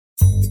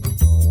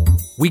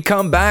We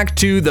come back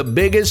to the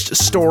biggest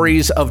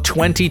stories of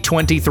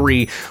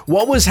 2023.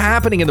 What was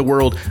happening in the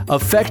world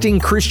affecting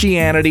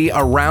Christianity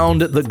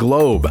around the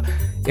globe?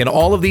 In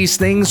all of these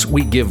things,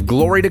 we give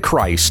glory to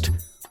Christ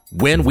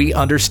when we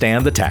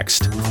understand the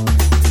text.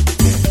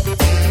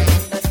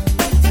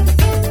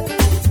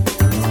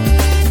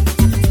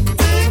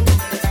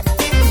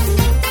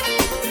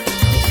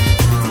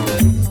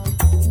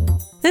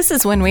 This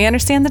is When We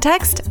Understand the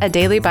Text, a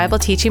daily Bible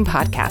teaching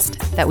podcast,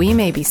 that we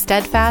may be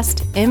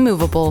steadfast,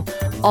 immovable,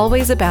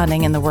 always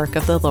abounding in the work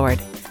of the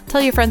Lord. Tell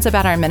your friends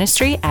about our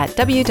ministry at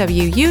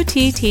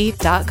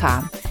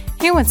WWUTT.com.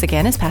 Here once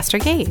again is Pastor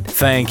Gabe.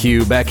 Thank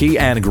you, Becky,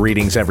 and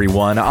greetings,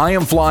 everyone. I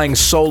am flying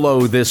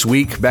solo this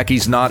week.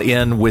 Becky's not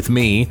in with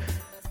me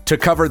to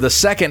cover the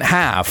second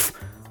half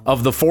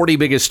of the 40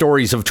 biggest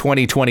stories of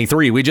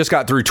 2023. We just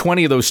got through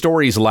 20 of those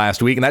stories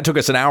last week, and that took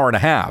us an hour and a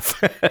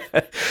half.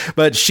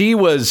 But she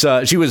was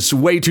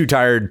way too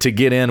tired to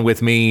get in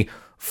with me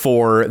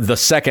for the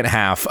second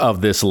half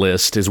of this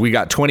list, as we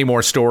got 20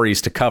 more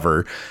stories to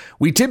cover.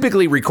 We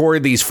typically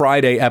record these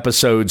Friday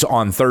episodes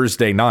on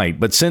Thursday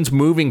night, but since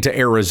moving to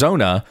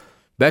Arizona,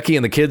 Becky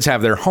and the kids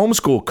have their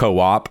homeschool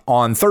co-op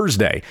on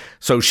Thursday.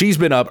 So she's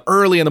been up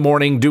early in the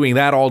morning doing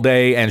that all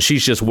day, and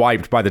she's just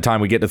wiped by the time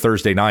we get to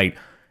Thursday night,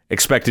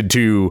 expected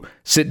to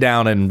sit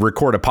down and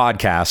record a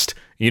podcast.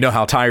 You know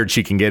how tired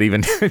she can get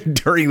even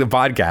during the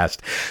podcast.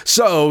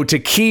 So to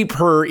keep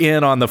her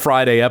in on the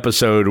Friday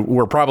episode,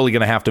 we're probably going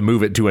to have to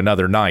move it to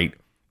another night.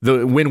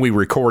 When we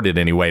record it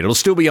anyway. It'll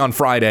still be on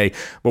Friday,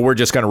 but we're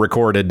just going to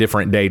record a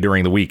different day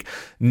during the week.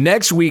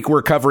 Next week,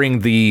 we're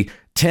covering the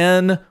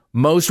 10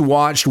 most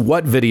watched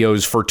WWUTT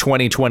videos for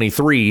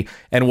 2023,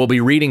 and we'll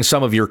be reading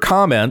some of your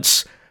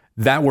comments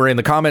that were in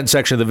the comment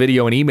section of the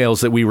video and emails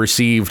that we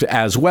received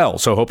as well.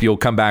 So hope you'll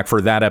come back for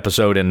that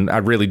episode, and I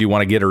really do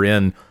want to get her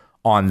in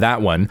on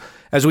that one.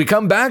 As we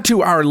come back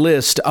to our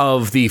list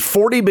of the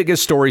 40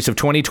 biggest stories of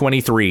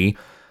 2023,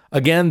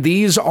 again,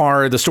 these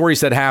are the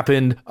stories that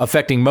happened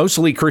affecting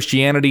mostly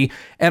Christianity.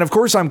 And of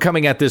course, I'm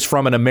coming at this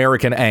from an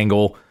American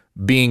angle,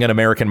 being an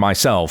American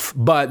myself,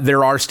 but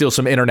there are still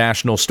some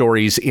international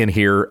stories in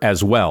here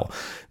as well.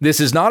 This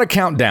is not a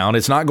countdown.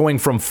 It's not going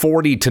from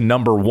 40 to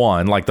number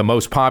 1, like the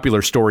most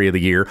popular story of the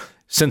year,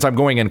 since I'm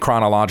going in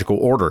chronological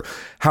order.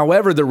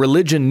 However, the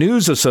Religion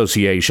News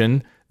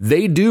Association,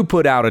 they do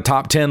put out a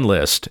top 10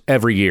 list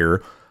every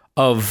year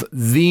of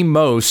the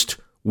most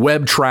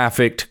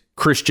web-trafficked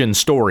Christian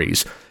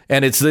stories.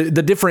 And it's the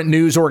different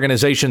news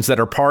organizations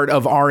that are part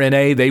of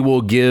RNA. They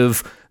will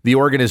give the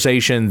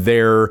organization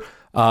their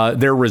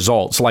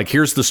results. Like,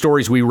 here's the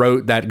stories we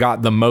wrote that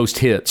got the most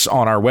hits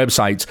on our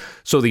websites.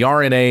 So the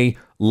RNA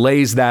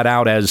lays that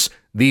out as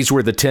these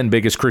were the 10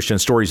 biggest Christian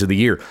stories of the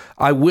year.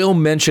 I will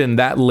mention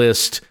that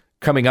list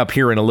coming up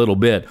here in a little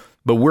bit,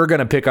 but we're going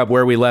to pick up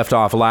where we left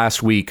off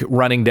last week,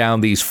 running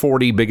down these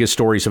 40 biggest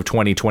stories of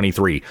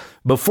 2023.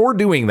 Before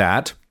doing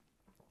that,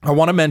 I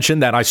want to mention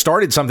that I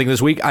started something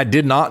this week I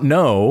did not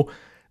know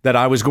that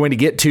I was going to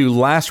get to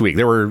last week.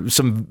 There were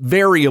some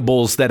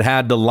variables that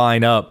had to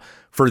line up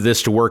for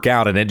this to work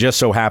out, and it just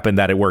so happened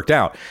that it worked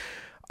out.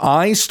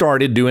 I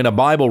started doing a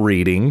Bible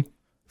reading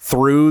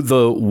through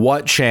the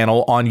WWUTT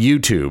channel on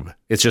YouTube.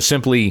 It's just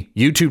simply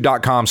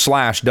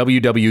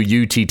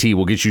youtube.com/WWUTT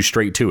will get you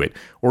straight to it,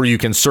 or you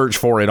can search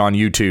for it on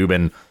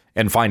YouTube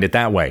and find it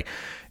that way.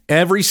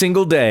 Every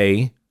single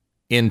day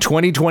in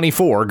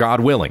 2024,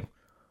 God willing,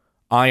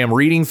 I am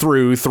reading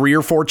through 3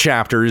 or 4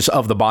 chapters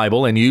of the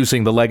Bible and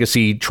using the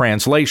Legacy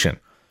translation.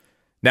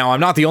 Now,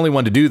 I'm not the only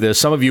one to do this.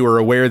 Some of you are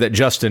aware that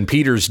Justin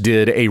Peters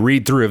did a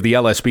read-through of the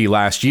LSB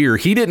last year.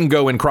 He didn't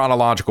go in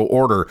chronological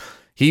order.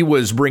 He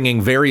was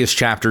bringing various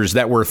chapters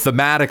that were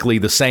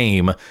thematically the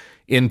same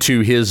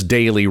into his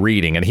daily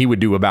reading, and he would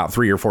do about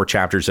 3 or 4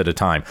 chapters at a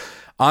time.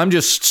 I'm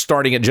just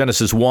starting at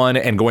Genesis 1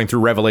 and going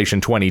through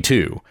Revelation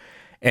 22.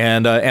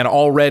 And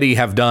already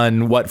have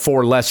done,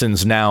 4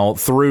 lessons now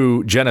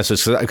through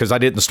Genesis, because I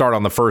didn't start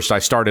on the first, I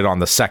started on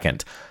the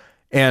second.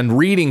 And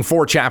reading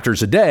 4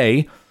 chapters a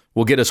day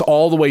will get us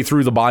all the way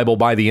through the Bible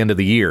by the end of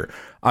the year.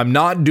 I'm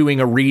not doing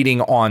a reading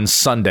on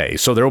Sunday,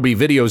 so there will be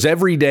videos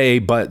every day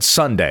but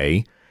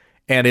Sunday,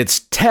 and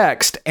it's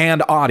text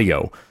and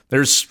audio.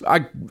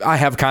 I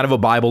have kind of a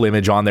Bible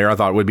image on there. I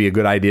thought it would be a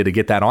good idea to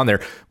get that on there,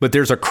 but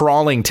there's a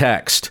crawling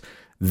text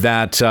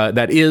that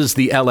is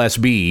the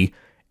LSB,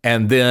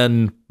 and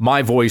then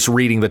my voice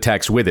reading the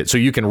text with it. So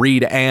you can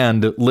read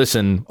and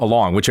listen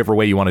along, whichever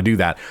way you want to do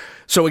that.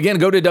 So again,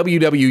 go to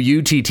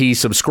WWUTT,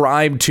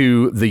 subscribe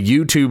to the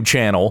YouTube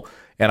channel,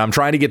 and I'm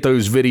trying to get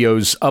those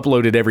videos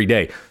uploaded every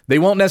day. They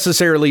won't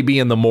necessarily be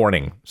in the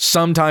morning.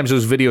 Sometimes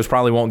those videos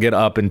probably won't get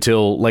up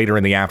until later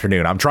in the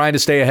afternoon. I'm trying to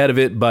stay ahead of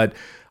it, but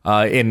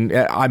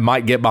I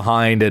might get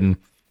behind,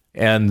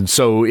 and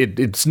so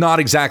it's not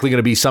exactly going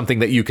to be something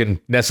that you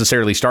can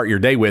necessarily start your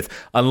day with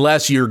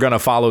unless you're going to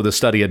follow the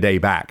study a day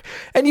back.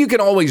 And you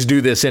can always do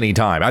this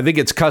anytime. I think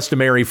it's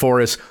customary for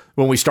us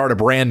when we start a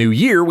brand new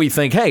year. We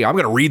think, hey, I'm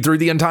going to read through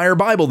the entire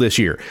Bible this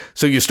year.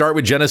 So you start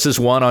with Genesis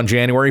 1 on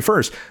January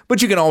 1st,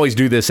 but you can always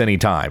do this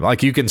anytime.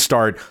 Like you can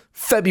start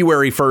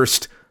February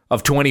 1st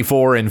of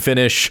 24 and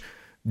finish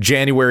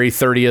January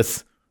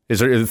 30th. Is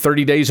there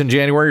 30 days in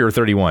January or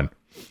 31?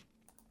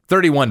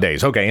 31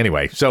 days. Okay.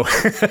 Anyway, so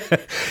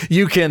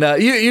you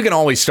can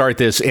always start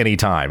this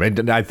anytime.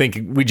 And I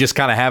think we just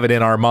kind of have it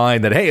in our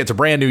mind that, hey, it's a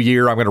brand new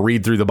year. I'm going to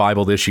read through the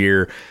Bible this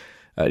year.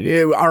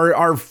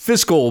 Our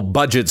fiscal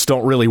budgets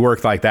don't really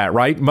work like that,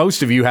 right?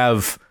 Most of you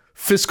have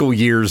fiscal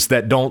years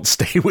that don't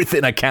stay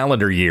within a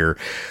calendar year.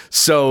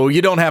 So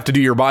you don't have to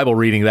do your Bible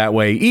reading that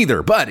way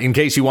either. But in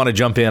case you want to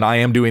jump in, I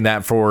am doing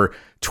that for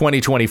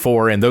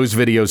 2024. And those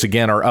videos,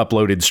 again, are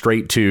uploaded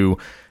straight to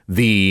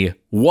the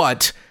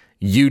WWUTT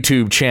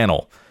YouTube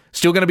channel.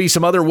 Still going to be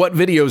some other WWUTT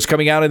videos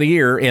coming out in the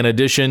year in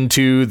addition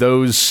to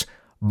those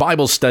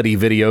Bible study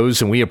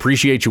videos. And we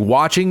appreciate you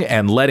watching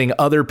and letting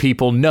other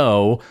people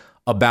know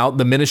about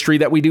the ministry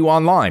that we do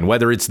online,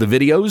 whether it's the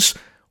videos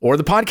or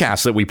the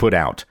podcasts that we put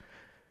out.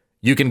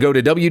 You can go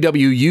to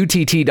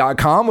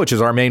WWUTT.com, which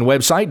is our main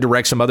website,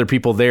 direct some other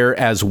people there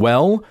as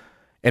well.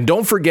 And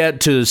don't forget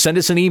to send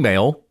us an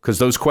email, because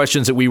those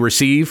questions that we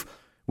receive,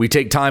 we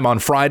take time on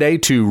Friday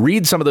to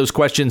read some of those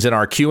questions in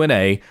our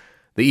Q&A.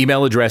 The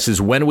email address is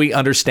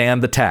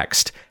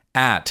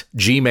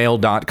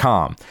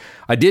whenweunderstandthetext@gmail.com.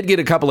 I did get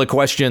a couple of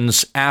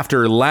questions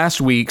after last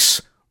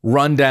week's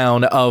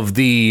rundown of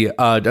the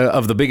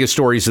biggest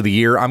stories of the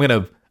year. I'm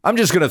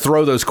just gonna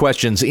throw those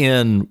questions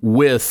in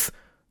with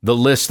the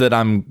list that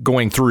I'm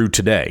going through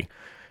today.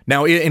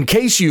 Now, in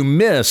case you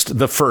missed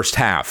the first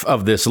half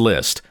of this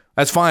list,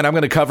 that's fine. I'm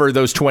going to cover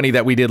those 20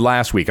 that we did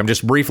last week. I'm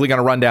just briefly going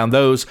to run down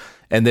those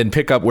and then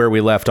pick up where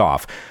we left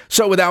off.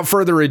 So without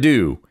further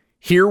ado,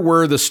 here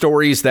were the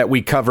stories that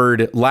we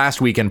covered last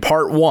week in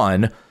part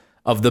 1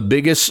 of the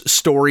biggest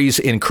stories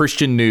in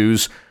Christian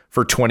news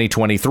for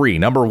 2023.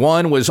 Number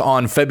 1 was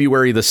on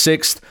February the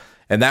 6th,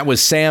 and that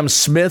was Sam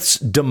Smith's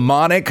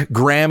demonic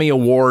Grammy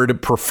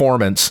Award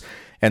performance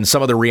and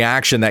some of the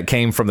reaction that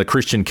came from the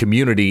Christian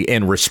community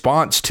in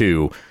response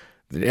to,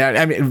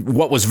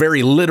 what was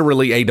very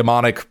literally a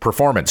demonic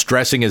performance,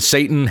 dressing as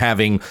Satan,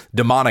 having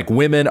demonic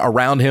women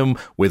around him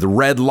with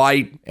red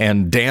light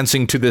and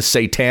dancing to this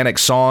satanic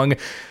song.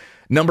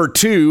 Number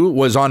 2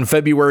 was on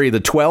February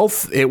the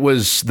 12th. It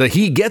was the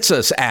He Gets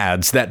Us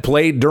ads that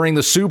played during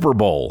the Super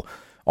Bowl.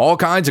 All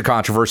kinds of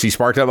controversy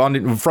sparked up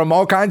from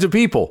all kinds of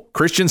people.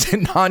 Christians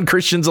and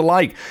non-Christians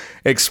alike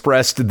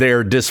expressed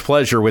their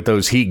displeasure with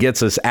those He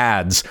Gets Us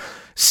ads.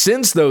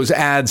 Since those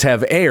ads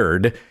have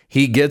aired,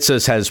 He Gets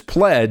Us has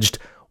pledged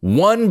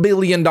 $1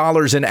 billion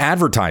in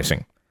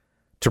advertising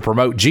to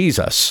promote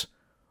Jesus.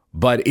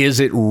 But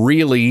is it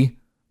really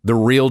the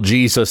real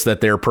Jesus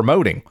that they're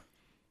promoting?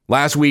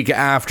 Last week,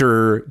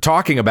 after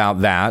talking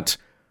about that,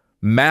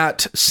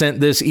 Matt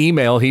sent this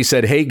email. He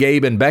said, "Hey,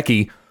 Gabe and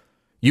Becky,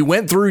 you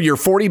went through your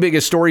 40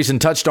 biggest stories and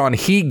touched on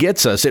He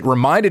Gets Us. It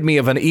reminded me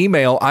of an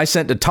email I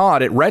sent to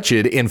Todd at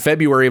Wretched in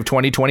February of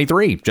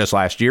 2023, just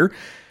last year.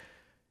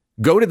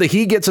 Go to the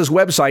He Gets Us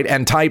website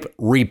and type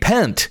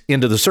repent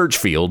into the search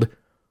field.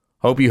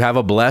 Hope you have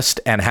a blessed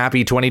and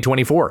happy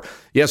 2024.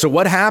 Yeah, so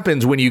what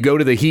happens when you go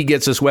to the He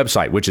Gets Us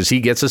website, which is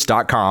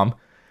hegetsus.com,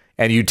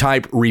 and you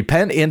type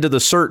repent into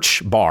the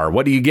search bar?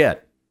 What do you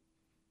get?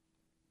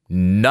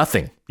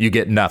 Nothing. You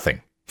get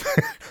nothing.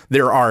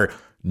 There are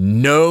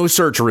no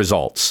search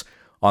results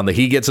on the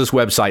He Gets Us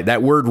website.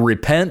 That word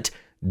repent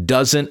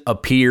doesn't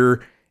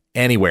appear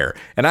anywhere.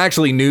 And I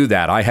actually knew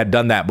that. I had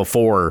done that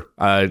before,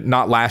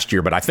 not last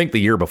year, but I think the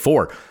year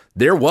before.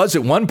 There was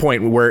at one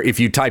point where if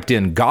you typed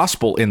in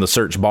gospel in the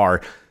search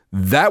bar,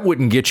 that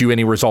wouldn't get you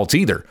any results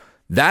either.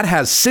 That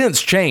has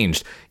since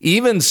changed.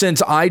 Even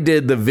since I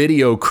did the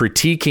video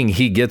critiquing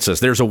He Gets Us,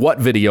 there's a what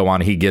video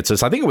on He Gets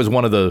Us. I think it was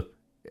one of the,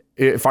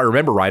 if I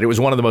remember right, it was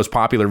one of the most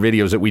popular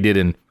videos that we did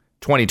in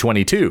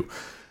 2022.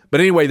 But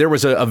anyway, there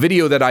was a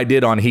video that I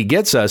did on He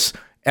Gets Us,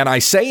 and I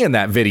say in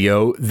that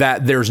video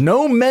that there's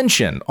no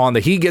mention on the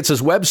He Gets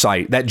Us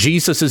website that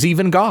Jesus is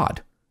even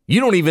God.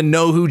 You don't even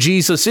know who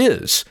Jesus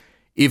is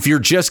if you're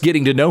just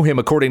getting to know him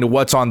according to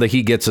what's on the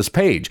He Gets Us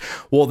page.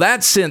 Well,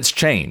 that's since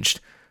changed.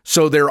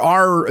 So there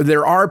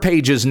are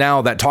pages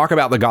now that talk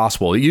about the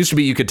gospel. It used to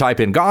be you could type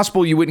in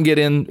gospel, you wouldn't get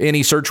in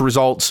any search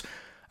results.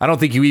 I don't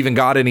think you even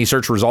got any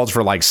search results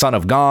for like Son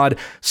of God.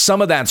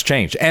 Some of that's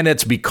changed. And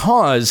it's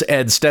because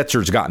Ed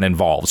Stetzer's gotten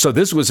involved. So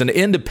this was an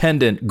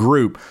independent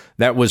group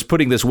that was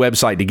putting this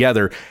website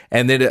together,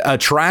 and it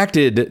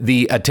attracted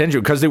the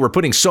attention because they were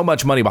putting so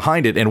much money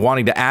behind it and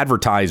wanting to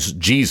advertise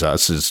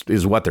Jesus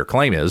is what their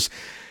claim is.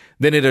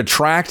 Then it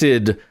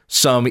attracted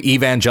some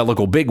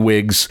evangelical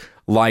bigwigs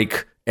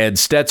like Ed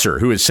Stetzer,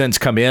 who has since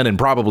come in and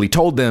probably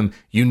told them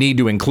you need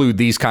to include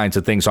these kinds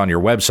of things on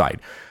your website.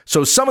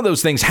 So some of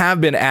those things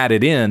have been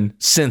added in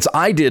since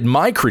I did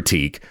my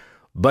critique,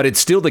 but it's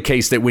still the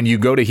case that when you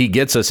go to He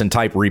Gets Us and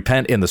type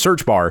repent in the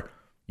search bar,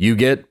 you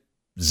get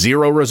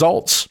 0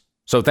 results.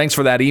 So thanks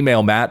for that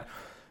email, Matt.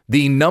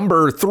 The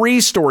number 3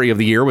 story of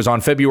the year was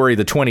on February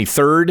the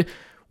 23rd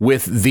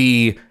with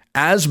the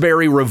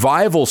Asbury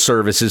revival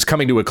services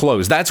coming to a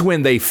close. That's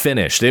when they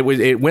finished.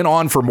 It went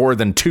on for more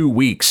than 2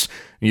 weeks.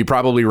 You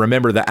probably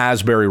remember the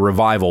Asbury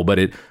revival, but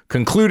it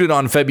concluded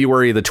on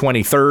February the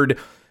 23rd.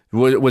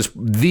 was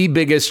the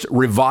biggest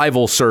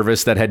revival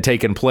service that had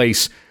taken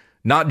place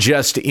not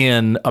just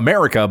in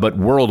America, but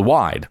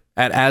worldwide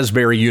at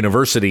Asbury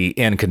University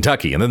in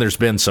Kentucky. And then there's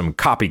been some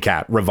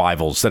copycat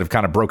revivals that have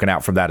kind of broken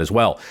out from that as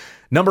well.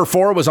 Number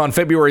 4 was on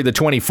February the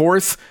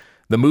 24th.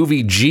 The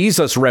movie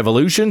Jesus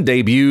Revolution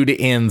debuted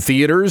in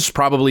theaters,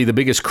 probably the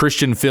biggest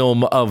Christian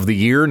film of the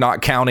year,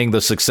 not counting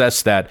the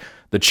success that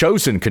The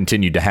Chosen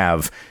continued to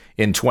have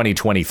in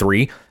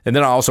 2023. And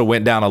then I also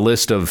went down a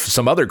list of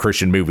some other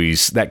Christian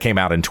movies that came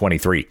out in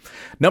 23.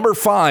 Number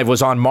 5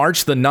 was on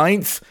March the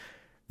 9th.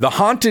 The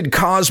Haunted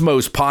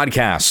Cosmos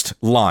podcast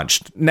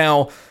launched.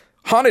 Now,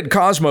 Haunted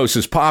Cosmos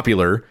is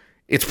popular.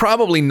 It's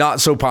probably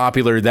not so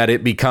popular that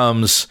it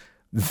becomes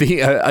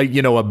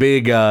a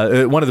big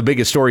one of the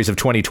biggest stories of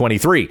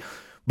 2023.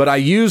 But I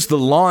used the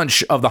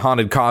launch of the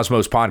Haunted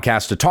Cosmos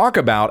podcast to talk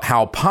about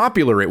how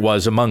popular it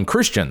was among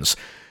Christians,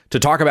 to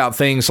talk about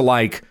things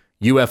like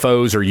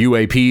UFOs or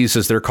UAPs,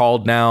 as they're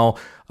called now,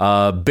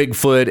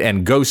 Bigfoot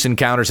and ghost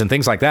encounters and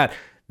things like that.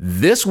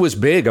 This was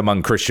big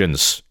among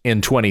Christians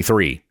in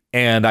 23.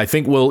 And I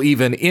think will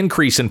even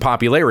increase in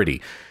popularity.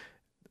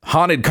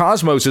 Haunted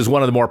Cosmos is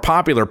one of the more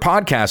popular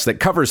podcasts that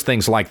covers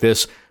things like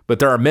this, but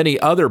there are many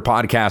other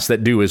podcasts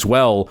that do as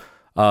well.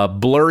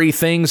 Blurry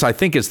Things, I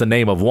think, is the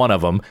name of one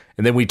of them.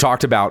 And then we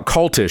talked about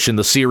Cultish in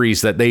the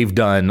series that they've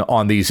done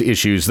on these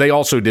issues. They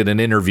also did an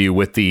interview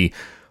with the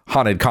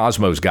Haunted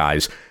Cosmos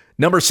guys.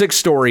 Number 6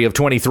 story of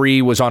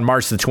 23 was on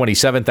March the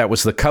 27th. That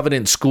was the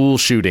Covenant school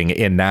shooting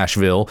in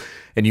Nashville.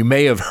 And you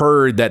may have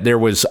heard that there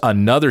was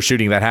another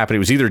shooting that happened. It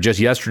was either just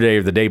yesterday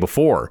or the day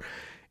before.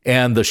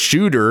 And the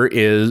shooter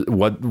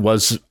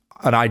was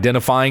an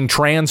identifying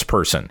trans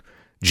person,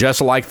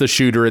 just like the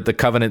shooter at the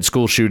Covenant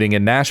school shooting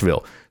in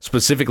Nashville,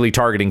 specifically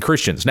targeting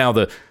Christians. Now,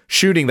 the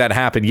shooting that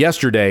happened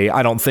yesterday,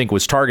 I don't think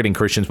was targeting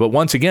Christians. But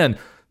once again,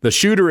 the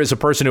shooter is a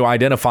person who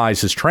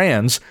identifies as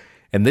trans.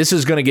 And this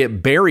is going to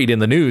get buried in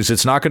the news.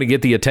 It's not going to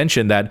get the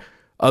attention that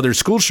other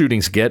school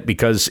shootings get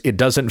because it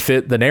doesn't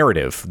fit the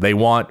narrative. They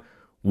want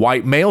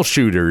white male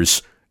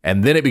shooters,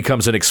 and then it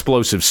becomes an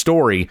explosive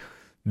story.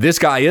 This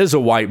guy is a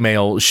white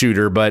male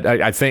shooter, but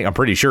I'm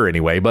pretty sure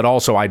anyway, but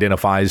also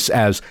identifies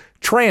as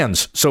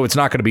trans. So it's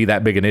not going to be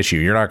that big an issue.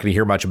 You're not going to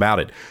hear much about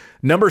it.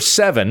 Number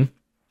 7,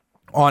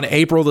 on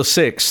April the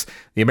 6th,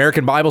 the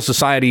American Bible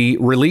Society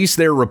released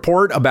their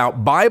report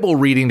about Bible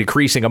reading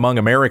decreasing among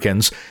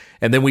Americans.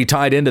 And then we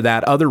tied into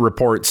that other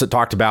reports that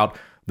talked about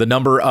the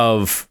number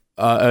of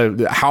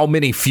how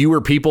many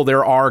fewer people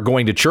there are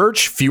going to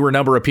church, fewer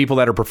number of people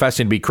that are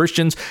professing to be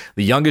Christians,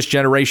 the youngest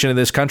generation in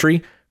this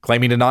country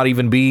claiming to not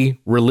even be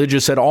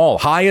religious at all.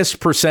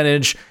 Highest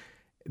percentage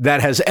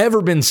that has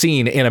ever been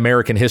seen in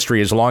American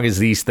history as long as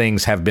these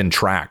things have been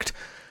tracked.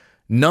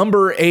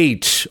 Number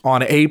 8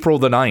 on April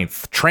the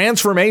 9th,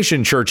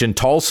 Transformation Church in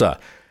Tulsa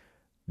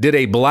did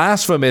a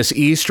blasphemous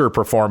Easter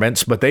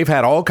performance, but they've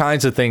had all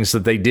kinds of things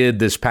that they did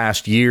this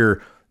past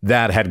year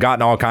that had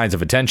gotten all kinds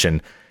of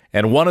attention.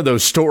 And one of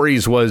those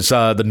stories was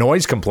the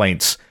noise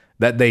complaints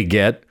that they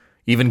get,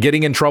 even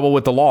getting in trouble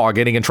with the law,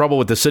 getting in trouble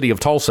with the city of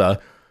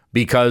Tulsa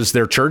because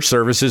their church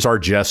services are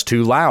just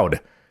too loud.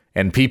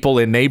 And people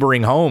in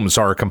neighboring homes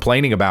are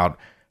complaining about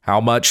how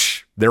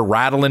much they're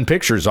rattling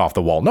pictures off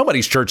the wall.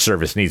 Nobody's church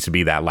service needs to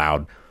be that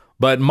loud.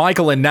 But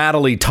Michael and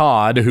Natalie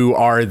Todd, who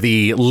are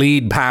the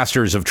lead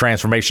pastors of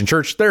Transformation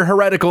Church, they're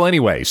heretical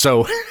anyway.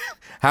 So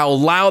how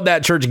loud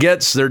that church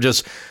gets, they're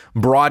just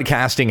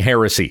broadcasting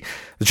heresy.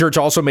 The church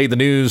also made the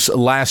news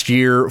last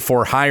year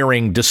for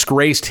hiring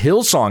disgraced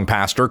Hillsong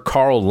pastor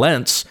Carl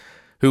Lentz,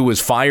 who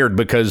was fired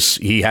because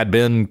he had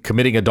been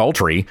committing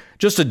adultery.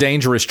 Just a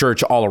dangerous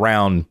church all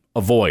around.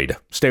 Avoid.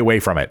 Stay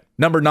away from it.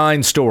 Number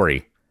 9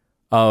 story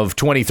of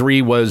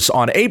 23 was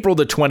on April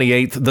the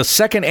 28th. The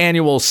second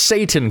annual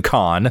Satan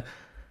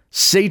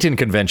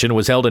Convention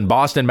was held in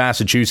Boston,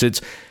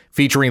 Massachusetts,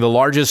 featuring the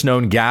largest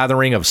known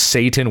gathering of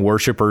Satan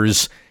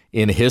worshipers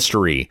in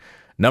history.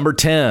 Number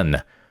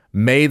 10,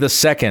 May the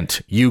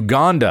 2nd,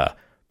 Uganda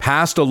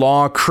passed a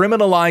law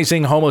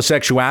criminalizing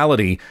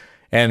homosexuality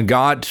and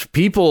got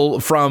people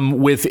from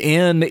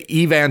within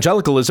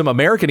evangelicalism,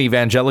 American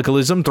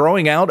evangelicalism,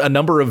 throwing out a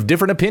number of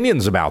different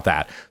opinions about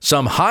that.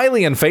 Some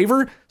highly in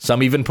favor,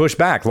 some even push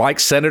back, like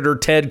Senator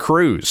Ted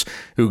Cruz,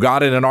 who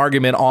got in an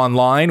argument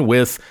online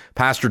with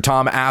Pastor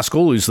Tom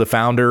Askell, who's the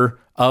founder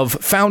of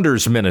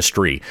Founders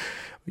Ministry.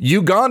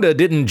 Uganda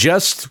didn't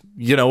just,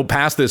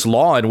 pass this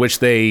law in which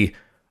they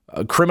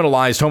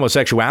criminalized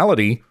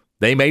homosexuality.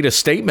 They made a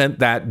statement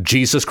that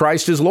Jesus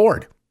Christ is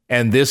Lord.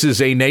 And this is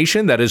a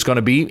nation that is going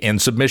to be in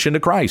submission to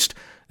Christ.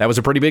 That was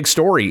a pretty big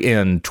story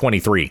in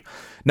 23.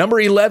 Number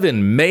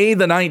 11, May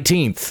the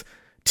 19th.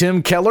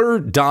 Tim Keller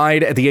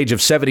died at the age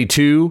of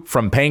 72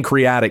 from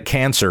pancreatic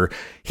cancer.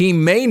 He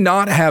may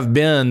not have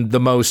been the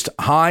most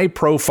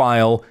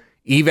high-profile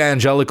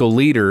evangelical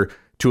leader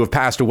to have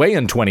passed away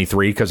in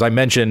 23, because I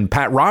mentioned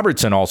Pat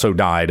Robertson also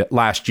died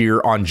last year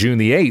on June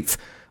the 8th,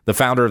 the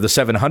founder of the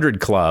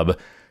 700 Club.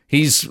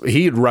 He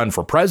had run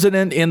for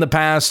president in the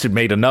past, had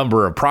made a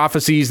number of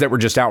prophecies that were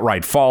just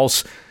outright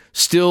false.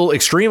 still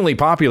extremely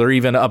popular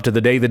even up to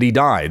the day that he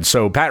died.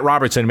 So Pat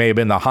Robertson may have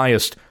been the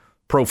highest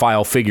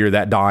profile figure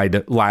that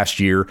died last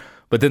year,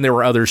 but then there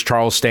were others: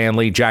 Charles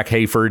Stanley, Jack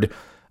Hayford,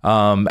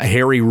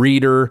 Harry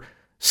Reeder,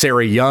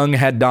 Sarah Young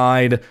had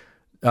died,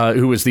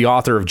 who was the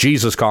author of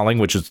Jesus Calling,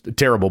 which is a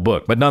terrible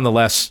book, but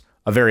nonetheless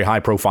a very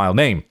high-profile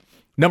name.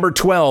 Number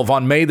 12,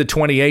 on May the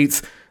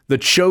 28th, the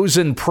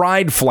Chosen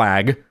Pride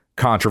Flag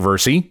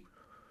controversy.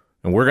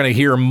 And we're going to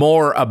hear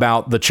more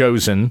about The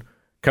Chosen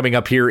coming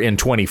up here in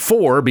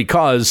 24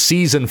 because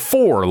season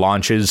 4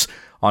 launches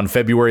on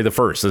February the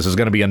 1st. This is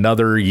going to be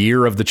another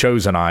year of The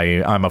Chosen,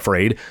 I'm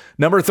afraid.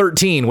 Number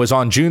 13 was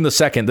on June the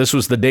 2nd. This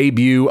was the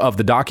debut of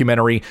the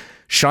documentary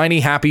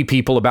Shiny Happy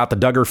People about the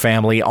Duggar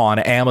family on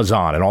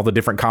Amazon and all the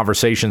different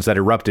conversations that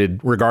erupted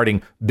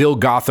regarding Bill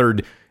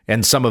Gothard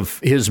and some of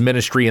his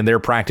ministry and their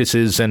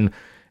practices and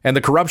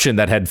the corruption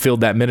that had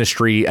filled that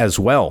ministry as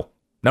well.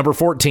 Number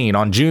 14,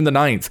 on June the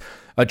 9th,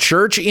 a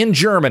church in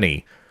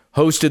Germany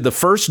hosted the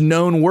first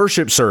known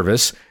worship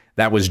service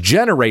that was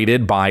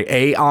generated by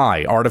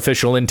AI,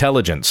 artificial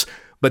intelligence.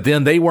 But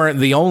then they weren't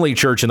the only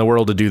church in the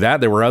world to do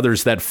that. There were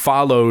others that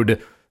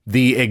followed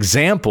the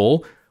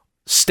example.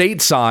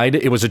 Stateside,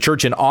 it was a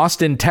church in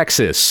Austin,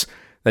 Texas,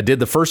 that did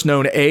the first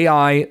known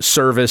AI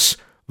service,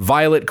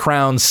 Violet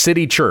Crown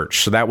City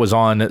Church. So that was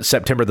on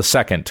September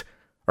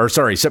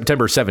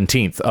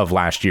 17th of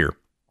last year.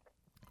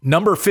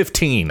 Number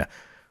 15,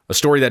 a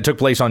story that took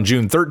place on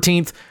June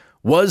 13th,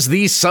 was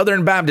the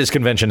Southern Baptist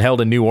Convention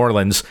held in New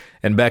Orleans.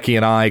 And Becky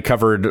and I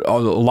covered a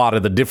lot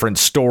of the different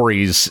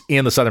stories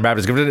in the Southern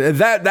Baptist Convention.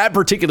 That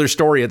particular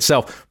story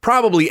itself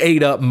probably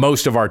ate up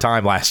most of our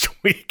time last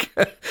week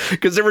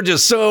because there were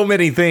just so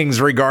many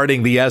things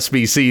regarding the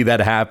SBC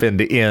that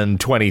happened in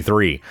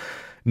 23.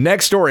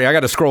 Next story, I got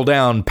to scroll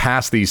down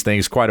past these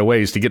things quite a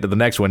ways to get to the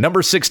next one.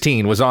 Number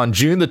 16 was on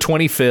June the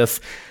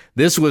 25th.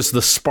 This was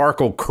the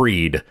Sparkle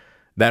Creed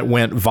that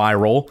went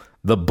viral,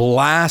 the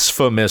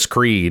blasphemous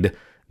creed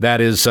that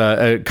is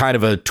a kind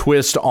of a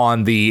twist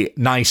on the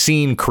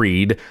Nicene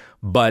Creed,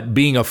 but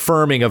being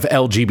affirming of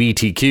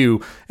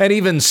LGBTQ and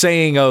even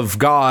saying of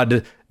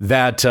God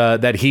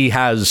that he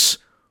has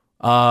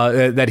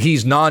that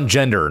he's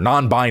non-gender,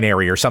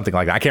 non-binary or something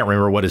like that. I can't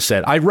remember what is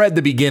said. I read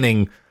the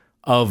beginning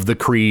of the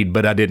creed,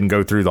 but I didn't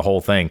go through the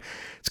whole thing.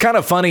 It's kind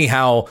of funny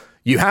how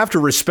you have to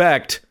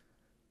respect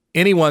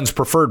anyone's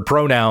preferred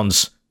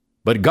pronouns,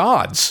 but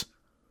God's.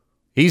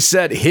 He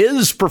said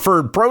his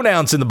preferred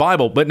pronouns in the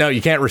Bible, but no,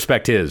 you can't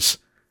respect his.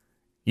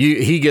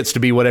 He gets to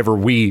be whatever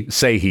we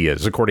say he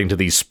is, according to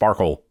these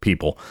Sparkle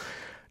people.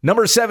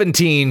 Number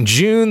 17,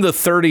 June the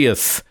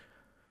 30th,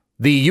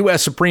 the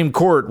U.S. Supreme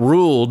Court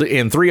ruled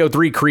in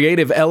 303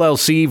 Creative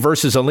LLC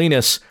versus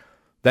Alinus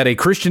that a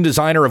Christian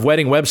designer of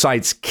wedding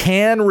websites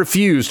can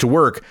refuse to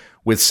work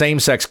with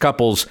same-sex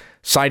couples,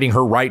 citing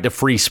her right to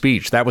free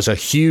speech. That was a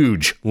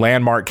huge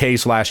landmark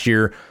case last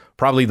year,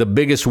 probably the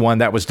biggest one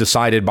that was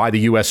decided by the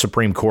U.S.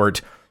 Supreme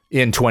Court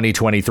in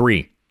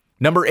 2023.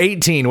 Number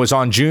 18 was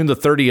on June the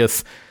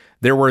 30th.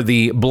 There were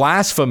the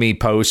blasphemy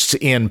posts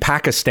in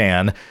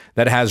Pakistan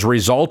that has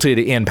resulted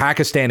in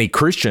Pakistani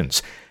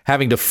Christians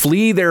having to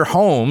flee their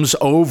homes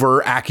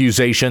over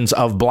accusations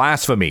of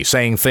blasphemy,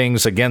 saying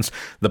things against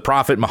the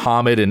Prophet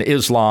Muhammad and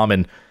Islam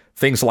and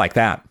things like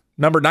that.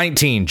 Number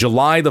 19,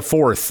 July the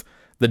 4th,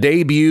 the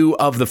debut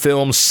of the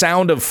film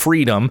Sound of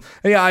Freedom.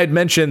 Yeah, I had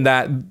mentioned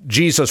that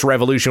Jesus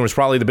Revolution was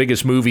probably the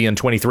biggest movie in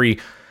 23.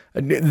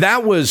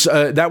 That was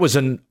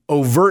an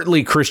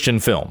overtly Christian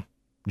film,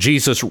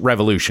 Jesus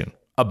Revolution,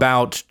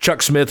 about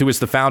Chuck Smith, who was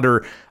the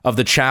founder of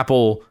the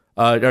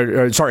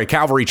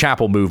Calvary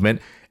Chapel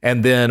movement,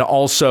 and then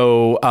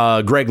also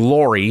Greg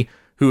Laurie,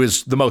 who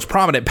is the most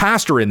prominent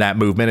pastor in that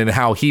movement, and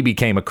how he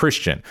became a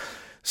Christian.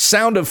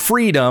 Sound of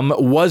Freedom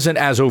wasn't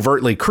as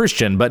overtly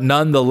Christian, but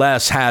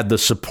nonetheless had the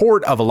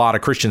support of a lot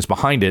of Christians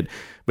behind it,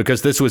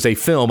 because this was a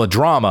film, a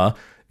drama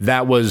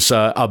that was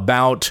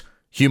about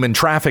human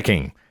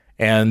trafficking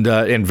and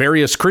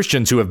various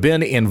Christians who have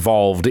been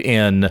involved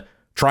in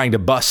trying to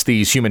bust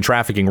these human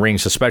trafficking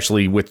rings,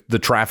 especially with the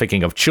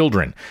trafficking of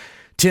children.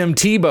 Tim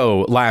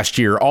Tebow last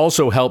year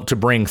also helped to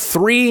bring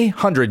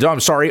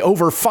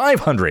over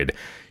 500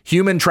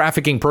 human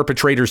trafficking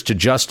perpetrators to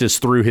justice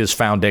through his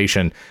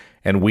foundation.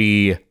 And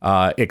we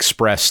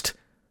expressed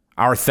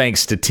our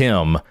thanks to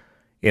Tim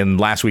in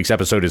last week's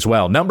episode as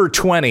well. Number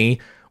 20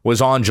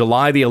 was on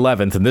July the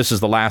 11th, and this is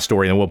the last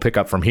story, and we'll pick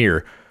up from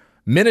here.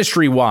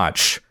 Ministry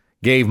Watch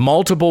gave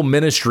multiple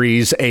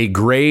ministries a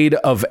grade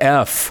of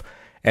F,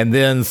 and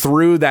then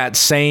through that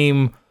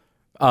same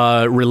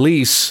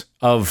release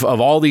of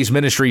all these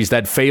ministries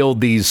that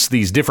failed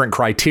these different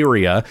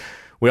criteria,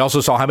 we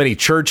also saw how many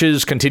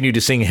churches continued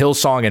to sing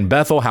Hillsong and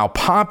Bethel, how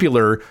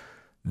popular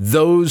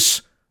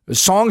those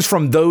songs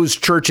from those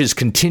churches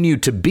continue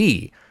to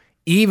be,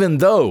 even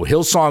though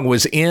Hillsong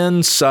was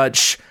in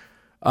such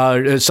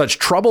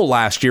trouble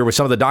last year with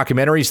some of the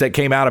documentaries that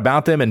came out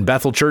about them, and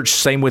Bethel Church,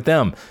 same with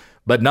them.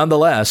 But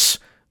nonetheless,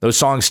 those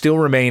songs still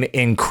remain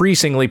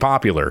increasingly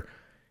popular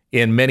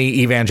in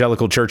many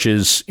evangelical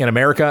churches in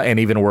America and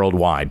even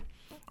worldwide.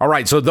 All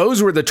right, so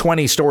those were the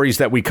 20 stories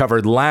that we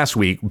covered last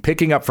week.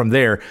 Picking up from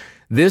there,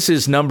 this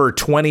is number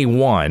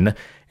 21,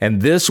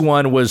 and this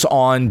one was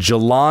on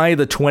July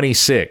the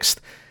 26th.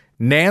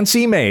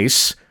 Nancy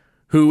Mace,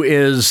 who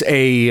is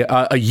a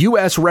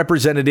U.S.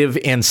 representative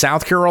in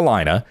South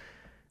Carolina,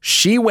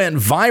 she went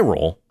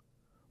viral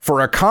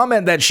for a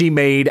comment that she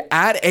made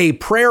at a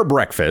prayer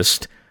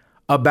breakfast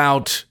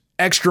about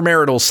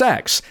extramarital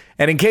sex.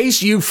 And in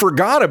case you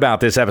forgot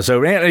about this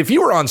episode, and if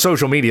you were on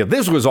social media,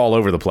 this was all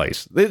over the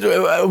place.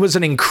 It was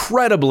an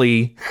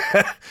incredibly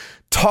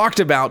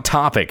talked about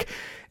topic.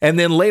 And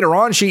then later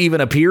on, she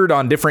even appeared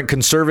on different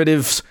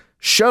conservative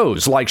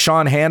shows like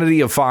Sean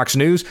Hannity of Fox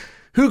News,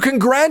 who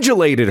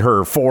congratulated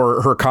her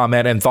for her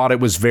comment and thought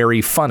it was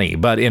very funny.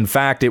 But in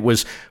fact, it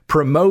was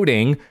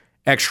promoting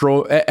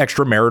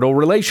extramarital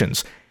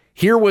relations.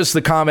 Here was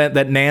the comment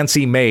that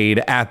Nancy made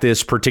at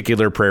this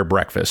particular prayer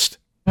breakfast.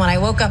 When I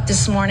woke up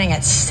this morning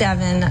at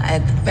 7,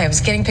 I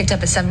was getting picked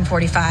up at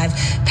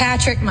 7:45.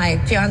 Patrick, my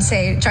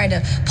fiance, tried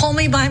to pull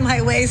me by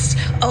my waist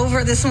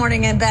over this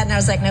morning in bed. And I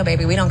was like, no,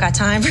 baby, we don't got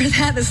time for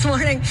that this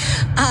morning.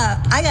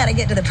 I got to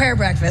get to the prayer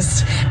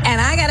breakfast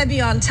and I got to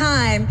be on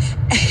time.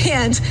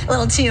 And a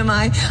little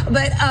TMI.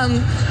 But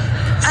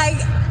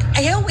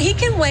he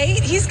can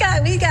wait.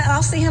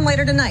 I'll see him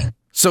later tonight.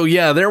 So,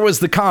 yeah, there was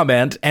the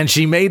comment. And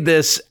she made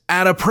this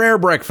at a prayer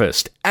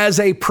breakfast as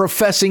a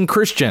professing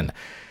Christian.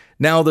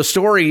 Now, the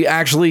story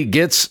actually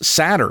gets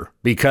sadder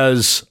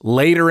because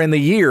later in the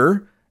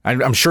year,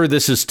 I'm sure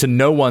this is to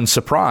no one's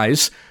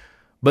surprise,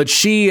 but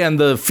she and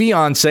the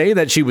fiance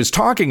that she was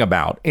talking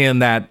about in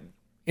that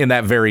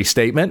very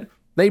statement,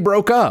 they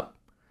broke up.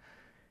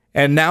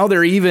 And now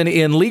they're even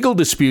in legal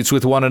disputes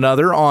with one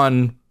another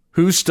on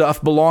whose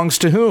stuff belongs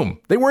to whom.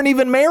 They weren't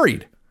even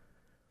married.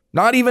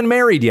 Not even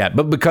married yet,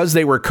 but because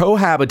they were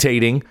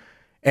cohabitating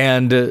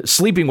and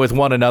sleeping with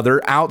one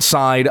another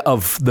outside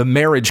of the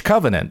marriage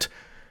covenant.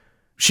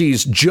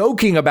 She's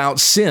joking about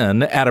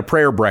sin at a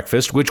prayer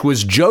breakfast, which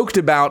was joked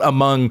about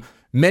among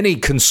many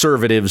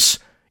conservatives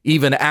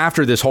even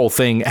after this whole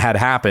thing had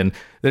happened.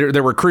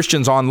 There were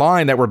Christians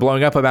online that were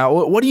blowing up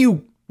about, what are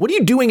you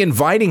doing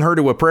inviting her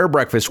to a prayer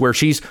breakfast where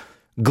she's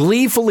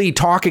gleefully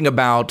talking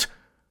about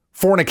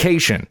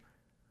fornication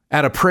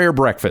at a prayer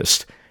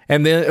breakfast?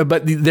 And then,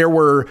 but there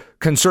were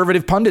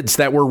conservative pundits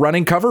that were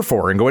running cover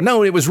for her and going,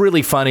 no, it was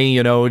really funny.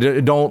 You know,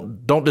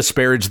 don't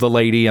disparage the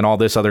lady and all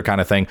this other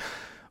kind of thing.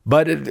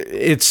 But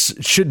it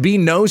should be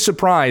no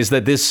surprise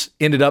that this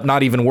ended up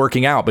not even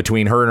working out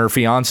between her and her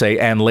fiance.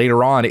 And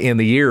later on in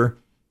the year,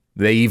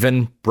 they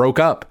even broke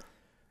up.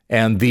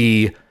 And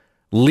the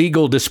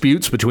legal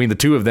disputes between the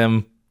two of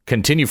them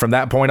continue from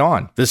that point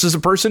on. This is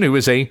a person who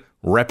is a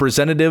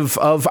representative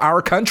of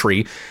our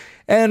country,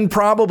 and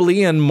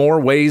probably in more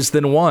ways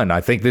than one.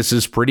 I think this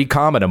is pretty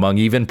common among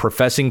even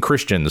professing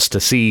Christians to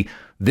see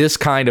this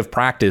kind of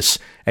practice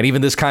and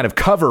even this kind of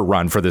cover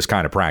run for this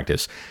kind of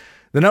practice.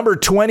 The number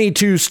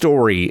 22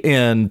 story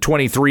in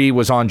 23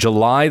 was on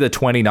July the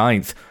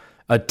 29th.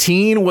 A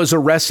teen was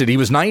arrested. He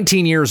was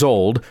 19 years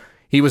old.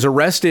 He was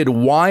arrested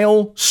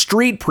while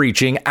street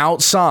preaching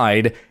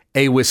outside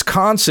a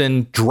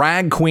Wisconsin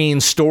drag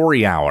queen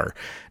story hour.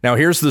 Now,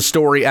 here's the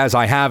story as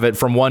I have it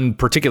from one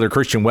particular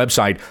Christian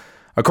website.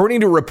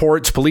 According to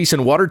reports, police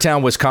in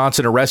Watertown,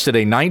 Wisconsin arrested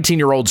a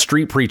 19-year-old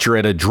street preacher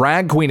at a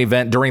drag queen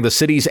event during the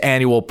city's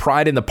annual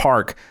Pride in the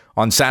Park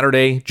on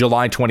Saturday,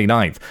 July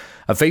 29th.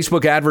 A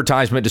Facebook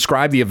advertisement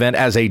described the event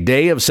as a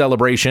day of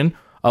celebration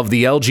of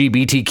the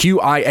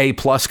LGBTQIA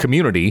plus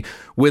community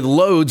with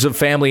loads of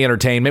family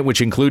entertainment,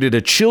 which included a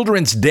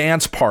children's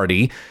dance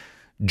party,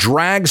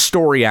 drag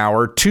story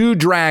hour, 2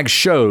 drag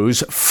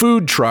shows,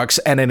 food trucks,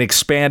 and an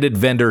expanded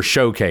vendor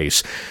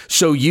showcase.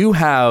 So you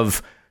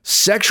have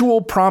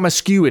sexual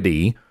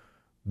promiscuity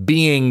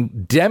being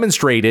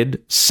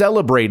demonstrated,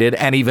 celebrated,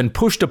 and even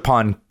pushed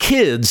upon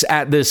kids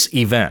at this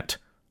event.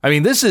 I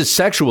mean, this is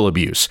sexual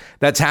abuse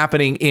that's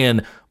happening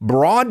in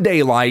broad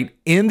daylight,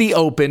 in the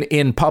open,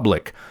 in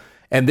public.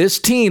 And this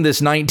teen,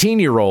 this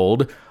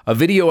 19-year-old, a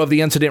video of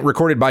the incident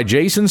recorded by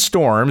Jason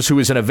Storms, who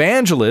is an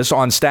evangelist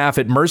on staff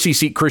at Mercy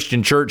Seat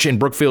Christian Church in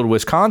Brookfield,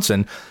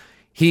 Wisconsin.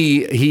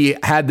 He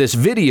had this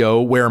video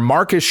where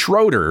Marcus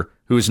Schroeder,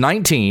 who is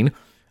 19,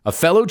 a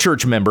fellow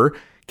church member,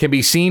 can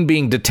be seen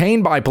being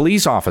detained by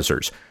police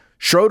officers.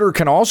 Schroeder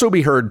can also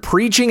be heard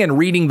preaching and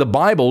reading the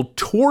Bible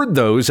toward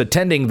those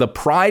attending the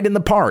Pride in the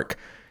Park,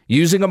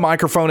 using a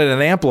microphone and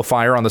an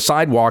amplifier on the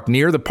sidewalk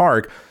near the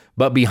park,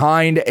 but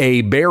behind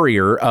a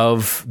barrier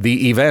of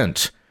the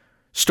event.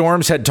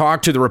 Storms had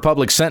talked to the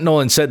Republic Sentinel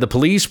and said the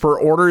police, per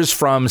orders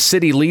from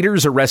city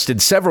leaders,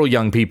 arrested several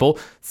young people.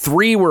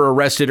 3 were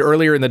arrested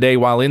earlier in the day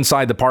while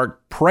inside the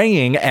park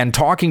praying and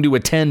talking to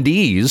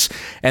attendees,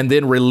 and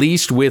then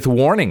released with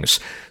warnings.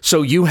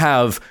 So you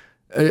have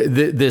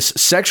this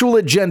sexual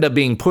agenda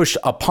being pushed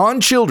upon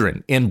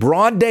children in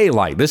broad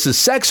daylight. This is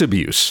sex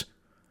abuse.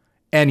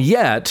 And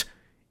yet,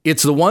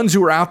 it's the ones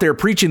who are out there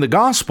preaching the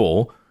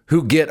gospel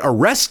who get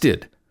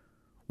arrested,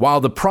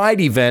 while the Pride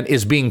event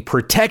is being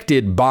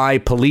protected by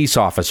police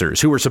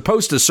officers who are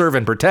supposed to serve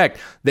and protect.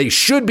 They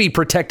should be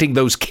protecting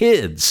those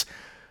kids.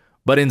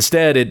 but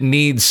instead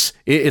it's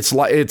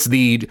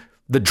the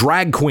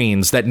drag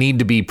queens that need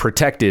to be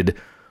protected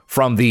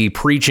from the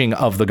preaching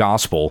of the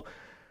gospel.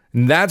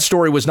 That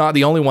story was not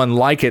the only one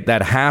like it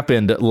that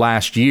happened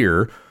last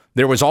year.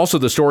 There was also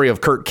the story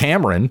of Kirk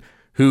Cameron,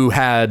 who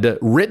had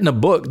written a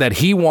book that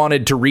he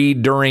wanted to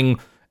read during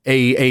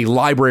a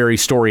library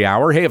story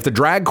hour. Hey, if the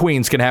drag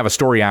queens can have a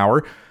story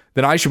hour,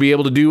 then I should be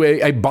able to do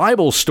a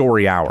Bible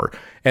story hour.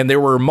 And there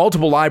were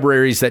multiple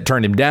libraries that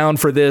turned him down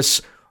for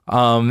this.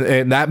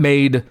 And that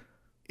made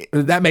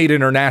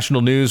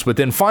international news. But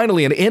then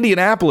finally, an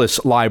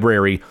Indianapolis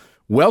library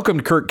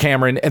welcomed Kirk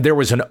Cameron, and there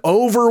was an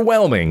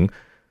overwhelming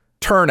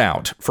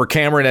turnout for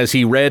Cameron as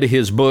he read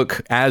his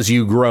book, As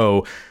You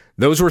Grow.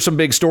 Those were some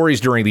big stories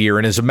during the year.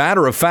 And as a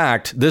matter of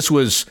fact,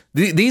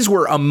 these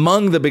were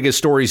among the biggest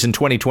stories in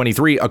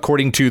 2023,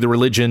 according to the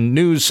Religion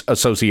News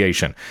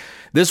Association.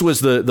 This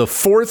was the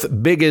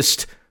fourth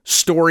biggest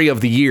story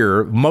of the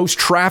year. Most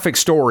traffic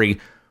story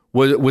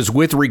was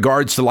with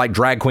regards to like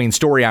drag queen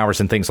story hours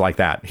and things like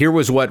that. Here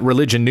was what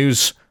Religion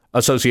News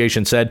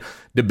Association said.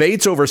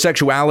 Debates over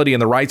sexuality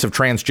and the rights of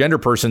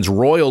transgender persons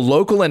roil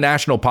local and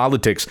national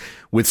politics,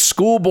 with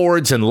school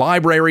boards and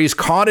libraries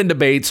caught in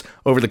debates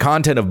over the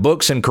content of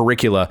books and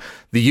curricula,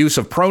 the use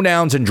of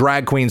pronouns and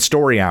drag queen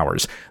story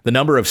hours. The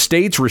number of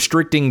states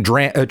restricting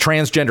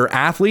transgender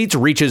athletes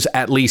reaches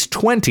at least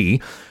 20.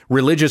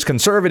 Religious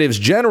conservatives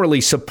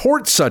generally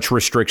support such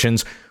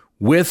restrictions,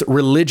 with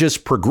religious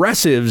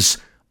progressives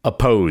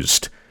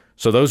opposed.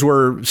 So those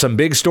were some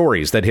big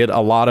stories that hit a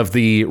lot of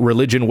the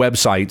religion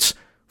websites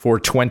for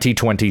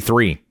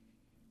 2023.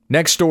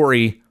 Next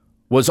story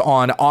was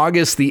on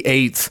August the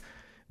 8th.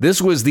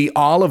 This was the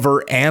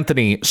Oliver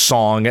Anthony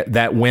song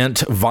that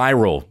went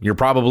viral. You're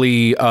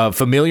probably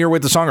familiar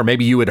with the song, or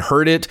maybe you had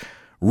heard it,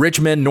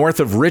 Richmond, North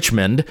of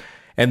Richmond.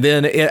 And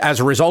then as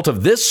a result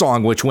of this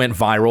song, which went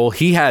viral,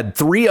 he had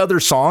 3 other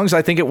songs,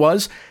 I think it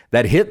was,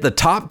 that hit the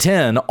top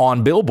 10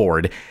 on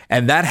Billboard.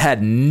 And that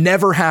had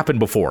never happened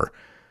before.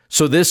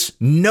 So this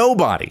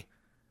nobody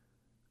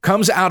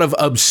comes out of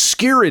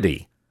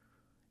obscurity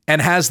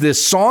and has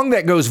this song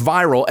that goes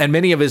viral, and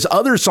many of his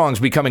other songs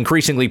become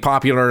increasingly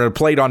popular and are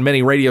played on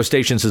many radio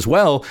stations as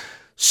well,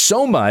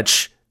 so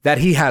much that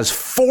he has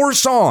 4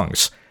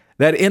 songs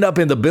that end up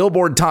in the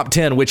Billboard top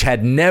 10, which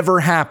had never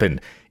happened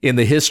in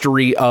the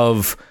history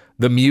of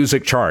the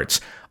music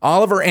charts.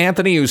 Oliver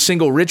Anthony, whose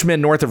single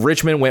Richmond, North of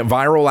Richmond went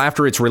viral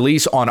after its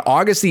release on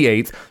August the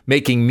 8th,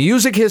 making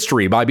music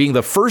history by being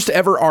the first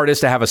ever artist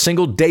to have a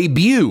single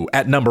debut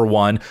at number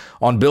 1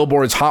 on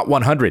Billboard's Hot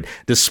 100,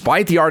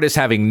 despite the artist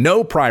having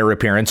no prior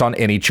appearance on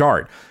any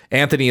chart.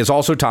 Anthony is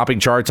also topping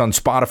charts on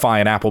Spotify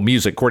and Apple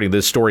Music, according to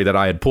this story that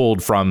I had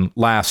pulled from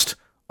last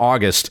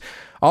August.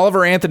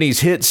 Oliver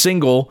Anthony's hit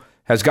single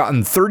has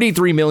gotten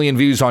 33 million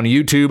views on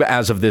YouTube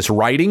as of this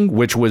writing,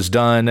 which was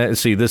done.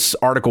 This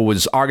article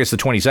was August the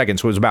 22nd,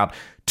 so it was about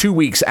 2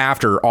 weeks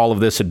after all of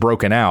this had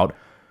broken out.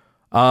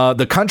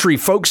 The country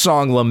folk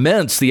song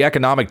laments the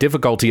economic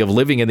difficulty of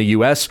living in the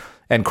U.S.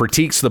 and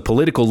critiques the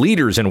political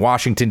leaders in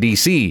Washington,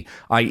 D.C.,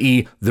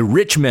 i.e. the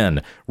rich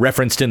men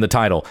referenced in the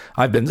title.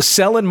 I've been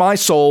selling my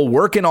soul,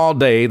 working all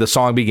day, the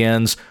song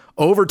begins.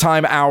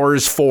 Overtime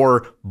hours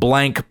for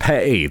blank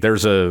pay.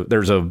 There's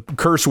a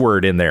curse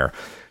word in there.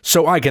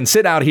 So I can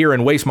sit out here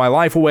and waste my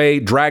life away,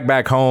 drag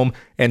back home,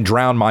 and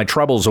drown my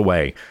troubles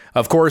away.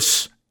 Of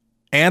course,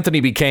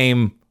 Anthony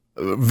became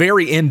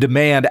very in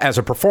demand as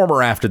a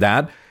performer after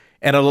that.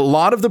 And a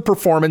lot of the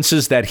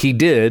performances that he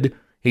did,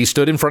 he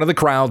stood in front of the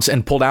crowds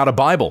and pulled out a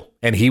Bible.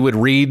 And he would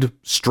read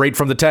straight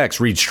from the text,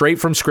 read straight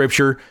from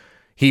Scripture.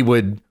 He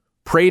would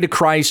pray to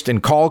Christ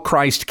and call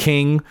Christ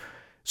King.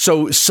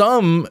 So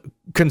some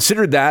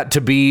considered that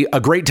to be a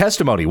great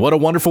testimony. What a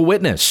wonderful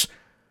witness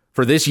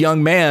for this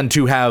young man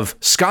to have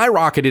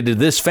skyrocketed to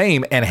this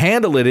fame and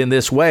handle it in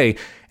this way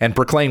and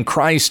proclaim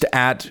Christ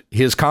at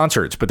his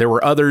concerts. But there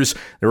were others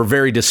that were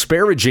very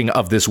disparaging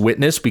of this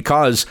witness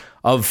because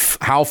of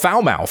how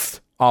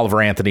foul-mouthed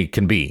Oliver Anthony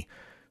can be.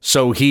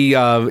 So he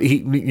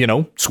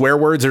swear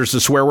words, there's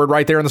the swear word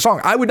right there in the song.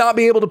 I would not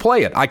be able to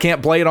play it. I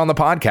can't play it on the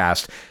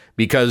podcast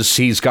because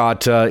he's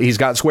got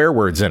swear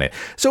words in it.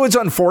 So it's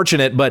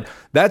unfortunate, but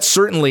that's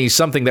certainly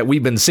something that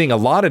we've been seeing a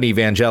lot in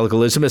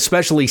evangelicalism,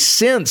 especially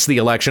since the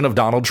election of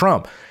Donald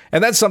Trump.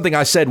 And that's something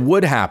I said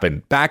would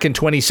happen back in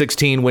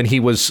 2016 when he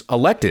was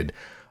elected.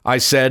 I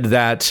said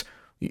that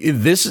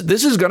this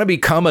is going to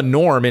become a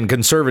norm in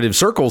conservative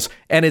circles,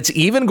 and it's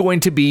even going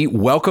to be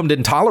welcomed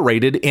and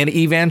tolerated in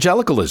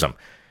evangelicalism.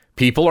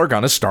 People are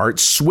going to start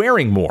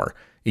swearing more.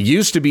 It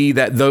used to be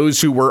that those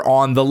who were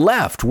on the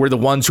left were the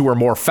ones who were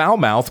more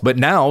foul-mouthed, but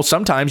now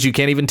sometimes you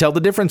can't even tell the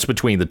difference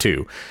between the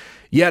two.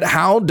 Yet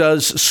how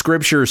does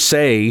Scripture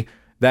say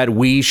that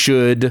we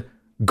should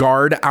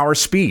guard our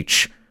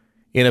speech?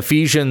 In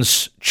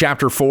Ephesians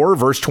chapter 4,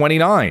 verse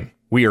 29,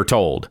 we are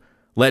told,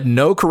 "Let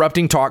no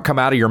corrupting talk come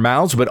out of your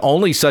mouths, but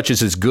only such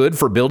as is good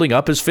for building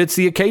up as fits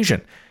the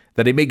occasion,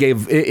 that it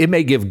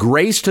may give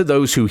grace to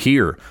those who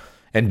hear.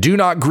 And do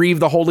not grieve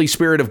the Holy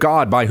Spirit of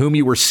God, by whom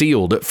you were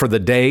sealed for the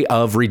day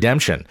of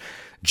redemption."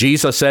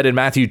 Jesus said in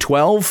Matthew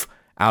 12,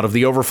 Out of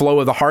the overflow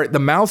of the heart, the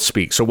mouth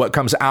speaks. So what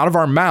comes out of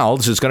our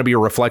mouths is going to be a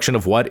reflection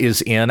of what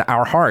is in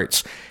our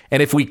hearts.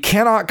 And if we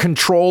cannot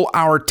control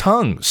our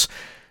tongues,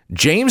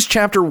 James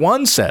chapter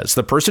 1 says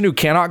the person who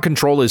cannot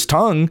control his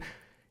tongue,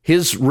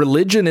 his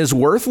religion is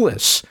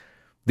worthless.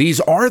 These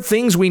are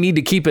things we need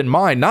to keep in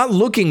mind, not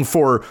looking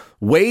for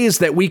ways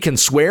that we can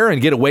swear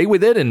and get away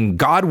with it and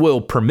God will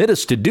permit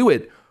us to do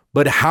it,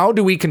 but how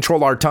do we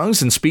control our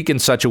tongues and speak in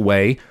such a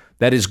way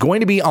that is going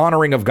to be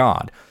honoring of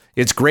God?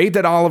 It's great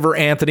that Oliver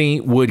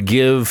Anthony would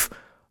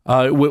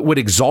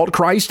exalt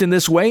Christ in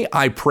this way.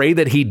 I pray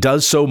that he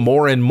does so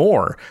more and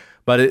more,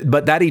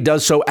 but that he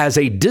does so as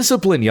a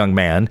disciplined young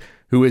man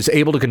who is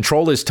able to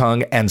control his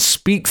tongue and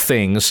speak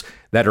things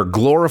that are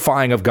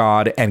glorifying of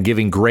God and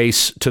giving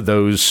grace to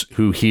those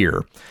who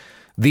hear.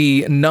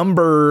 The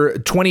number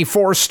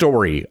 24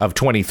 story of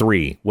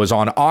 23 was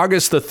on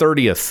August the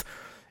 30th,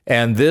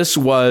 and this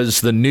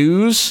was the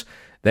news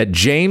that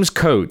James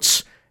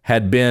Coates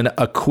had been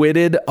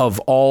acquitted of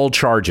all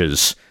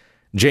charges.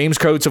 James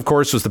Coates, of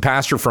course, was the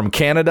pastor from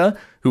Canada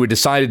who had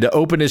decided to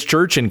open his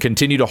church and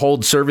continue to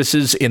hold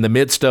services in the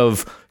midst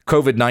of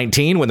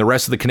COVID-19 when the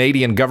rest of the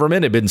Canadian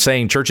government had been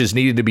saying churches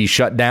needed to be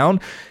shut down.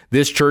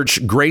 This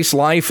church, Grace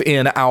Life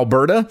in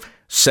Alberta,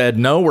 said,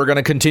 no, we're going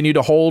to continue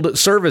to hold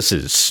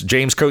services.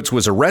 James Coates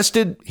was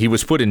arrested. He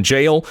was put in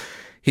jail.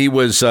 He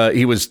was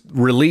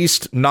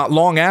released not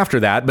long after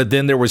that, but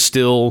then there was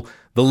still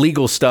the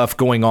legal stuff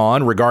going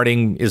on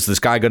regarding, is this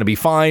guy going to be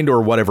fined or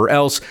whatever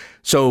else?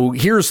 So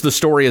here's the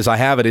story as I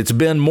have it. It's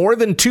been more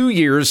than 2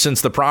 years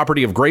since the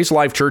property of Grace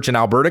Life Church in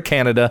Alberta,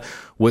 Canada,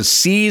 was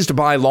seized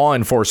by law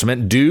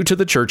enforcement due to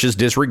the church's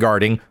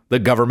disregarding the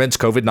government's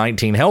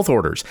COVID-19 health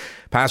orders.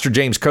 Pastor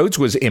James Coates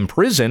was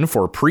imprisoned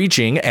for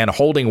preaching and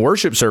holding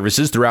worship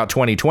services throughout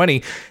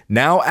 2020.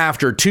 Now,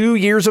 after 2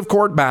 years of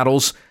court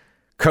battles,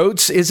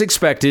 Coates is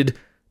expected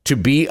to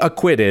be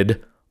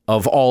acquitted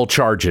of all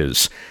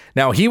charges.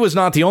 Now, he was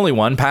not the only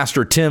one.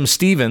 Pastor Tim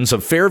Stevens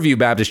of Fairview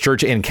Baptist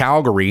Church in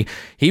Calgary,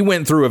 he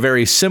went through a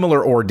very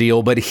similar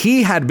ordeal, but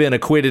he had been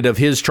acquitted of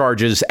his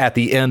charges at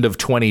the end of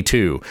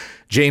 22.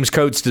 James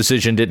Coates'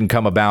 decision didn't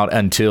come about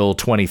until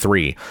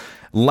 23.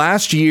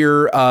 Last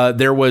year,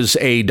 there was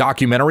a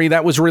documentary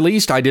that was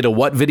released. I did a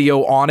What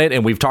video on it,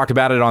 and we've talked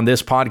about it on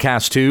this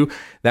podcast too.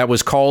 That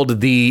was called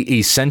The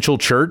Essential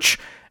Church.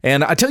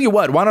 And I tell you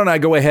what, why don't I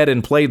go ahead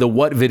and play the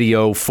What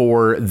video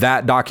for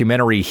that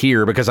documentary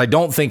here, because I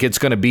don't think it's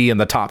going to be in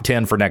the top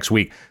 10 for next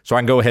week. So I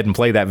can go ahead and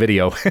play that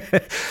video.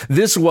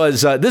 This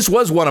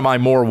was one of my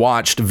more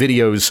watched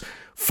videos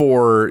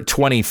for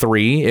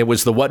 23. It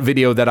was the What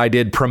video that I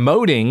did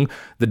promoting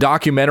the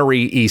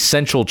documentary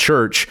Essential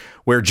Church,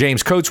 where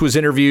James Coates was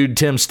interviewed,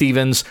 Tim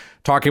Stevens,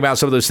 talking about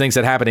some of those things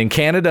that happened in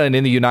Canada and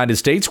in the United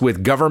States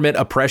with government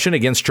oppression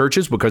against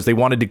churches because they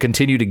wanted to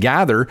continue to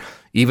gather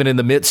even in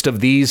the midst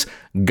of these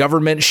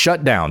government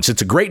shutdowns.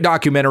 It's a great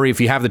documentary. If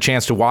you have the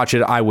chance to watch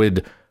it, I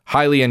would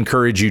highly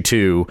encourage you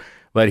to.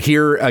 But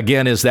here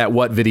again is that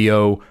What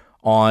video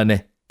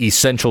on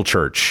Essential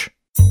Church.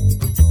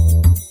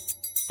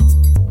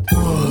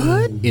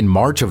 In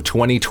March of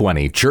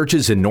 2020,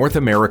 churches in North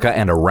America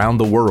and around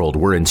the world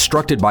were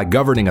instructed by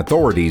governing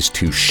authorities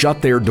to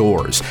shut their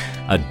doors.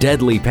 A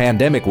deadly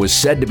pandemic was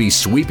said to be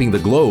sweeping the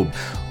globe.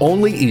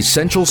 Only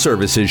essential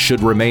services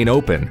should remain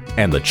open,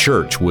 and the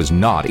church was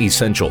not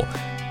essential.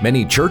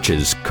 Many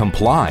churches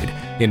complied.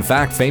 In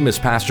fact, famous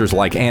pastors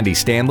like Andy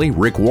Stanley,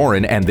 Rick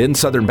Warren, and then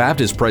Southern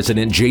Baptist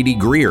President J.D.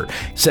 Greer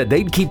said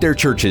they'd keep their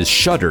churches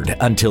shuttered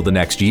until the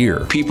next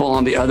year. People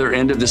on the other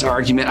end of this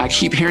argument, I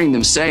keep hearing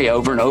them say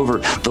over and over,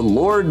 the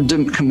Lord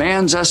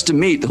commands us to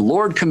meet. The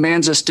Lord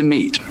commands us to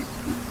meet.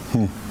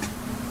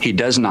 He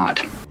does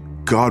not.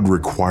 God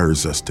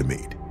requires us to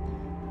meet.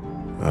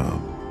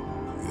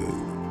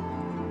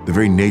 The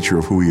very nature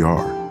of who we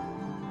are,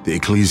 the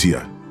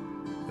ecclesia.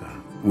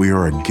 We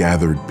are a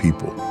gathered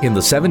people. In the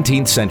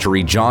 17th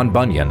century, John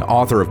Bunyan,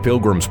 author of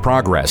Pilgrim's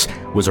Progress,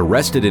 was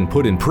arrested and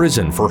put in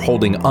prison for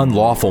holding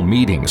unlawful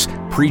meetings,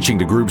 preaching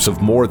to groups of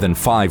more than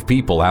 5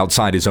 people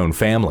outside his own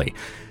family.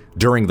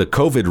 During the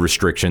COVID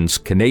restrictions,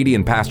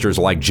 Canadian pastors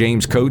like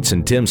James Coates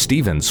and Tim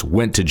Stevens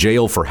went to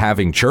jail for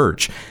having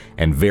church,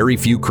 and very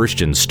few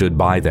Christians stood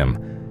by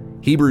them.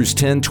 Hebrews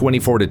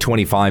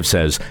 10:24-25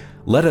 says,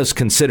 "Let us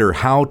consider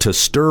how to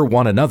stir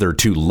one another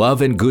to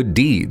love and good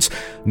deeds,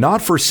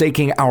 not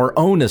forsaking our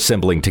own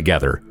assembling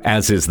together,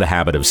 as is the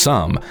habit of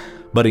some,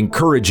 but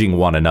encouraging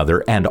one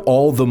another, and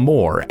all the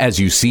more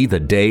as you see the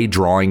day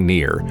drawing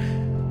near."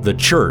 The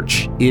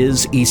church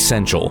is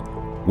essential.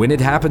 When it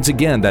happens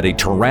again that a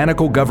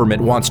tyrannical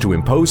government wants to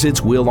impose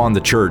its will on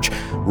the church,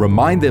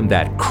 remind them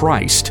that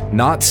Christ,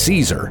 not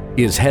Caesar,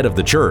 is head of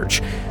the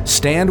church.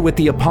 Stand with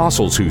the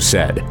apostles who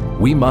said,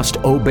 "We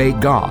must obey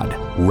God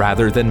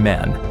rather than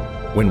men,"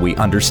 when we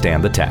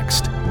understand the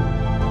text.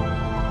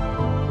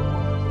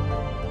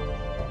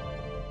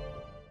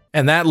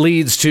 And that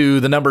leads to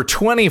the number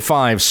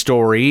 25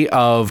 story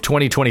of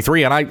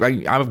 2023. And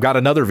I've got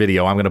another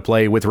video I'm going to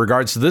play with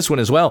regards to this one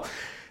as well.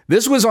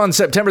 This was on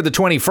September the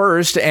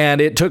 21st, and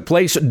it took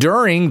place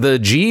during the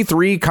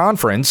G3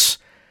 conference.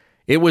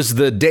 It was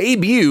the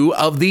debut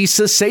of the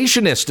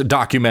Cessationist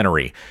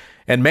documentary.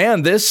 And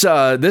man, this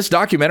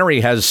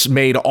documentary has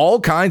made all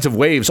kinds of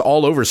waves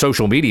all over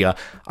social media.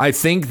 I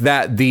think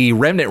that the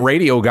Remnant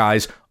Radio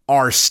guys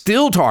are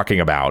still talking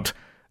about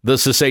the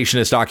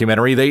Cessationist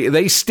documentary.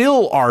 They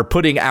still are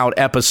putting out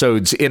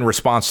episodes in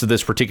response to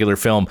this particular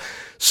film.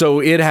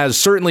 So it has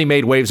certainly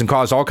made waves and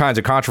caused all kinds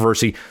of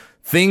controversy.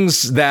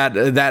 Things that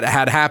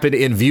had happened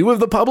in view of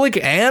the public,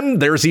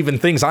 and there's even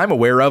things I'm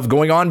aware of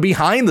going on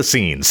behind the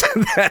scenes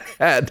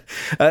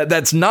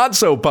that's not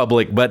so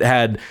public, but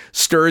had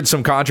stirred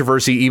some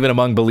controversy even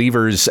among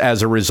believers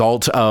as a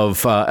result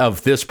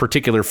of this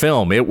particular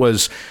film. It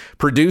was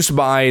produced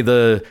by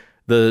the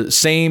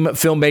same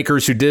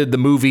filmmakers who did the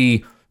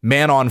movie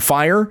Man on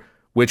Fire,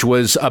 which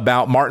was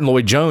about Martin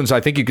Lloyd-Jones.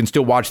 I think you can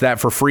still watch that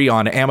for free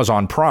on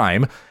Amazon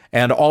Prime.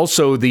 And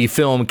also the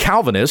film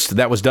Calvinist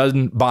that was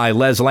done by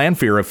Les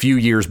Lanphier a few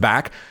years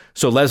back.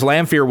 So Les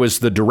Lanphier was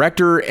the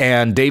director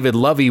and David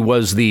Lovey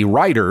was the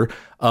writer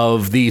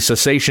of the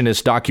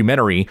Cessationist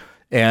documentary.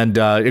 And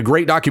a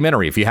great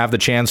documentary if you have the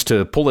chance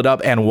to pull it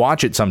up and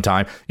watch it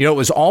sometime. You know, it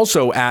was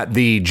also at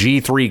the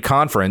G3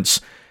 conference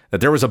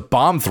that there was a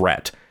bomb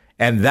threat,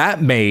 and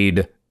that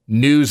made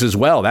news as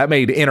well. That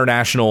made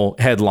international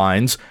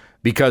headlines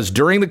because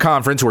during the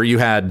conference where you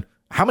had,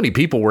 how many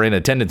people were in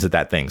attendance at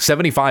that thing?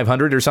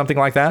 7,500 or something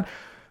like that.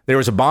 There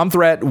was a bomb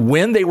threat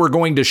when they were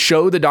going to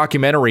show the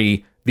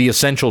documentary, The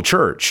Essential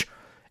Church.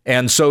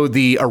 And so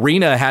the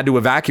arena had to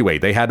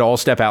evacuate. They had to all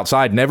step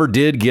outside. Never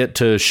did get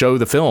to show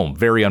the film,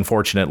 very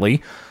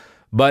unfortunately.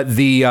 But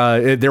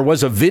there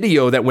was a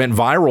video that went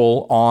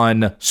viral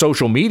on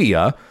social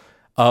media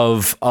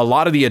of a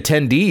lot of the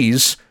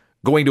attendees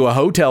going to a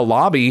hotel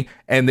lobby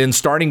and then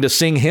starting to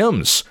sing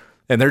hymns.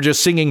 And they're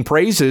just singing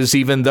praises,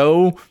 even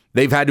though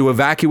they've had to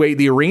evacuate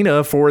the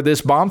arena for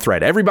this bomb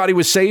threat. Everybody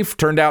was safe.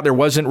 Turned out there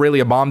wasn't really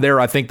a bomb there.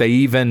 I think they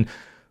even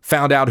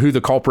found out who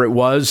the culprit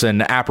was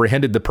and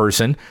apprehended the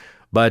person.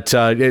 But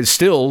it's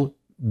still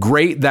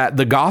great that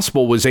the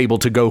gospel was able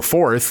to go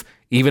forth,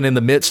 even in the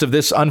midst of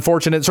this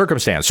unfortunate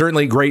circumstance.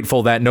 Certainly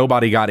grateful that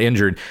nobody got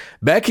injured.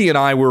 Becky and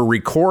I were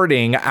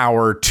recording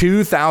our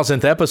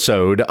 2000th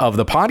episode of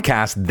the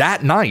podcast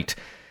that night.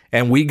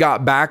 And we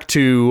got back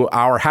to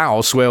our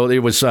house. Well, it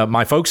was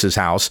my folks'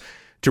 house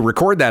to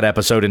record that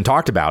episode and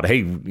talked about,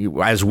 hey,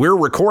 as we're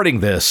recording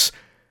this,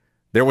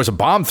 there was a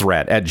bomb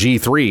threat at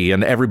G3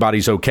 and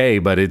everybody's okay.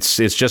 But it's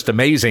just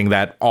amazing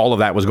that all of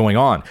that was going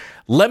on.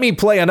 Let me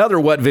play another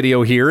What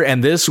video here.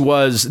 And this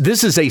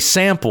is a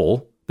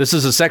sample. This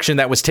is a section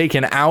that was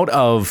taken out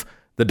of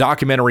the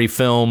documentary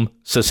film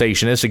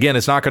Cessationist. Again,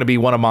 it's not going to be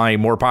one of my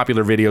more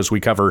popular videos we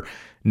cover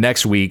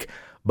next week.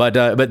 But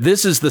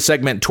this is the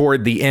segment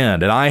toward the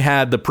end, and I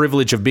had the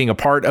privilege of being a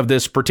part of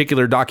this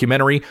particular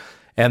documentary,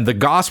 and the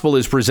gospel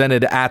is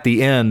presented at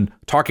the end,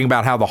 talking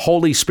about how the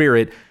Holy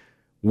Spirit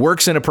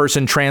works in a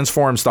person,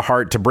 transforms the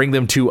heart to bring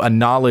them to a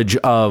knowledge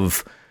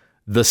of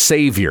the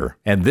Savior.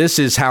 And this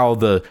is how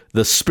the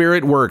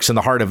Spirit works in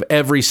the heart of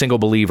every single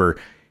believer.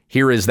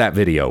 Here is that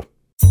video.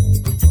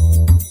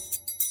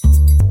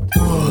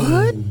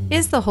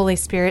 Is the Holy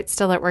Spirit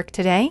still at work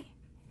today?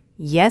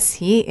 Yes,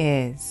 he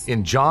is.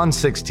 In John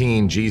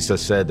 16,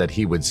 Jesus said that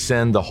he would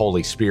send the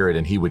Holy Spirit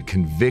and he would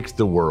convict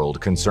the world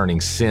concerning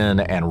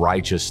sin and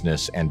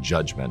righteousness and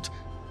judgment.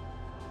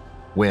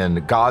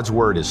 When God's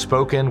word is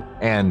spoken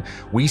and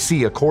we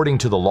see according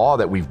to the law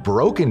that we've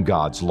broken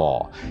God's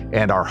law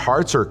and our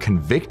hearts are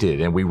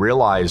convicted and we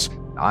realize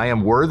I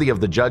am worthy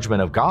of the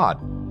judgment of God.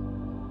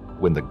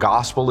 When the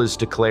gospel is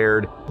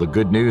declared, the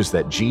good news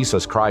that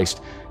Jesus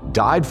Christ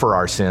died for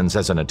our sins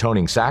as an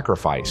atoning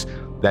sacrifice,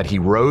 that he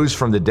rose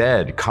from the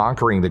dead,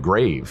 conquering the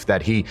grave,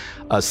 that he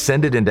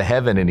ascended into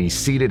heaven and he's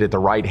seated at the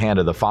right hand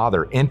of the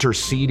Father,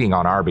 interceding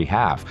on our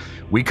behalf.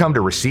 We come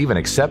to receive and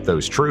accept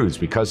those truths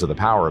because of the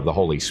power of the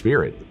Holy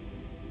Spirit.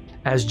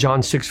 As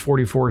John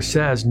 6:44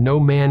 says, no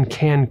man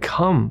can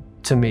come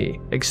to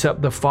me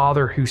except the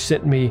Father who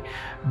sent me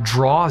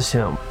draws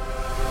him.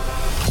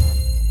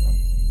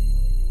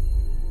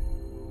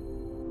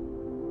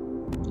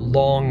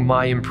 Long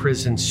my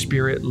imprisoned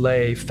spirit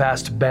lay,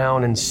 fast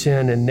bound in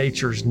sin and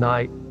nature's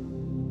night.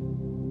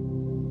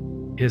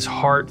 His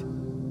heart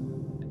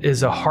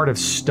is a heart of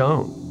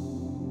stone.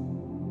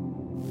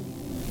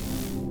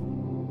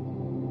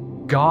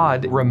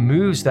 God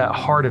removes that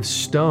heart of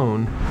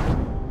stone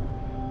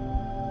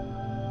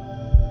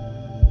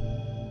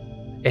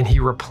and he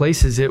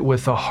replaces it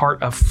with a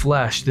heart of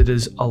flesh that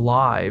is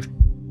alive.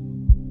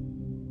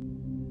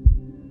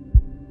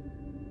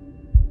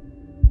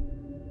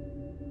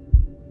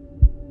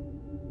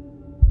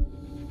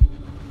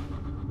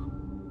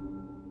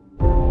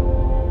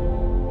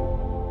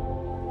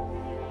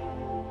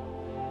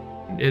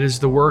 It is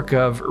the work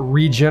of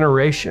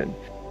regeneration.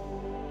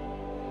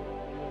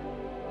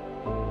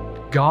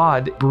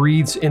 God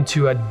breathes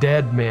into a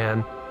dead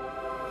man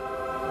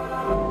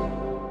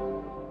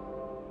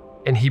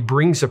and he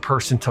brings a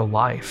person to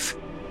life.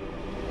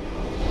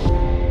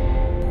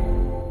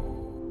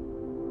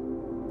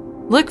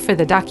 Look for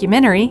the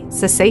documentary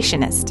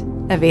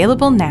Cessationist,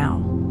 available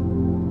now.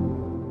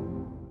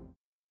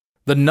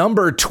 The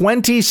number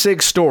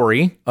 26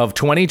 story of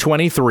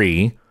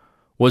 2023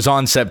 was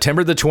on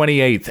September the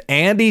 28th.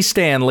 Andy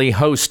Stanley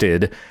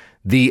hosted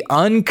the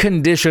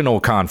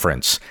Unconditional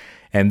Conference.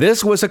 And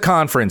this was a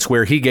conference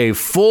where he gave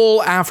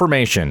full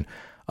affirmation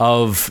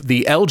of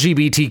the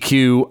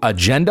LGBTQ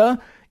agenda,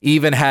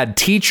 even had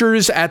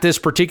teachers at this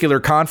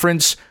particular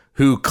conference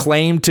who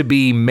claimed to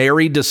be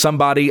married to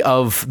somebody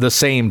of the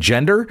same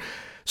gender.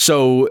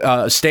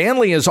 So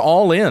Stanley is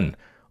all in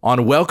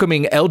on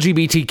welcoming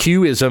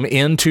LGBTQism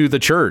into the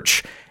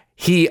church.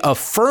 He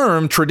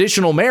affirmed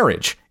traditional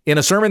marriage in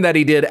a sermon that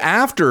he did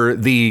after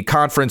the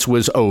conference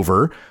was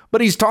over, but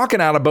he's talking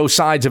out of both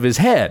sides of his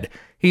head.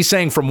 He's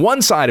saying from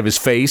one side of his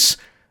face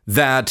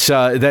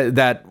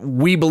that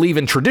we believe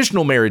in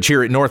traditional marriage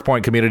here at North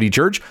Point Community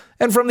Church,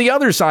 and from the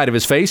other side of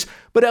his face,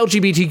 but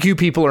LGBTQ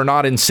people are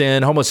not in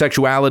sin.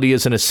 Homosexuality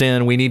isn't a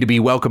sin. We need to be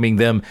welcoming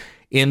them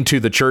into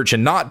the church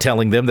and not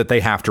telling them that they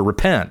have to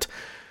repent.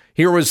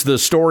 Here was the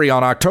story.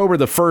 On October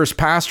the 1st,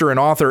 pastor and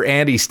author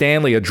Andy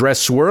Stanley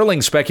addressed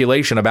swirling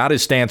speculation about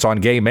his stance on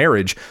gay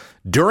marriage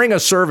during a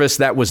service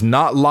that was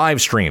not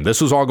live streamed.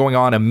 This was all going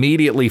on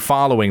immediately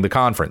following the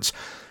conference.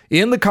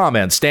 In the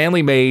comments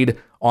Stanley made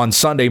on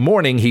Sunday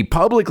morning, he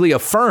publicly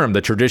affirmed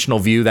the traditional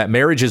view that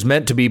marriage is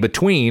meant to be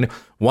between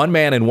one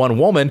man and one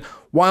woman,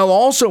 while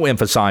also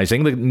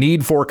emphasizing the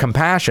need for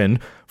compassion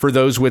for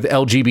those with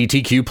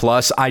LGBTQ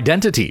plus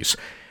identities.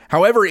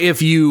 However,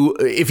 if you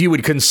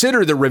would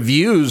consider the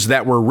reviews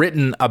that were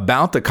written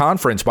about the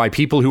conference by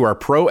people who are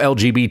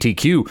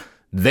pro-LGBTQ,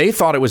 they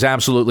thought it was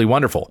absolutely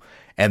wonderful.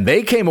 And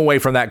they came away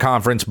from that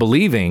conference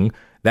believing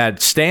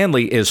that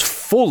Stanley is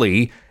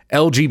fully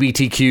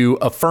LGBTQ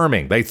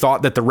affirming. They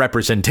thought that the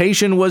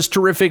representation was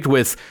terrific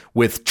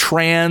with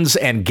trans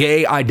and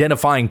gay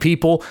identifying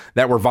people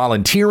that were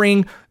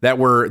volunteering, that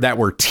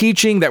were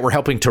teaching, that were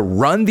helping to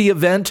run the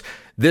event.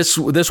 This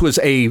was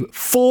a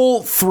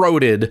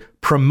full-throated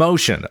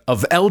promotion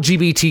of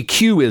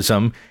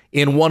LGBTQism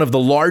in one of the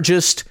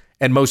largest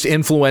and most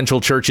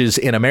influential churches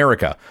in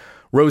America.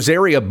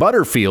 Rosaria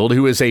Butterfield,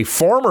 who is a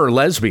former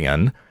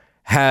lesbian,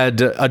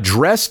 had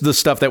addressed the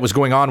stuff that was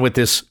going on with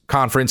this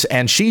conference,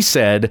 and she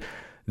said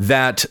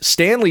that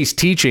Stanley's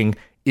teaching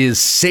is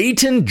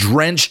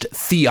Satan-drenched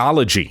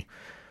theology.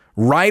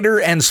 Writer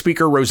and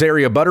speaker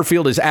Rosaria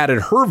Butterfield has added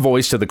her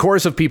voice to the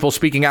chorus of people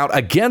speaking out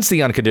against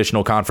the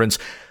Unconditional Conference,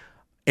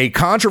 a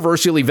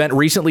controversial event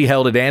recently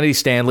held at Andy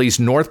Stanley's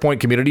North Point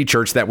Community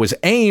Church that was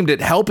aimed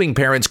at helping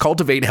parents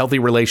cultivate healthy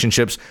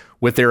relationships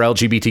with their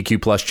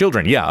LGBTQ plus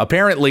children. Yeah,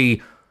 apparently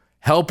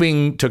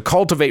helping to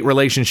cultivate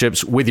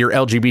relationships with your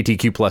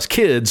LGBTQ plus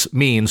kids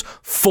means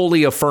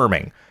fully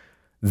affirming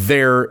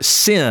their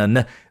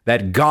sin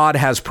that God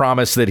has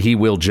promised that he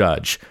will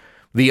judge.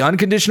 The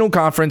Unconditional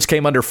Conference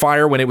came under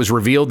fire when it was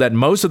revealed that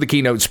most of the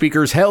keynote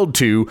speakers held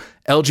to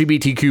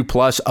LGBTQ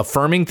plus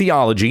affirming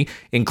theology,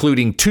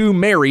 including 2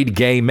 married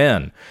gay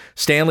men.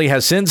 Stanley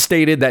has since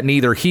stated that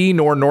neither he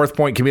nor North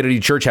Point Community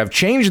Church have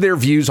changed their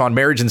views on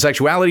marriage and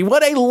sexuality.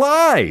 What a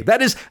lie!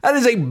 That is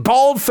a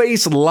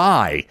bald-faced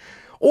lie.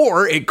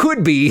 Or it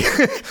could be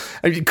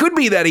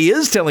that he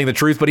is telling the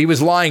truth, but he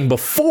was lying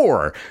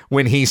before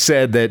when he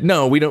said that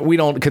no, we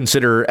don't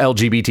consider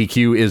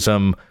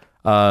LGBTQism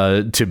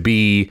to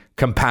be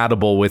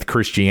compatible with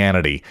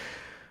Christianity.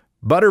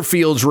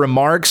 Butterfield's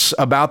remarks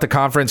about the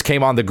conference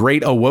came on the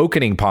Great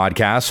Awakening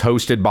podcast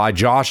hosted by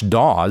Josh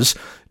Dawes.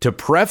 To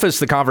preface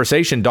the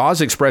conversation, Dawes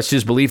expressed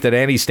his belief that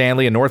Andy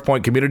Stanley and North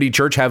Point Community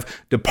Church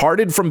have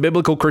departed from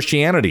biblical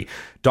Christianity.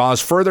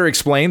 Dawes further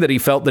explained that he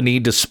felt the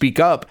need to speak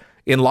up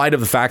in light of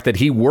the fact that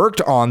he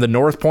worked on the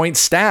North Point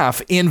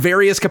staff in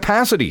various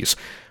capacities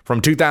from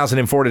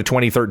 2004 to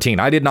 2013.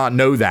 I did not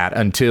know that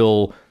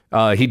until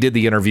he did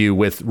the interview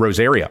with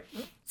Rosaria.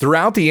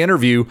 Throughout the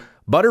interview,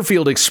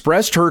 Butterfield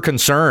expressed her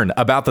concern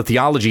about the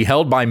theology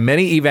held by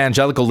many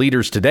evangelical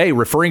leaders today,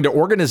 referring to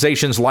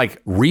organizations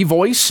like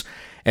Revoice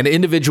and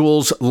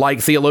individuals like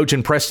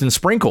theologian Preston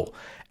Sprinkle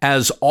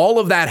as all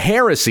of that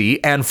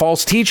heresy and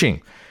false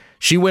teaching.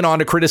 She went on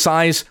to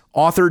criticize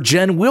author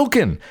Jen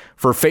Wilkin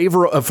for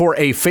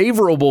a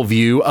favorable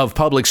view of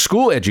public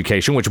school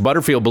education, which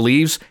Butterfield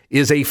believes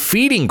is a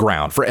feeding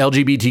ground for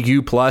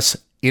LGBTQ plus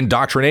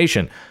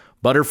indoctrination.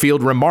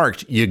 Butterfield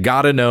remarked, "You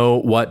gotta know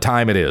what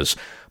time it is."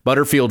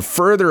 Butterfield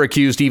further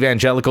accused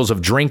evangelicals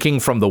of drinking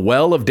from the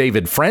well of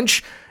David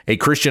French, a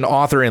Christian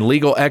author and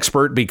legal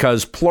expert,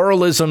 because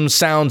pluralism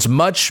sounds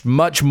much,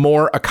 much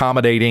more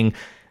accommodating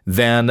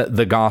than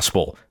the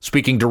gospel.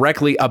 Speaking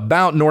directly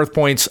about North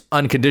Point's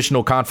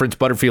Unconditional Conference,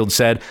 Butterfield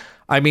said,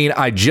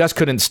 I just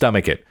couldn't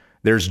stomach it.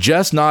 There's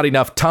just not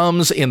enough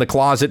Tums in the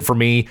closet for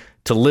me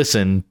to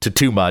listen to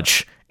too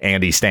much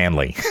Andy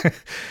Stanley.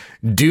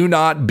 Do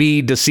not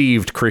be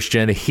deceived,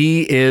 Christian.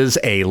 He is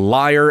a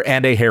liar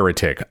and a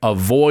heretic.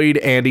 Avoid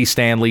Andy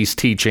Stanley's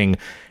teaching,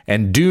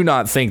 and do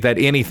not think that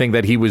anything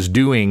that he was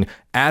doing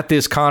at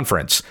this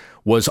conference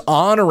was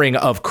honoring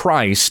of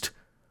Christ,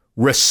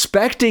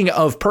 respecting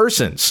of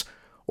persons,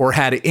 or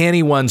had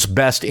anyone's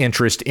best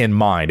interest in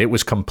mind. It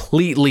was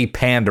completely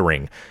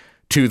pandering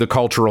to the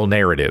cultural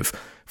narrative.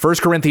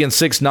 1 Corinthians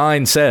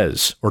 6:9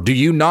 says, "Or do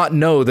you not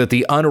know that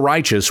the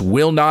unrighteous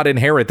will not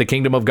inherit the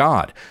kingdom of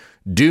God?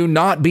 Do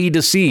not be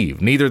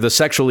deceived, neither the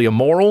sexually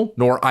immoral,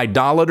 nor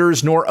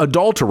idolaters, nor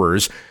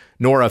adulterers,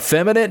 nor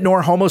effeminate,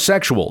 nor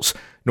homosexuals,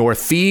 nor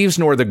thieves,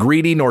 nor the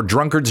greedy, nor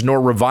drunkards, nor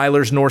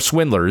revilers, nor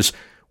swindlers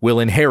will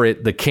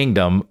inherit the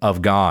kingdom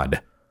of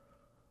God."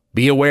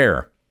 Be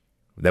aware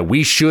that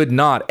we should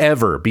not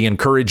ever be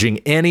encouraging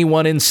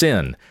anyone in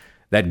sin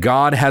that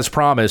God has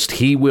promised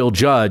he will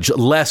judge,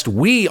 lest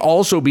we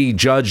also be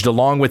judged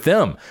along with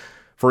them.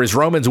 For as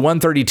Romans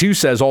 1:32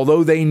 says,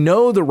 although they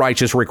know the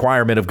righteous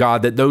requirement of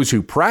God that those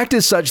who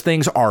practice such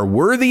things are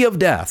worthy of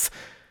death,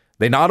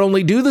 they not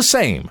only do the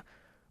same,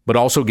 but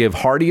also give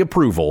hearty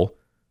approval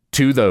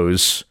to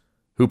those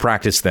who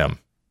practice them.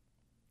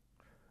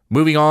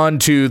 Moving on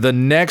to the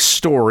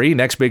next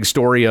big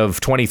story of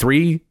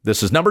 23.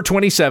 This is number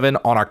 27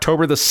 on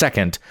October the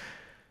 2nd.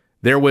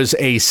 There was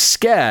a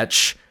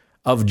sketch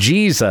of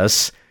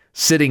Jesus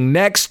sitting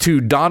next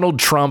to Donald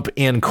Trump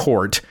in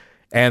court,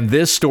 and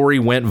this story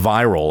went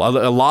viral.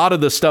 A lot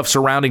of the stuff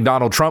surrounding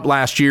Donald Trump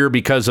last year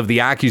because of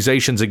the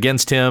accusations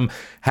against him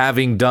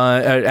having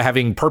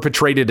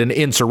perpetrated an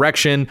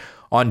insurrection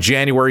on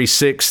January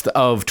 6th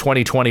of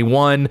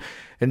 2021.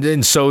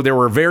 And so there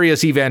were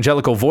various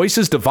evangelical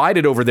voices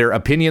divided over their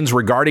opinions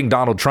regarding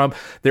Donald Trump.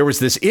 There was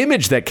this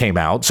image that came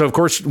out. So, of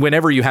course,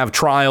 whenever you have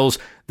trials,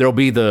 there'll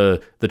be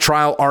the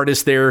trial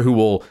artist there who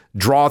will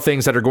draw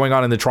things that are going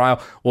on in the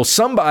trial. Well,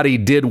 somebody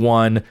did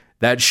one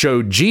that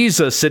showed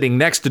Jesus sitting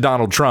next to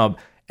Donald Trump,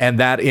 and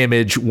that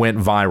image went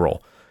viral.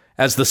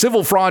 As the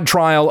civil fraud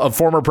trial of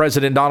former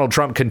President Donald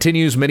Trump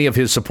continues, many of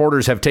his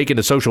supporters have taken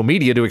to social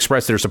media to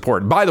express their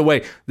support. By the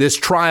way, this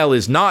trial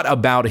is not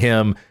about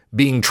him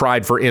being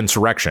tried for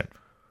insurrection.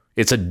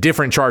 It's a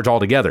different charge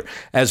altogether.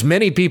 As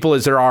many people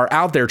as there are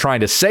out there trying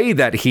to say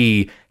that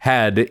he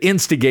had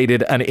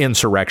instigated an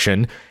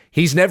insurrection,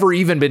 he's never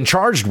even been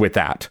charged with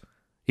that.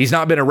 He's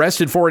not been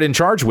arrested for it and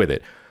charged with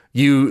it.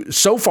 You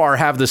so far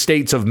have the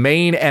states of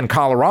Maine and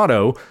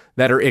Colorado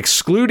that are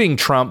excluding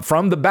Trump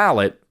from the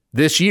ballot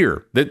this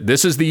year.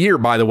 This is the year,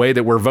 by the way,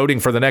 that we're voting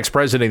for the next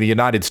president of the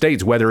United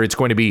States, whether it's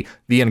going to be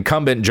the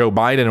incumbent Joe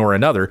Biden or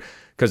another,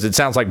 because it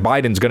sounds like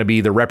Biden's going to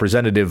be the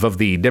representative of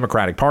the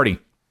Democratic Party.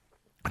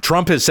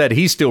 Trump has said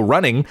he's still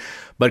running,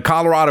 but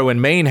Colorado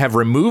and Maine have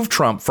removed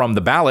Trump from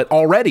the ballot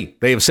already.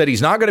 They have said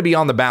he's not going to be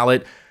on the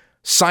ballot,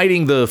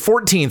 citing the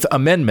 14th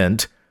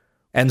Amendment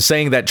and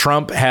saying that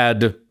Trump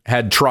had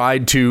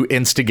tried to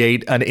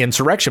instigate an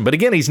insurrection. But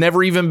again, he's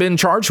never even been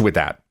charged with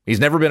that. He's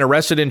never been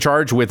arrested and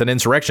charged with an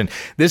insurrection.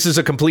 This is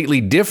a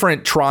completely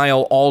different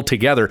trial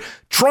altogether,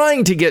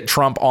 trying to get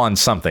Trump on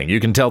something. You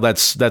can tell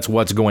that's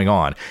what's going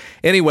on.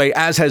 Anyway,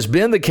 as has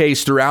been the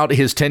case throughout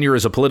his tenure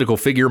as a political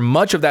figure,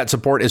 much of that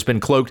support has been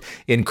cloaked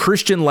in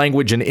Christian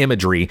language and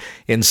imagery.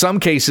 In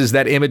some cases,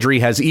 that imagery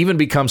has even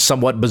become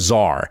somewhat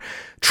bizarre.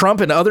 Trump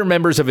and other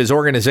members of his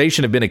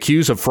organization have been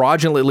accused of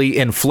fraudulently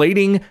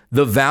inflating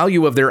the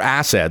value of their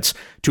assets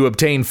to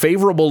obtain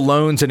favorable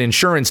loans and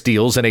insurance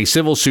deals in a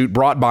civil suit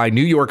brought by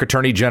New York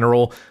Attorney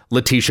General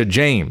Letitia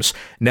James.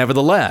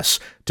 Nevertheless,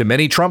 to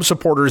many Trump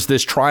supporters,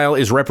 this trial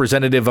is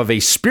representative of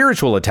a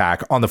spiritual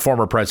attack on the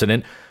former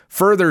president.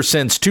 Further,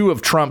 since two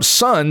of Trump's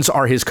sons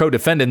are his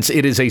co-defendants,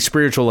 it is a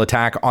spiritual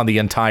attack on the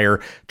entire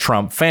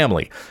Trump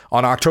family.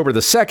 On October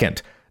the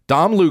 2nd,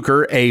 Dom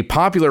Luker, a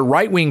popular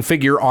right-wing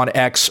figure on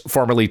X,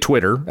 formerly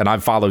Twitter, and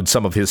I've followed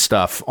some of his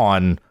stuff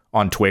on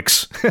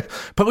Twix,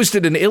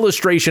 posted an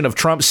illustration of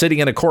Trump sitting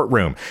in a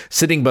courtroom.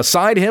 Sitting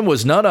beside him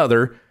was none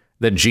other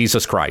than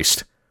Jesus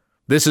Christ.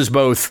 This is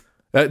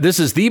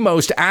the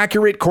most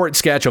accurate court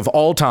sketch of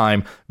all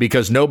time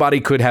because nobody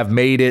could have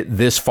made it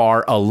this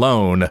far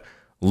alone,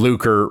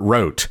 Luker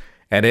wrote.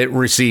 And it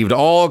received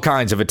all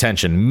kinds of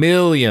attention,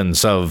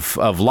 millions of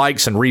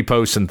likes and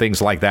reposts and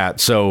things like that.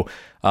 So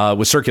it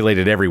was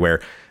circulated everywhere.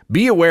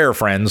 Be aware,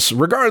 friends,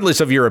 regardless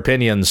of your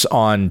opinions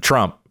on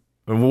Trump,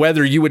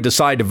 whether you would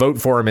decide to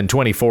vote for him in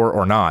 24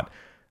 or not,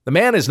 the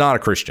man is not a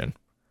Christian.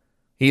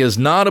 He is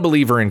not a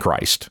believer in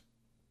Christ.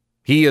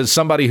 He is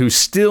somebody who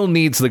still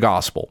needs the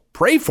gospel.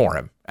 Pray for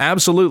him.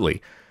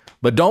 Absolutely.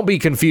 But don't be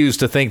confused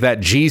to think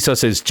that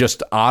Jesus is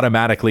just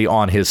automatically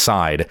on his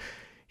side.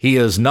 He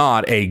is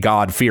not a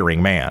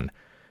God-fearing man.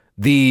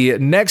 The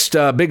next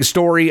big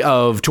story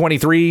of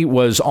 23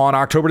 was on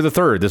October the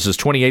 3rd. This is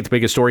 28th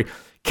biggest story.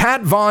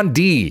 Kat Von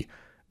D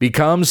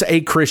becomes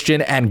a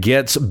Christian and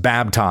gets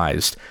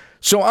baptized.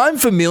 So I'm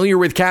familiar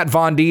with Kat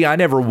Von D. I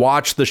never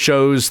watched the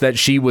shows that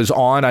she was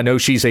on. I know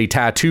she's a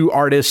tattoo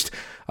artist,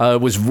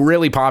 was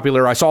really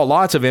popular. I saw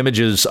lots of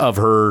images of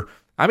her,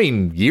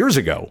 years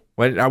ago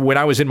when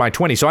I was in my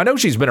 20s. So I know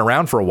she's been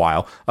around for a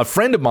while. A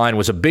friend of mine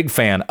was a big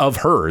fan of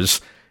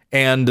hers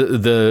and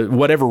the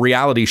whatever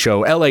reality show,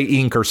 LA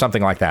Inc. or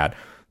something like that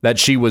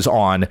she was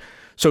on.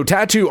 So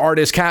tattoo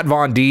artist Kat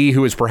Von D,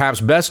 who is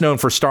perhaps best known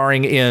for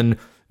starring in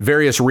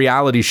various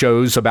reality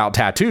shows about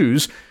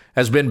tattoos,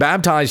 has been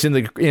baptized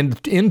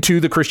into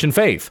the Christian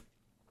faith.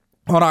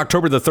 On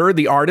October the 3rd,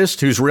 the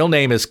artist, whose real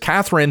name is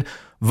Catherine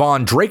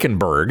von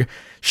Drakenberg,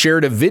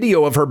 shared a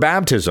video of her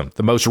baptism,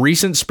 the most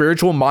recent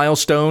spiritual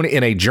milestone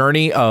in a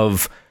journey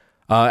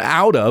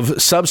out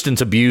of substance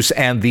abuse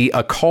and the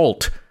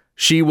occult.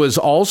 She was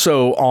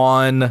also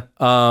on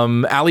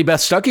Allie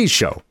Beth Stuckey's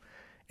show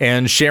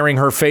and sharing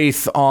her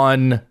faith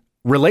on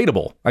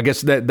Relatable. I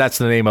guess that's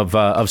the name of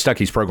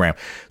Stuckey's program.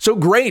 So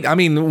great. I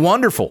mean,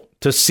 wonderful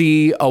to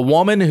see a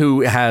woman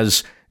who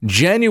has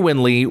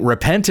genuinely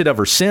repented of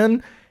her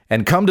sin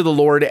and come to the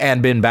Lord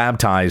and been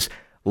baptized.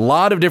 A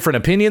lot of different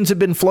opinions have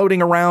been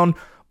floating around,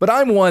 but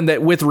I'm one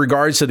that with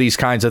regards to these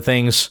kinds of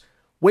things,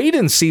 wait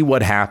and see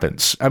what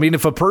happens. I mean,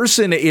 if a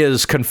person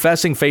is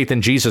confessing faith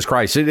in Jesus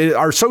Christ,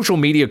 our social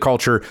media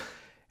culture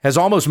has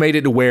almost made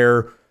it to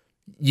where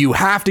you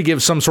have to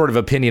give some sort of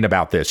opinion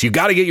about this. You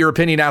got to get your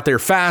opinion out there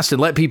fast and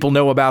let people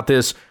know about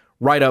this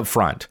right up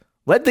front.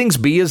 Let things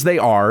be as they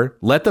are.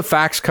 Let the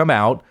facts come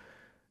out.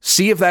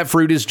 See if that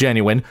fruit is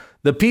genuine.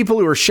 The people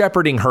who are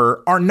shepherding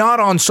her are not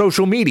on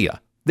social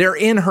media. They're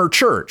in her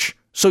church.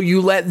 So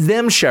you let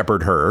them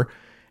shepherd her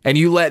and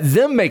you let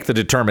them make the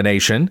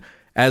determination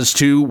as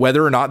to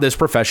whether or not this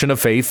profession of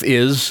faith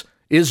is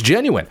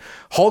genuine.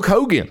 Hulk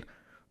Hogan,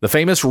 the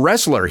famous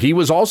wrestler, he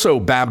was also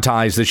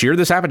baptized this year.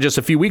 This happened just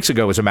a few weeks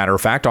ago, as a matter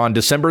of fact, on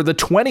December the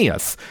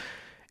 20th.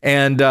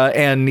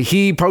 And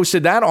he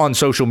posted that on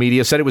social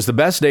media, said it was the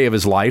best day of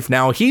his life.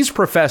 Now, he's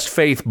professed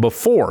faith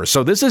before,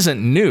 so this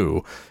isn't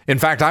new. In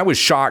fact, I was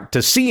shocked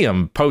to see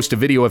him post a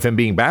video of him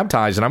being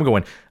baptized, and I'm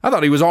going, I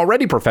thought he was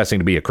already professing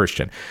to be a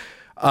Christian.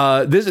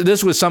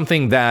 This was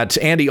something that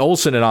Andy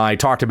Olson and I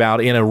talked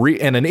about in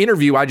an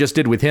interview I just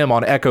did with him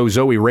on Echo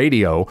Zoe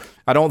Radio.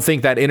 I don't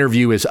think that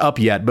interview is up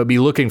yet, but be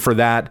looking for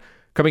that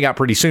coming out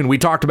pretty soon. We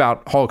talked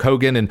about Hulk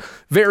Hogan and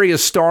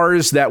various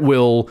stars that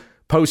will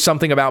post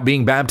something about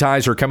being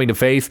baptized or coming to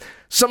faith.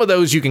 Some of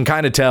those you can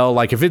kind of tell,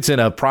 like if it's in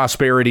a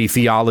prosperity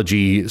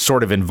theology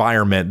sort of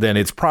environment, then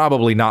it's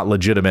probably not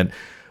legitimate.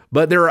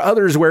 But there are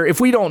others where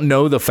if we don't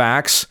know the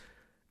facts,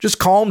 just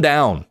calm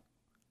down.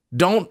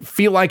 Don't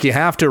feel like you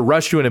have to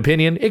rush to an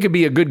opinion. It could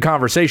be a good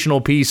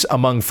conversational piece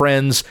among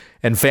friends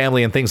and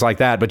family and things like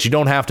that, but you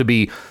don't have to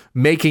be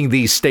making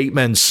these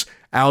statements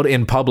out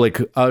in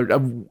public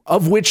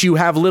of which you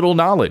have little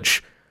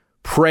knowledge.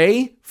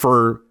 Pray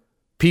for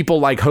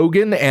people like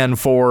Hogan and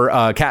for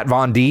Kat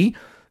Von D,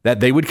 that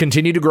they would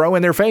continue to grow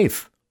in their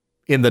faith,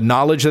 in the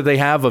knowledge that they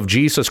have of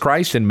Jesus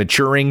Christ and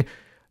maturing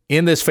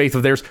in this faith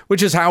of theirs,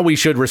 which is how we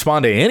should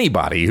respond to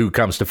anybody who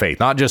comes to faith,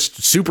 not just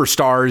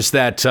superstars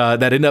that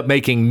end up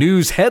making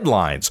news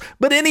headlines,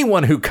 but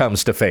anyone who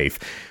comes to faith.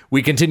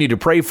 We continue to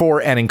pray for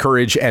and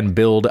encourage and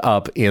build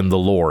up in the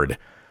Lord.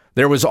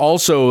 There was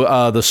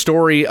also the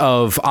story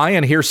of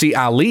Ayan Hirsi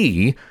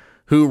Ali,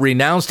 who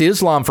renounced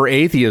Islam for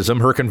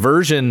atheism. Her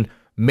conversion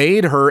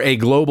made her a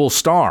global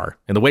star.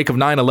 In the wake of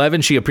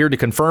 9/11, she appeared to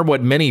confirm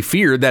what many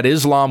feared, that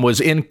Islam was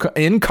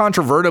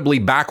incontrovertibly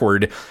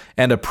backward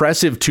and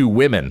oppressive to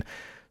women.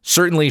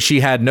 Certainly, she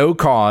had no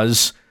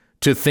cause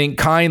to think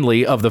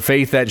kindly of the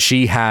faith that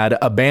she had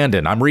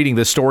abandoned. I'm reading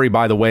this story,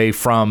 by the way,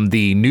 from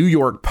the New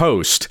York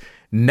Post.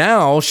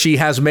 Now she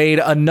has made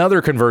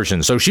another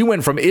conversion. So she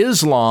went from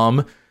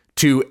Islam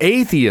to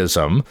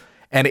atheism.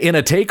 And in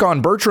a take on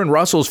Bertrand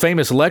Russell's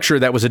famous lecture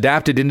that was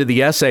adapted into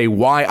the essay,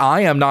 Why I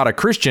Am Not a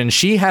Christian,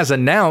 she has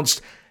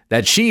announced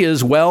that she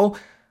is, well,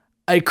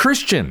 a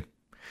Christian.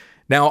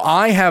 Now,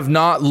 I have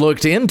not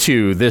looked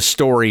into this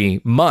story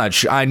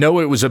much. I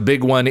know it was a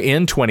big one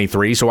in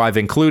 23, so I've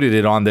included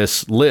it on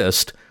this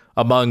list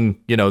among,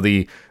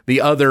 the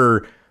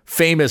other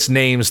famous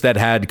names that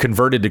had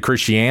converted to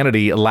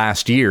Christianity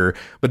last year.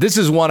 But this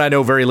is one I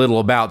know very little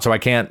about, so I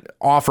can't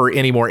offer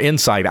any more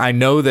insight. I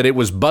know that it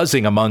was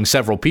buzzing among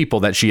several people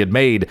that she had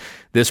made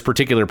this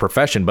particular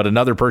profession, but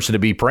another person to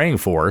be praying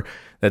for,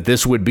 that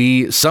this would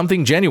be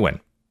something genuine.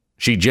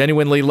 She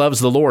genuinely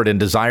loves the Lord and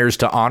desires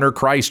to honor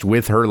Christ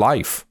with her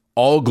life.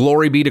 All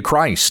glory be to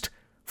Christ.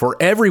 For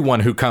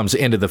everyone who comes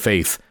into the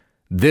faith,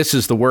 this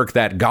is the work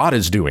that God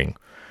is doing.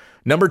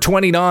 Number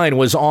 29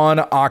 was on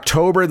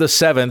October the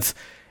 7th,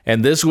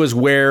 and this was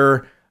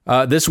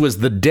this was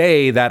the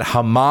day that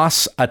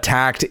Hamas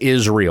attacked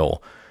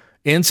Israel.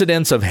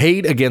 Incidents of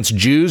hate against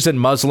Jews and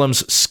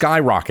Muslims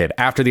skyrocket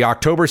after the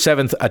October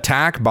 7th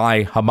attack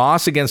by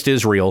Hamas against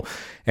Israel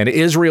and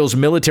Israel's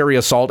military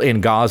assault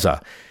in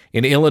Gaza.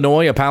 In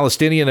Illinois, a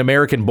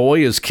Palestinian-American boy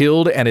is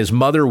killed and his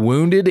mother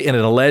wounded in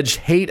an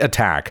alleged hate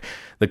attack.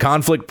 The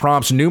conflict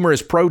prompts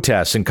numerous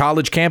protests, and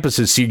college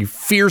campuses see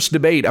fierce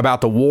debate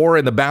about the war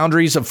and the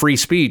boundaries of free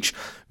speech.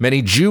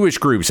 Many Jewish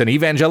groups and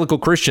evangelical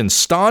Christians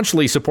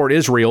staunchly support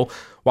Israel,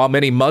 while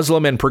many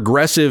Muslim and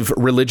progressive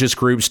religious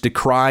groups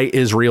decry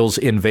Israel's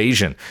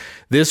invasion.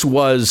 This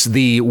was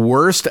the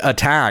worst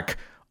attack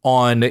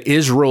on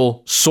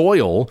Israel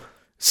soil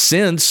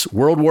since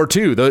World War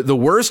II, the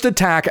worst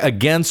attack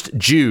against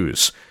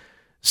Jews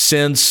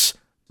since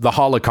the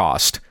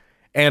Holocaust.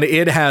 And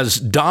it has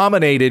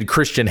dominated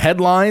Christian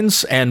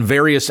headlines and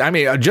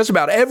just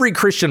about every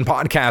Christian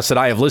podcast that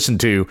I have listened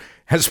to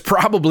has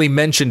probably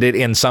mentioned it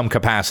in some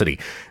capacity.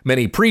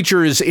 Many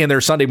preachers in their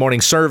Sunday morning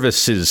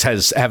services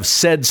have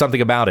said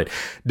something about it.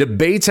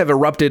 Debates have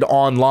erupted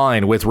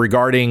online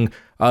regarding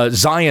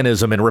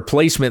Zionism and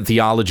replacement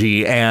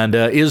theology and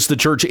is the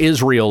church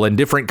Israel, and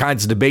different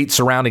kinds of debates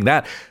surrounding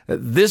that.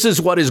 This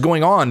is what is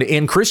going on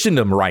in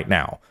Christendom right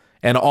now.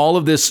 And all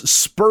of this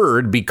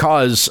spurred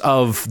because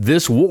of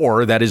this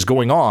war that is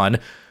going on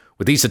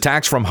with these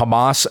attacks from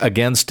Hamas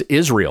against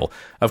Israel.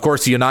 Of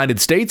course, the United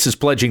States is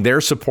pledging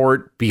their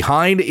support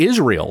behind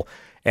Israel,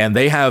 and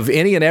they have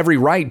any and every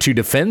right to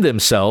defend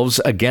themselves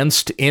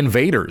against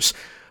invaders.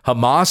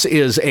 Hamas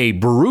is a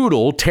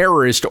brutal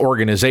terrorist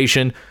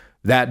organization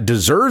that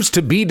deserves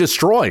to be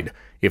destroyed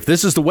if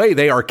this is the way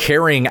they are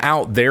carrying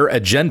out their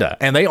agenda.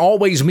 And they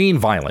always mean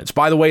violence.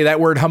 By the way, that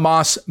word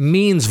Hamas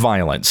means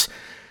violence.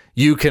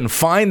 You can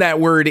find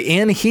that word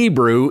in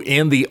Hebrew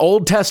in the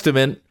Old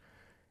Testament,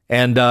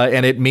 and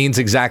it means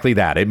exactly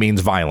that. It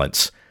means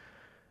violence.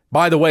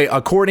 By the way,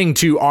 according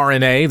to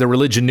RNA, the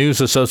Religion News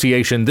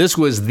Association, this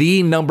was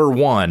the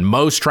 #1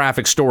 most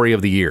trafficked story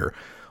of the year.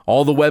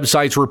 All the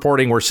websites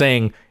reporting were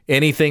saying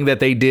anything that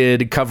they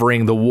did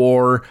covering the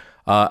war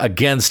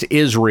against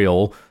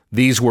Israel,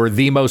 these were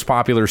the most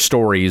popular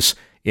stories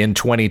in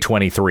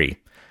 2023.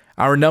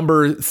 Our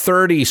number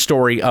 30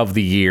 story of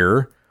the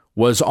year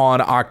was on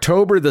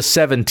October the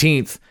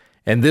 17th,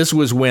 and this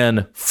was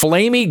when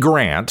Flamy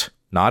Grant,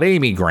 not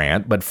Amy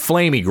Grant, but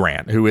Flamy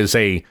Grant, who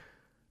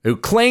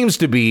claims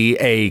to be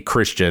a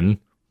Christian,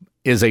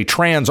 is a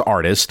trans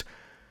artist,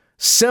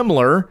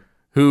 similar,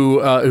 who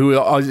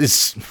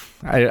is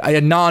a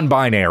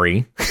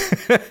non-binary,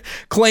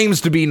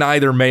 claims to be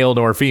neither male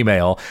nor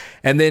female,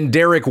 and then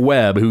Derek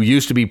Webb, who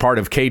used to be part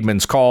of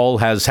Caedmon's Call,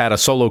 has had a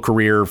solo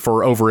career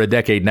for over a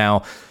decade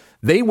now.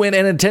 They went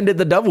and attended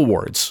the Dove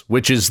Awards,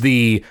 which is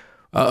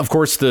of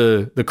course,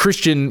 the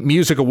Christian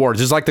Music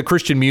Awards. It's like the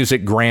Christian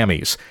Music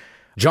Grammys.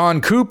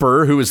 John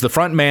Cooper, who is the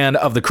frontman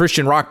of the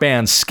Christian rock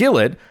band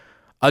Skillet,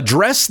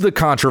 addressed the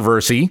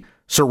controversy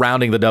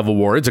surrounding the Dove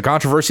Awards, a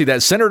controversy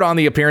that centered on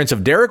the appearance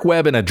of Derek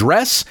Webb in a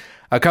dress,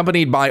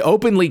 accompanied by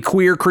openly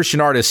queer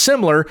Christian artist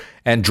Simler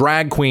and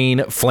drag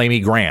queen Flamy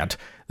Grant.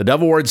 The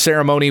Dove Awards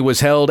ceremony was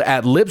held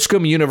at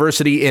Lipscomb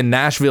University in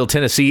Nashville,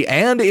 Tennessee,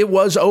 and it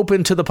was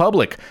open to the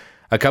public.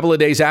 A couple of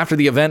days after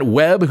the event,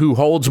 Webb, who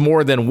holds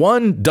more than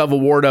one Dove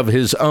Award of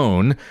his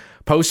own,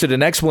 posted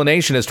an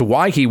explanation as to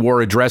why he wore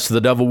a dress to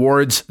the Dove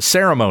Awards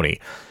ceremony.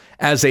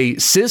 As a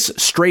cis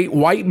straight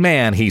white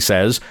man, he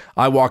says,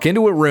 I walk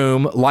into a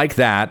room like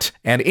that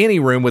and any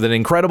room with an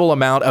incredible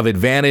amount of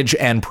advantage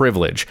and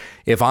privilege.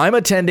 If I'm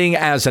attending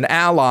as an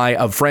ally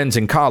of friends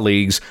and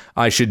colleagues,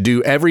 I should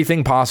do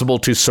everything possible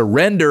to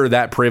surrender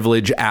that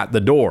privilege at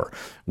the door.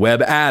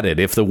 Webb added,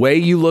 if the way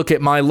you look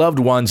at my loved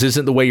ones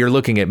isn't the way you're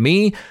looking at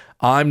me,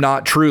 I'm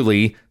not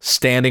truly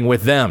standing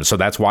with them. So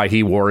that's why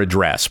he wore a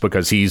dress,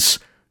 because he's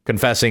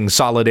confessing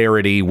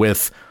solidarity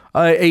with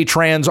a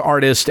trans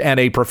artist and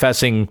a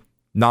professing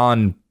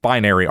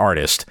non-binary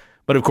artist.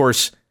 But of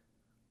course,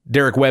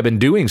 Derek Webb, in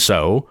doing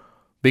so,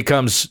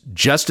 becomes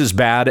just as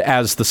bad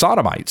as the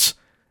sodomites,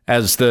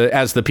 as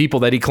the people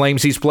that he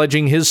claims he's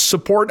pledging his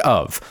support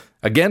of.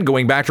 Again,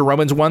 going back to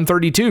Romans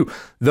 1:32,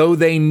 though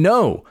they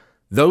know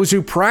those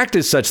who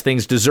practice such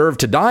things deserve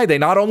to die, they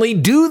not only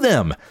do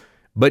them,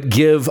 but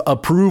give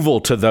approval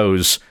to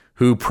those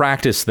who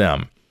practice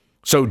them.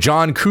 So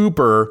John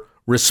Cooper,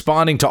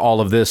 responding to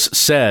all of this,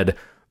 said,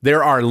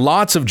 there are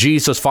lots of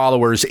Jesus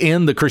followers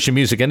in the Christian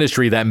music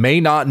industry that may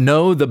not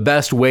know the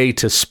best way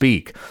to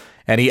speak.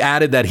 And he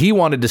added that he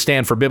wanted to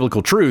stand for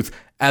biblical truth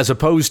as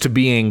opposed to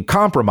being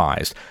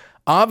compromised.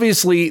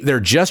 Obviously,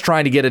 they're just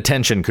trying to get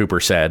attention, Cooper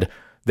said.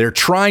 They're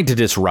trying to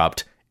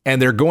disrupt,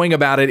 and they're going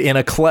about it in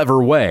a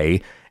clever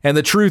way. And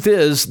the truth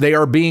is, they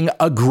are being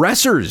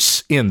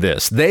aggressors in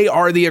this. They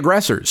are the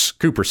aggressors,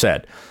 Cooper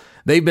said.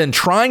 They've been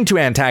trying to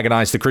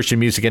antagonize the Christian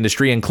music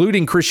industry,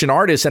 including Christian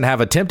artists, and have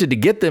attempted to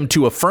get them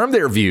to affirm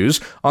their views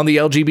on the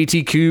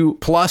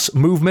LGBTQ plus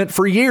movement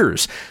for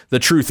years. The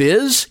truth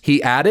is,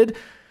 he added,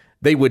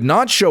 they would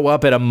not show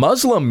up at a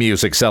Muslim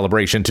music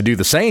celebration to do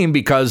the same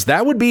because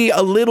that would be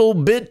a little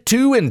bit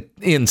too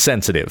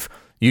insensitive.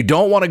 You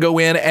don't want to go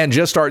in and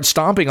just start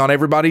stomping on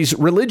everybody's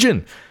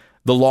religion.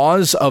 The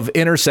laws of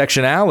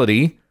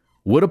intersectionality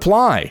would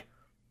apply.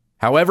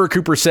 However,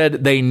 Cooper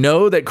said they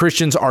know that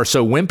Christians are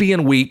so wimpy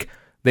and weak.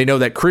 They know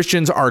that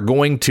Christians are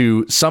going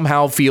to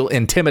somehow feel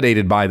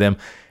intimidated by them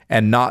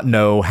and not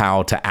know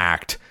how to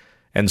act.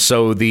 And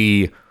so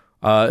these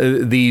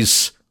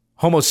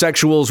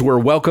homosexuals were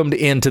welcomed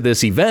into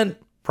this event,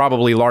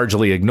 probably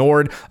largely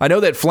ignored. I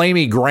know that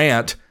Flamy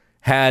Grant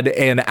had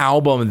an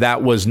album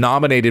that was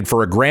nominated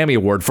for a Grammy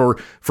Award for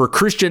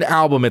Christian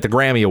album at the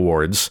Grammy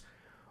Awards,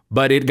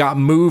 but it got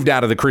moved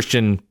out of the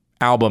Christian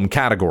album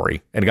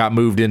category and got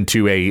moved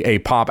into a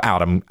pop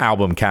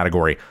album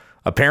category.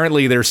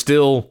 Apparently, there's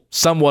still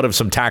somewhat of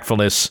some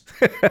tactfulness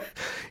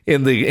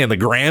in the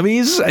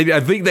Grammys. I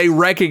think they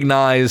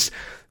recognize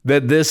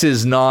that this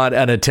is not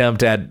an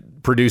attempt at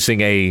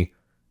producing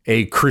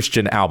a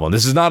Christian album.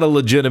 This is not a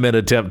legitimate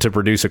attempt to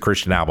produce a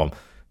Christian album.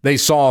 They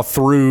saw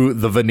through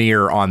the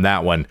veneer on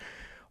that one.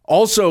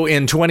 Also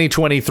in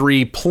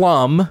 2023,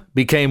 Plum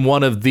became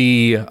one of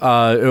the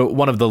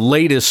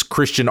latest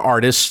Christian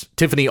artists,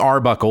 Tiffany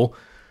Arbuckle,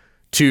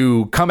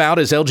 to come out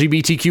as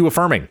LGBTQ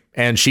affirming.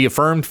 And she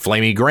affirmed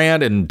Flamey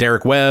Grant and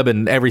Derek Webb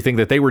and everything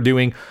that they were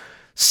doing.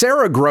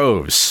 Sarah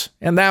Groves,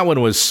 and that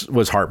one was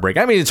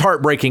heartbreaking. I mean, it's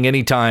heartbreaking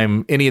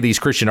anytime any of these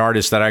Christian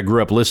artists that I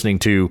grew up listening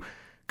to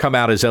come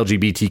out as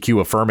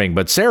LGBTQ affirming.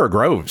 But Sarah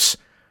Groves,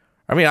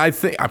 I mean, I'm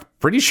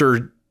pretty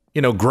sure,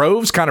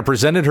 Groves kind of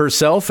presented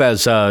herself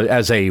as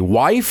a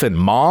wife and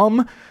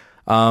mom.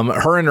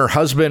 Her and her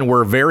husband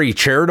were very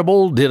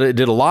charitable, did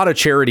a lot of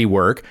charity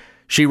work.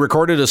 She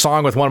recorded a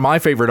song with one of my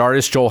favorite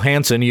artists, Joel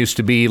Hansen, used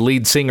to be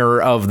lead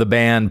singer of the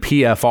band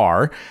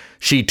PFR.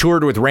 She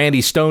toured with Randy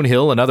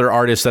Stonehill, another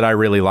artist that I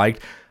really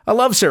liked. I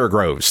love Sarah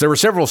Groves. There were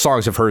several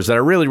songs of hers that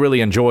I really,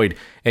 really enjoyed,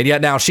 and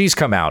yet now she's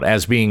come out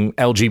as being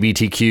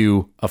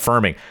LGBTQ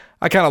affirming.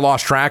 I kind of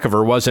lost track of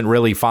her, wasn't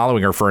really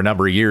following her for a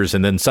number of years,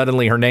 and then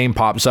suddenly her name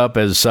pops up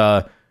as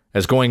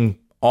going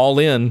all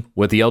in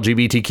with the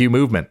LGBTQ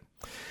movement.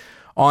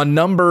 On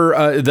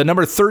the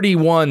number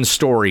 31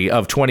 story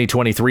of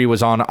 2023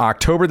 was on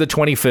October the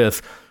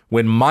 25th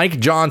when Mike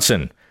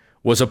Johnson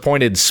was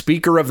appointed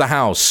Speaker of the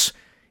House.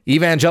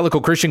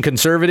 Evangelical Christian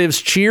conservatives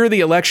cheer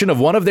the election of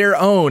one of their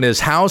own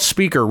as House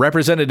Speaker.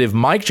 Representative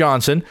Mike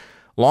Johnson,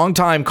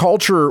 longtime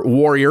culture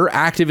warrior,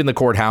 active in the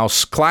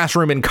courthouse,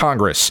 classroom, in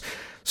Congress.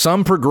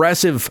 Some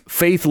progressive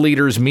faith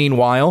leaders,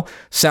 meanwhile,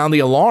 sound the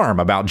alarm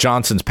about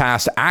Johnson's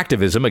past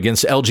activism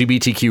against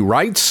LGBTQ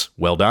rights.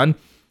 Well done.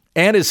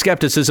 And his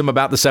skepticism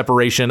about the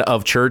separation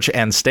of church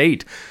and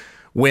state.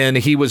 When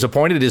he was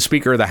appointed as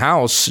Speaker of the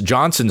House,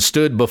 Johnson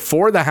stood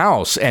before the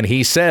House and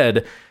he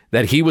said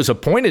that he was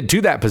appointed to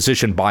that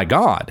position by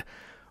God.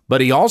 But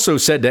he also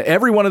said to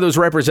every one of those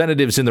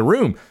representatives in the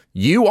room,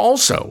 you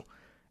also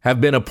have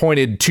been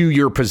appointed to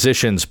your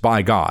positions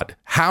by God.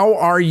 How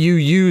are you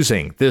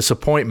using this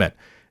appointment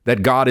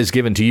that God has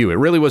given to you? It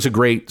really was a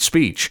great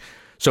speech.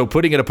 So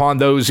putting it upon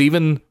those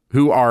even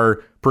who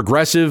are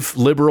progressive,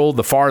 liberal,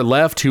 the far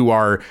left, who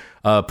are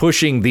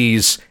pushing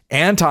these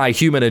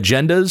anti-human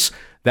agendas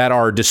that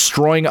are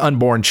destroying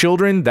unborn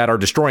children, that are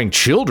destroying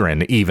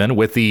children even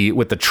with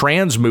the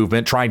trans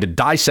movement, trying to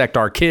dissect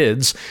our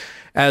kids.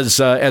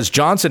 As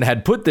Johnson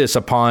had put this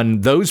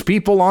upon those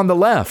people on the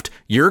left,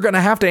 you're going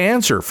to have to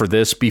answer for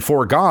this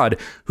before God,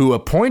 who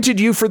appointed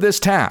you for this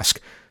task.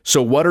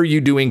 So what are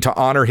you doing to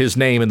honor his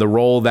name in the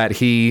role that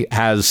he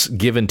has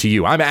given to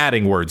you? I'm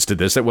adding words to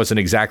this. That wasn't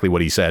exactly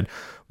what he said,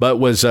 but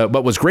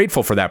was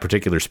grateful for that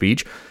particular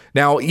speech.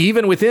 Now,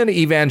 even within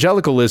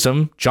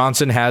evangelicalism,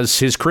 Johnson has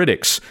his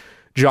critics.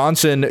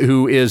 Johnson,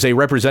 who is a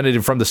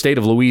representative from the state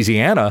of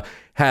Louisiana,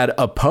 had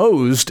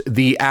opposed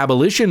the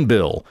abolition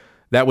bill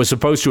that was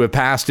supposed to have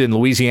passed in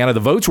Louisiana. The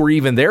votes were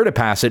even there to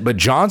pass it, but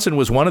Johnson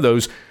was one of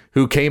those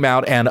who came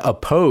out and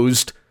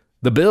opposed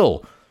the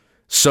bill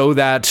so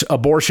that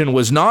abortion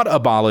was not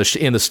abolished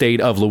in the state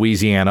of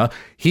Louisiana.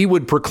 He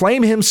would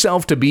proclaim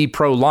himself to be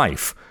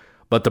pro-life,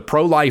 but the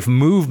pro-life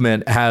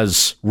movement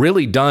has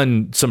really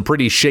done some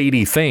pretty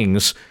shady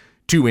things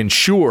to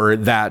ensure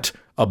that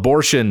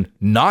abortion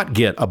not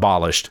get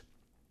abolished.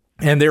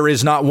 And there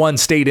is not one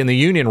state in the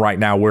union right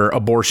now where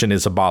abortion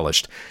is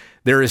abolished.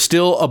 There is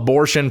still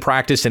abortion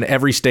practiced in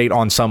every state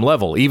on some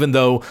level. Even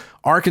though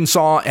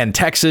Arkansas and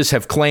Texas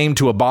have claimed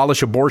to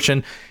abolish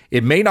abortion,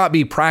 it may not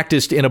be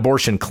practiced in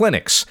abortion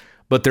clinics,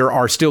 but there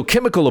are still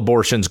chemical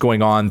abortions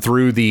going on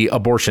through the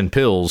abortion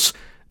pills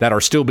that are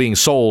still being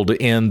sold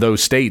in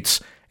those states.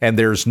 And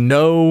there's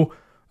no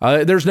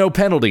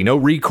penalty, no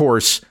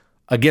recourse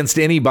against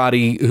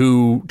anybody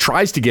who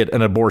tries to get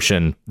an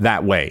abortion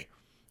that way.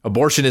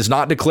 Abortion is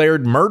not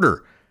declared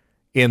murder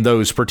in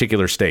those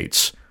particular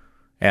states.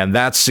 And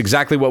that's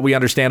exactly what we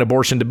understand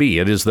abortion to be.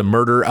 It is the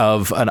murder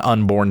of an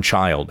unborn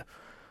child.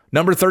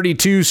 Number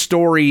 32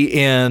 story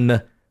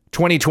in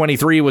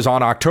 2023 was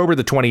on October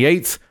the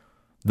 28th,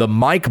 the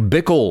Mike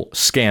Bickle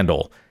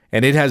scandal.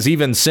 And it has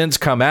even since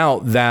come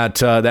out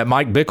that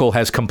Mike Bickle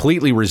has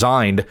completely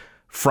resigned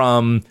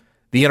from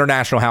the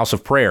International House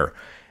of Prayer.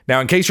 Now,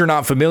 in case you're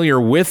not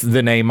familiar with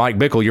the name Mike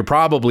Bickle, you're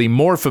probably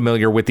more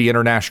familiar with the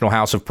International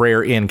House of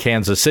Prayer in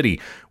Kansas City,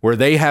 where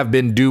they have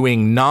been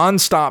doing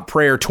nonstop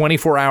prayer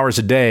 24 hours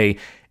a day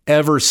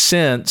ever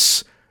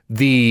since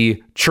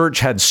the church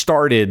had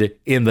started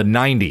in the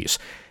 90s.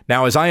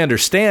 Now, as I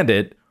understand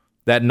it,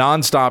 that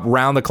nonstop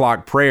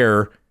round-the-clock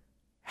prayer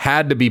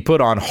had to be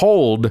put on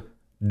hold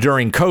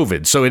during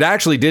COVID. So it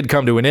actually did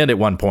come to an end at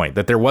one point,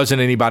 that there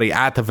wasn't anybody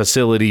at the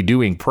facility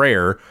doing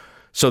prayer.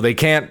 So they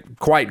can't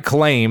quite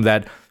claim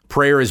that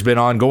prayer has been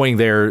ongoing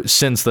there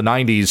since the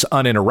 90s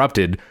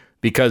uninterrupted,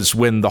 because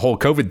when the whole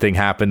COVID thing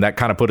happened, that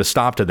kind of put a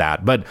stop to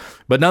that. But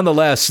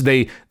nonetheless,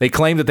 they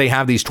claim that they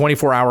have these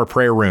 24-hour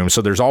prayer rooms.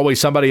 So there's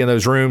always somebody in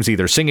those rooms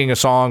either singing a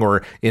song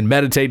or in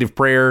meditative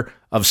prayer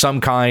of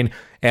some kind.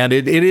 And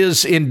it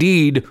is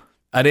indeed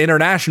an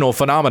international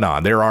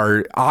phenomenon. There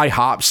are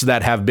IHOPs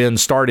that have been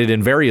started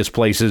in various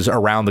places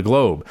around the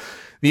globe.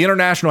 The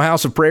International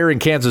House of Prayer in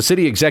Kansas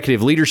City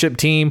executive leadership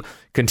team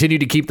continue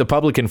to keep the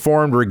public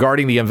informed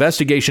regarding the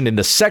investigation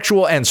into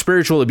sexual and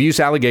spiritual abuse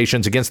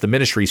allegations against the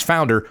ministry's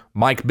founder,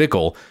 Mike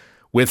Bickle,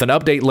 with an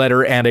update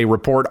letter and a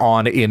report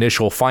on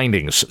initial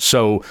findings.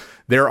 So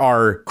there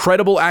are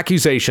credible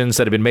accusations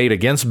that have been made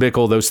against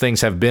Bickle. Those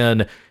things have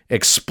been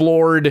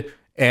explored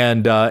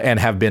and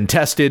have been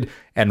tested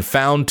and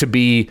found to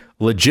be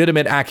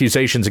legitimate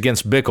accusations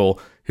against Bickle,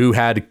 who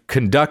had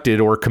conducted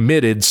or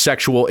committed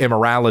sexual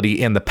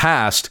immorality in the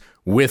past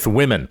with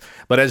women.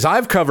 But as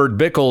I've covered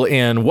Bickle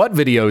in what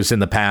videos in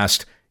the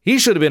past, he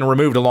should have been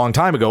removed a long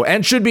time ago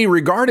and should be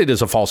regarded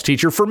as a false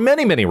teacher for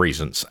many, many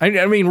reasons.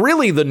 I mean,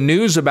 really, the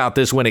news about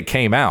this when it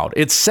came out,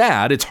 it's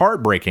sad, it's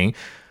heartbreaking,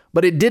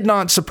 but it did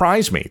not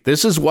surprise me.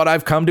 This is what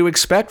I've come to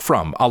expect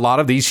from a lot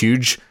of these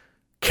huge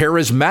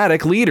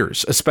charismatic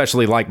leaders,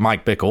 especially like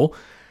Mike Bickle.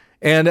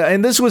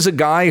 And this was a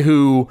guy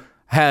who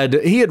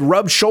had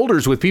rubbed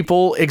shoulders with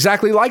people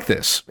exactly like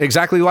this,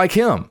 exactly like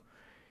him.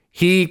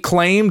 He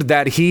claimed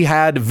that he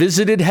had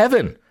visited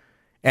heaven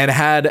and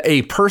had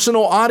a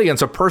personal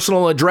audience, a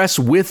personal address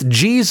with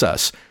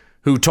Jesus,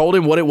 who told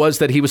him what it was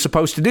that he was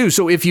supposed to do.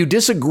 So if you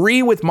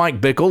disagree with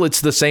Mike Bickle,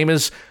 it's the same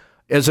as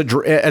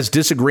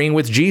disagreeing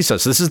with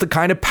Jesus. This is the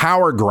kind of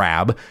power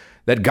grab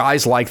that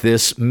guys like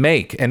this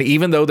make. And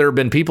even though there have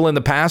been people in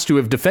the past who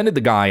have defended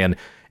the guy and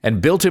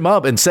built him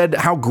up and said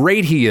how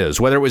great he is,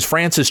 whether it was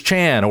Francis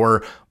Chan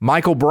or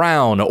Michael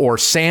Brown or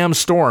Sam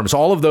Storms,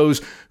 all of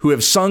those who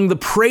have sung the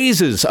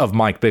praises of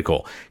Mike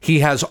Bickle, he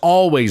has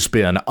always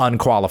been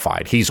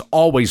unqualified. He's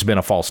always been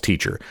a false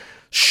teacher.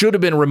 Should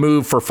have been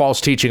removed for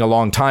false teaching a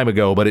long time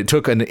ago, but it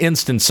took an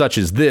instance such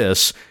as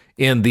this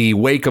in the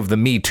wake of the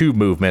Me Too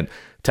movement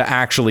to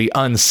actually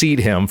unseat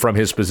him from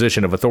his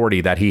position of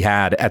authority that he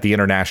had at the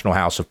International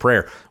House of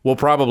Prayer. We'll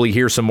probably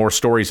hear some more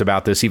stories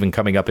about this even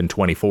coming up in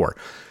 24.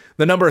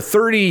 The number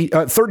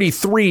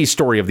 33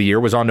 story of the year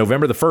was on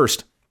November the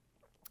 1st.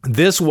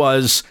 This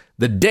was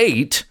the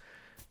date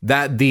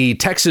that the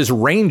Texas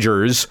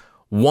Rangers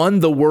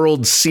won the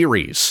World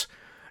Series.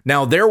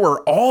 Now, there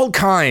were all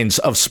kinds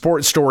of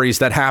sports stories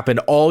that happened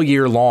all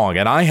year long,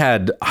 and I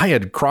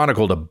had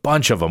chronicled a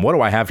bunch of them. What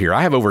do I have here?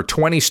 I have over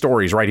 20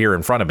 stories right here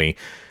in front of me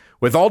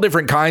with all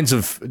different kinds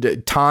of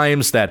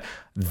times that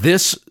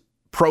this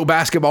pro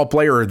basketball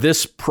player or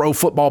this pro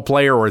football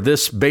player or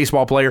this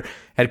baseball player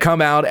had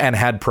come out and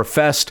had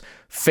professed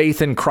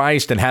faith in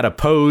Christ and had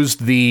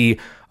opposed the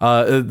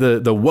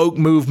woke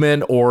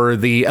movement or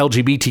the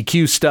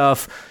LGBTQ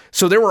stuff.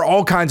 So there were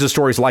all kinds of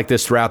stories like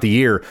this throughout the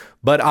year,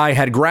 but I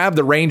had grabbed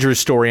the Rangers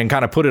story and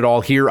kind of put it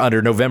all here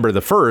under November the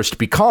 1st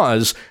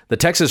because the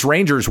Texas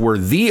Rangers were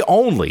the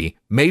only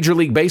Major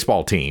League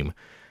Baseball team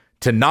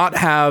to not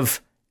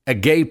have a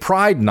gay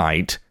pride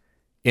night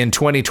in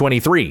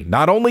 2023.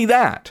 Not only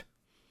that,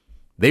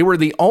 they are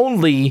the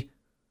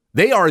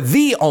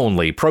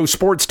only pro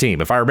sports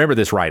team, if I remember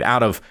this right,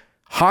 out of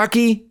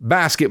hockey,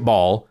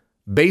 basketball,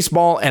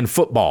 baseball, and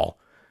football.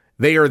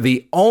 They are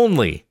the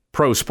only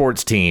pro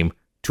sports team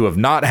to have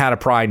not had a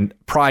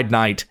pride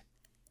night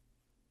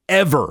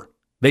ever.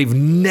 They've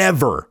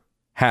never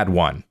had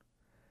one.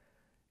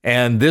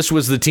 And this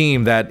was the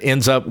team that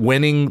ends up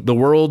winning the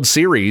World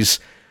Series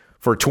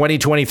for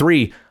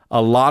 2023.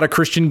 A lot of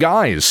Christian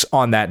guys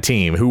on that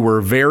team who were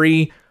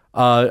very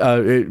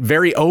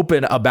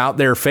open about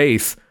their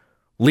faith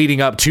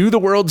leading up to the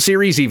World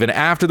Series, even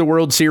after the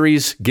World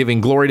Series, giving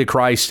glory to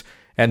Christ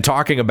and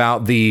talking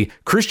about the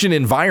Christian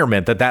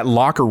environment that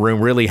locker room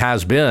really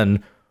has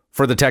been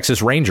for the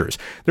Texas Rangers.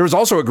 There was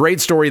also a great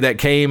story that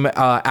came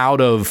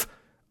out of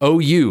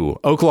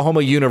OU,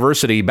 Oklahoma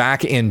University,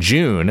 back in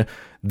June.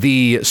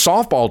 The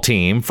softball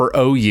team for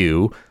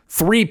OU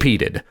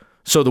three-peated.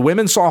 So the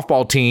women's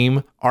softball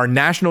team are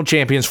national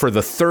champions for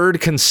the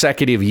third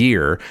consecutive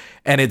year.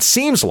 And it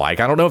seems like,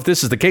 I don't know if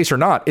this is the case or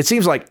not, it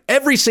seems like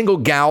every single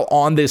gal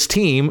on this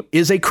team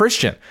is a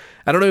Christian.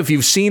 I don't know if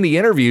you've seen the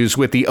interviews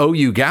with the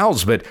OU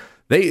gals, but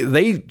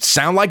they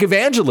sound like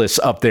evangelists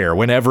up there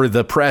whenever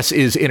the press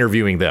is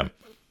interviewing them.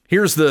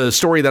 Here's the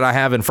story that I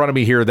have in front of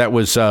me here that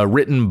was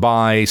written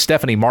by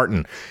Stephanie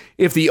Martin.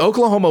 If the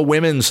Oklahoma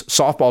women's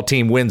softball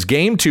team wins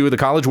Game 2 of the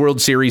College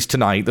World Series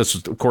tonight, this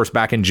was, of course,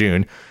 back in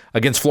June,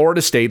 against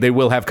Florida State, they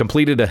will have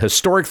completed a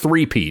historic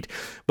three-peat.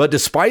 But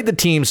despite the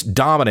team's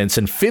dominance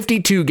and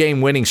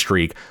 52-game winning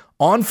streak,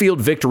 on-field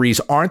victories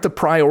aren't the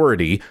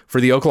priority for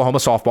the Oklahoma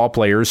softball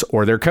players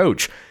or their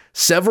coach.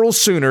 Several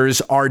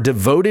Sooners are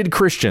devoted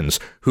Christians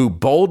who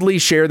boldly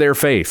share their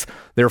faith.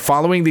 They're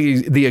following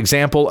the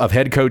example of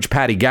head coach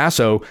Patty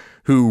Gasso,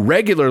 who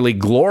regularly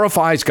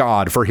glorifies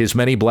God for his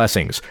many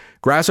blessings.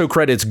 Grasso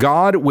credits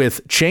God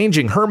with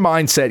changing her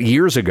mindset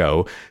years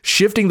ago,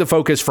 shifting the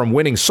focus from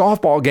winning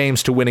softball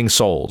games to winning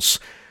souls.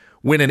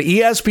 When an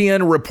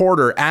ESPN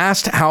reporter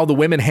asked how the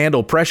women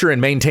handle pressure and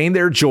maintain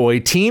their joy,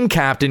 team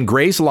captain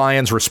Grace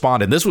Lyons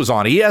responded. This was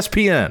on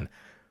ESPN.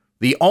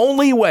 The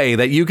only way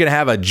that you can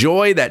have a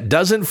joy that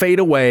doesn't fade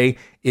away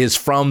is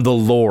from the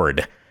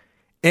Lord.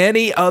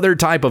 Any other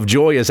type of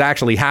joy is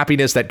actually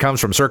happiness that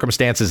comes from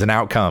circumstances and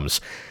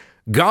outcomes.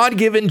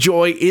 God-given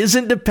joy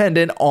isn't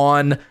dependent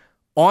on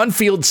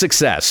on-field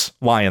success,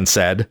 Lyons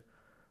said,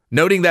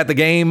 noting that the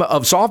game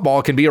of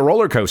softball can be a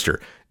roller coaster.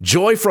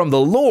 Joy from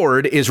the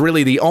Lord is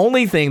really the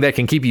only thing that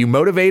can keep you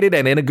motivated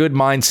and in a good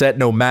mindset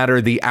no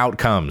matter the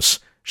outcomes,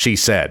 she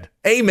said.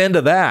 Amen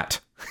to that.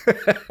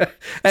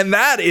 And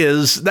that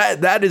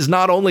is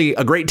not only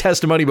a great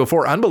testimony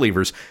before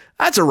unbelievers,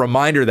 that's a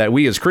reminder that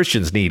we as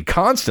Christians need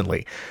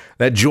constantly,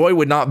 that joy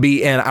would not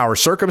be in our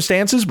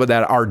circumstances, but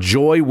that our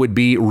joy would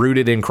be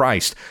rooted in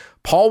Christ.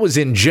 Paul was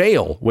in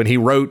jail when he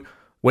wrote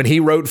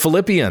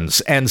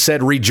Philippians and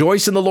said,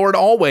 "Rejoice in the Lord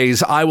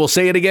always. I will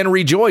say it again,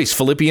 rejoice."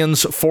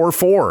 Philippians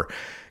 4:4.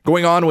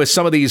 Going on with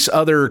some of these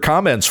other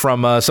comments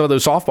from some of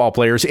those softball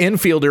players,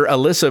 infielder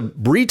Alyssa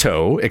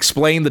Brito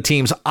explained the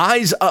team's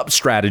eyes up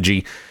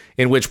strategy,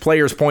 in which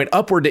players point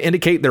upward to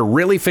indicate they're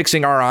really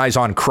fixing our eyes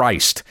on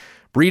Christ.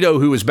 Brito,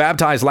 who was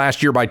baptized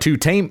last year by two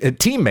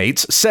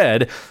teammates,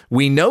 said,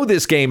 "We know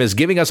this game is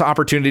giving us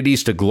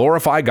opportunities to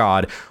glorify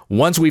God.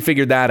 Once we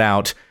figured that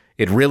out,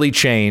 it really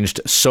changed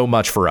so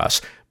much for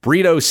us."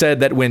 Brito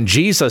said that when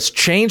Jesus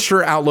changed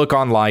her outlook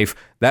on life,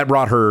 that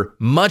brought her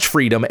much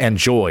freedom and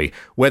joy.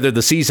 Whether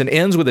the season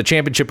ends with a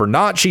championship or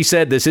not, she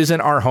said, "This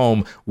isn't our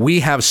home. We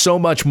have so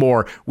much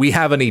more. We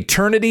have an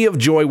eternity of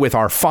joy with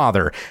our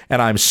Father,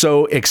 and I'm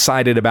so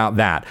excited about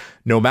that.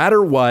 No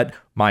matter what,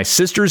 my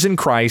sisters in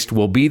Christ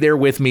will be there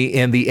with me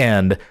in the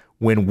end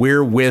when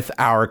we're with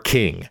our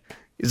King."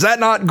 Is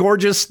that not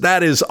gorgeous?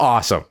 That is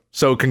awesome.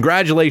 So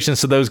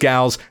congratulations to those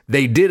gals.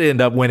 They did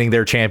end up winning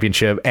their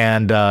championship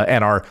and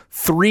are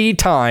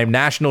 3-time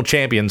national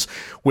champions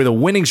with a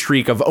winning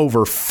streak of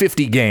over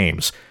 50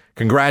 games.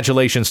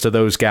 Congratulations to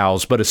those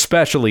gals, but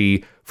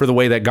especially for the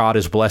way that God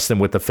has blessed them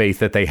with the faith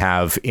that they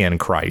have in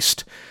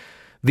Christ.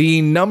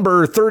 The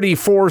number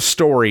 34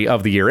 story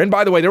of the year. And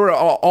by the way, there were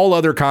all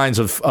other kinds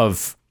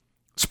of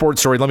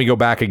sports stories. Let me go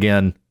back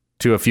again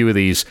to a few of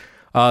these.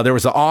 There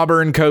was the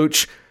Auburn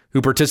coach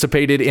who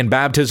participated in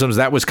baptisms.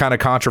 That was kind of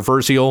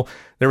controversial.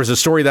 There was a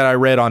story that I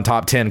read on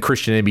top 10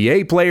 Christian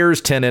NBA players,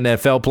 10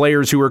 NFL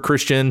players who were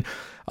Christian.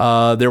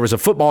 There was a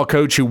football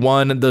coach who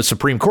won the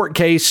Supreme Court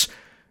case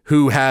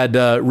who had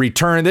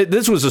returned.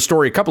 This was a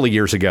story a couple of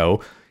years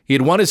ago. He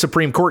had won his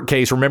Supreme Court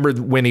case. Remember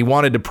when he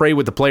wanted to pray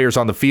with the players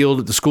on the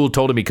field? The school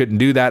told him he couldn't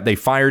do that. They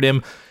fired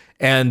him.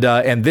 And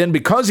then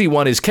because he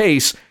won his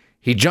case,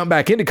 he jumped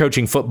back into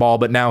coaching football,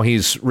 but now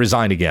he's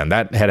resigned again.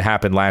 That had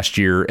happened last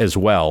year as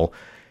well.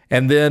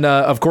 And then,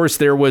 of course,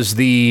 there was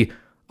the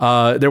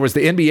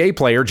NBA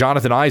player,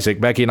 Jonathan Isaac.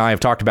 Becky and I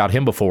have talked about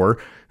him before,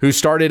 who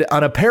started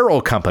an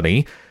apparel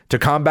company to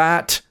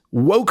combat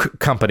woke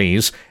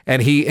companies,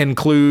 and he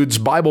includes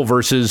Bible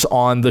verses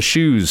on the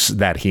shoes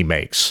that he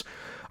makes.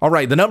 All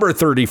right, the number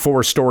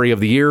 34 story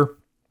of the year.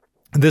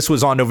 This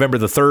was on November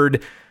the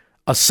 3rd.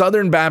 A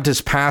Southern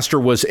Baptist pastor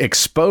was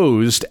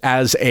exposed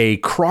as a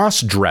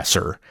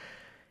cross-dresser,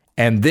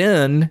 and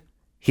then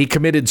he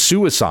committed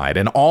suicide,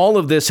 and all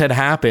of this had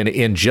happened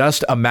in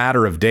just a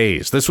matter of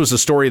days. This was a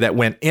story that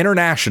went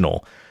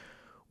international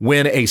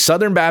when a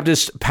Southern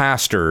Baptist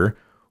pastor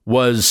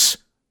was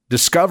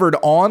discovered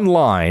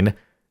online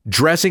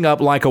dressing up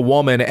like a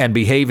woman and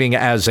behaving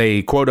as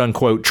a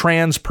quote-unquote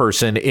trans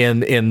person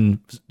in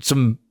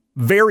some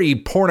very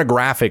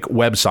pornographic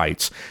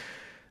websites.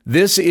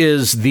 This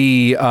is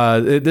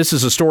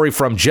a story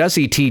from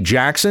Jesse T.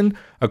 Jackson.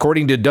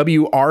 According to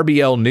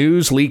WRBL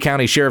News, Lee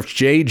County Sheriff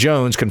Jay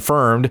Jones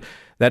confirmed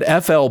that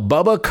FL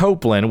Bubba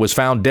Copeland was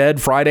found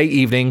dead Friday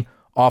evening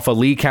off a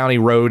Lee County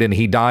road, and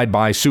he died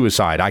by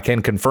suicide. "I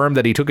can confirm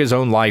that he took his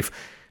own life,"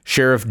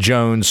 Sheriff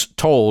Jones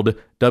told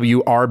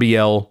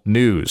WRBL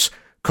News.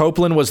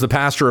 Copeland was the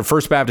pastor of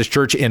First Baptist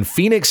Church in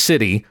Phoenix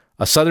City,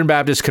 a Southern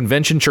Baptist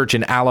convention church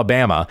in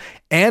Alabama,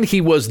 and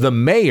he was the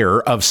mayor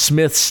of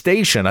Smith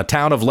Station, a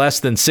town of less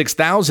than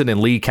 6,000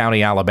 in Lee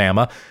County,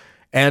 Alabama,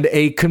 and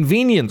a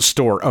convenience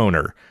store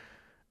owner.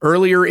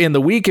 Earlier in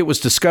the week, it was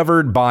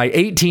discovered by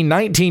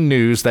 1819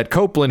 News that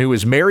Copeland, who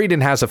is married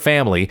and has a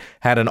family,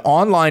 had an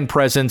online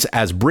presence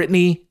as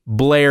Brittany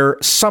Blair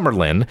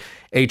Summerlin,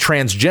 a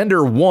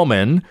transgender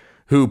woman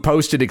who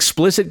posted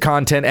explicit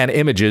content and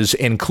images,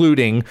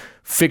 including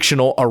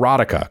fictional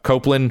erotica.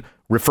 Copeland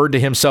referred to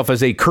himself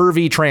as a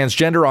curvy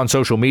transgender on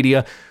social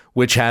media,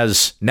 which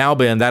has now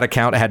been, that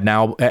account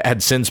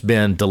had since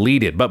been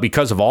deleted. But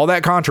because of all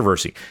that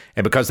controversy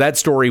and because that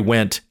story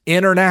went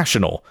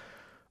international,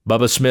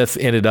 Bubba Smith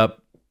ended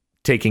up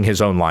taking his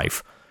own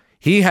life.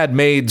 He had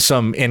made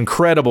some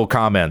incredible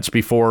comments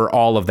before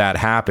all of that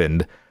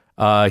happened.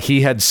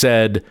 He had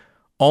said,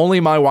 "Only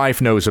my wife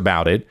knows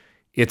about it.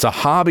 It's a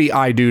hobby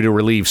I do to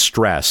relieve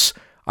stress.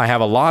 I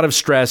have a lot of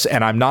stress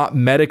and I'm not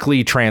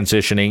medically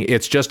transitioning.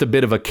 It's just a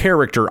bit of a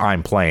character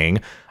I'm playing.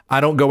 I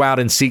don't go out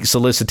and seek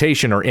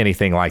solicitation or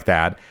anything like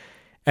that."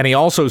 And he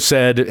also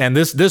said, and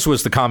this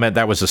was the comment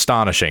that was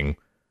astonishing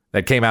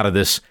that came out of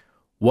this,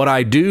 "What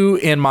I do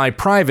in my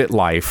private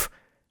life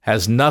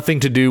has nothing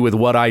to do with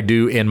what I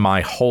do in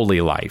my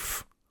holy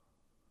life."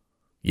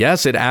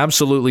 Yes, it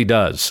absolutely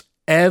does.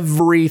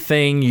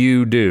 Everything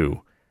you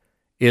do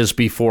is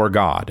before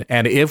God.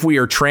 And if we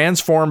are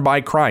transformed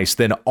by Christ,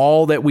 then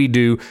all that we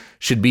do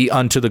should be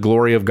unto the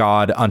glory of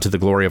God, unto the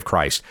glory of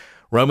Christ.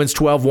 Romans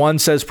 12:1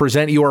 says,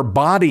 present your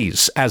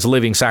bodies as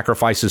living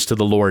sacrifices to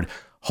the Lord,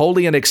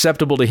 holy and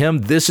acceptable to him.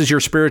 This is your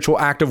spiritual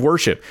act of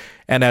worship.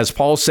 And as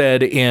Paul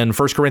said in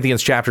 1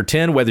 Corinthians chapter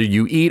 10, whether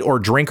you eat or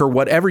drink or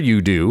whatever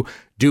you do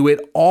it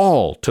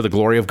all to the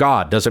glory of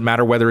God. Doesn't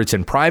matter whether it's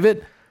in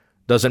private,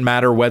 doesn't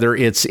matter whether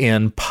it's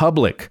in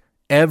public.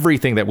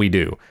 Everything that we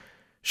do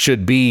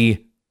should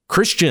be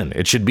Christian.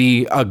 It should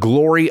be a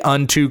glory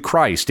unto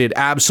Christ. It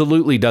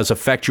absolutely does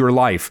affect your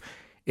life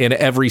in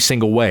every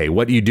single way.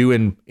 What you do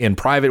in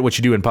private, what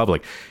you do in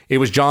public. It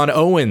was John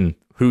Owen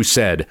who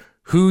said,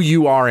 who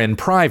you are in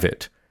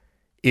private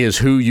is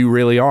who you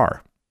really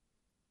are.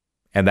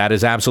 And that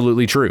is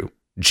absolutely true.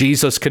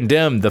 Jesus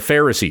condemned the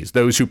Pharisees,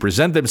 those who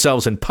present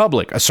themselves in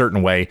public a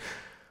certain way,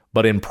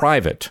 but in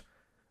private,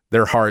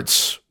 their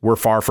hearts were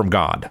far from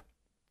God.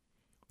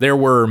 There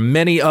were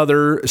many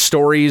other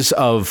stories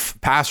of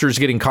pastors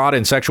getting caught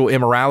in sexual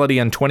immorality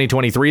in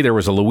 2023. There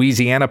was a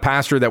Louisiana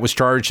pastor that was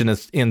charged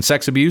in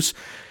sex abuse.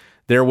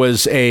 There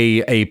was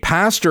a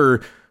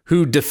pastor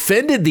who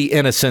defended the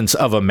innocence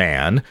of a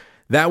man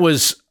that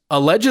was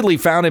allegedly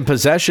found in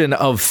possession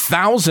of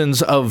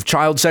thousands of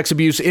child sex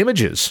abuse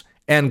images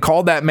and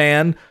called that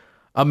man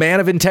a man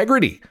of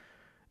integrity.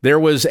 There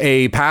was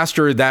a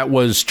pastor that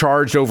was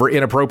charged over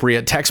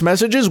inappropriate text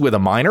messages with a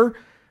minor.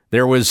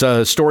 There was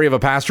a story of a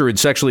pastor who had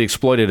sexually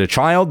exploited a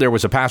child. There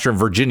was a pastor in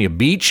Virginia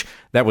Beach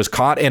that was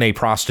caught in a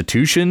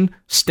prostitution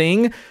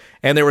sting.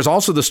 And there was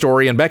also the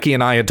story, and Becky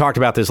and I had talked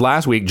about this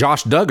last week,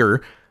 Josh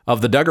Duggar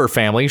of the Duggar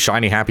family,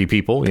 shiny, happy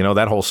people,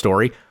 that whole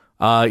story.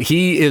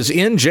 He is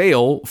in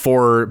jail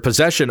for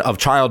possession of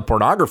child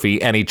pornography,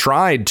 and he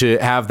tried to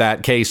have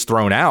that case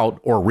thrown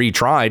out or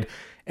retried,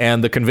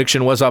 and the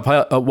conviction was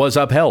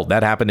upheld.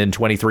 That happened in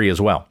 23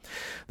 as well.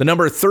 The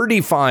number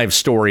 35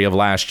 story of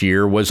last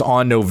year was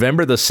on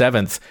November the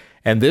 7th,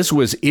 and this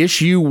was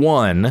issue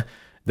 1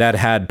 that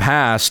had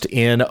passed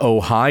in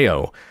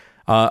Ohio.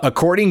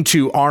 According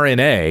to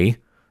RNA,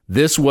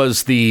 this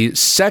was the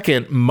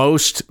second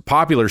most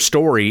popular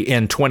story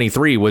in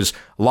 23, was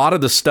a lot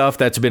of the stuff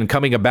that's been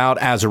coming about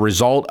as a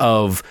result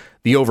of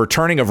the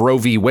overturning of Roe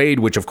v. Wade,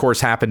 which of course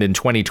happened in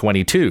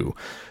 2022.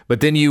 But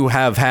then you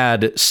have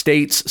had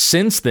states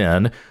since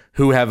then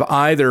who have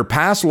either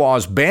passed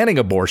laws banning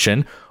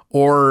abortion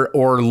or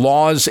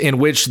laws in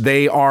which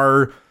they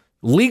are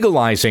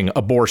legalizing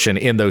abortion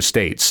in those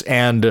states.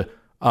 And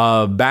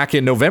back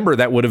in November,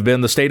 that would have been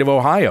the state of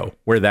Ohio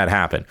where that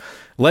happened.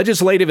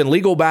 Legislative and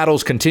legal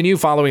battles continue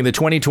following the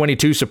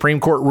 2022 Supreme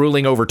Court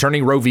ruling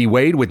overturning Roe v.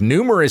 Wade, with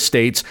numerous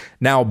states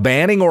now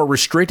banning or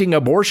restricting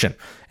abortion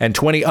and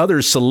 20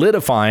 others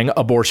solidifying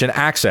abortion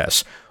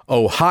access.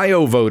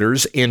 Ohio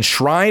voters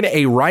enshrine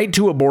a right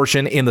to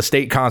abortion in the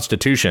state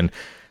constitution.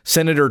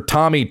 Senator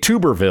Tommy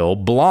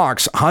Tuberville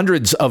blocks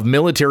hundreds of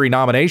military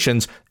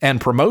nominations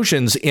and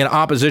promotions in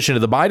opposition to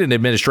the Biden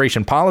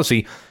administration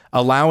policy,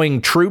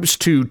 allowing troops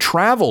to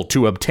travel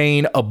to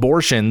obtain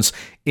abortions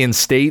in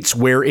states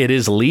where it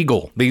is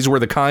legal. These were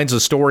the kinds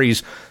of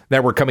stories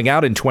that were coming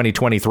out in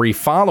 2023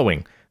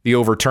 following the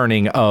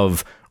overturning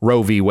of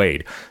Roe v.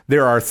 Wade.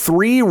 There are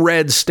 3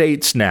 red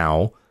states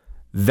now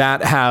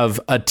that have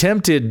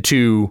attempted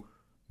to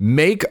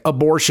make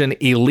abortion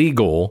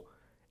illegal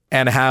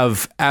and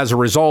have, as a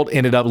result,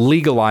 ended up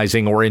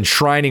legalizing or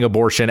enshrining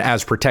abortion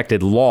as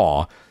protected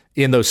law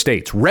in those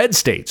states. Red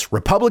states,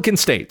 Republican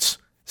states,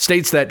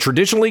 states that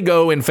traditionally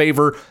go in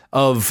favor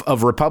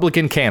of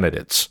Republican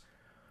candidates.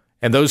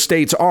 And those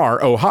states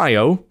are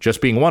Ohio,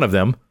 just being one of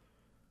them,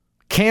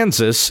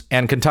 Kansas,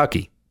 and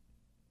Kentucky.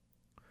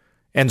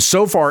 And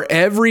so far,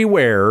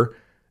 everywhere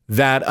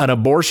that an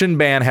abortion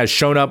ban has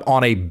shown up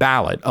on a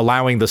ballot,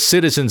 allowing the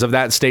citizens of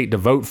that state to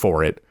vote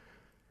for it,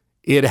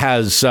 it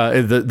has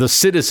the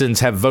citizens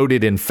have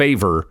voted in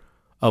favor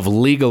of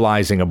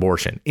legalizing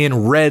abortion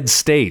in red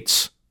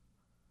states.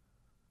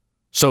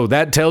 So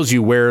that tells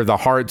you where the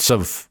hearts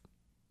of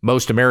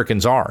most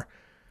Americans are.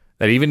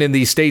 That even in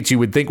these states you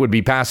would think would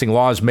be passing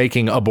laws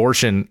making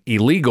abortion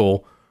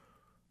illegal,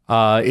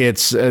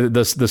 it's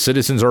the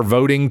citizens are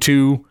voting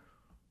to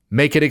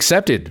make it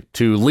accepted,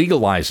 to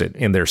legalize it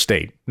in their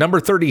state. Number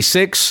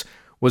 36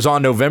 was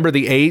on November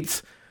the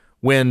 8th,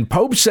 when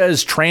Pope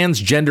says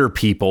transgender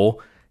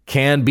people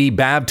can be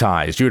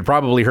baptized. You had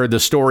probably heard the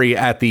story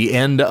at the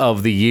end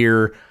of the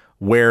year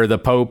where the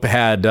Pope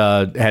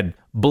had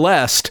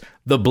blessed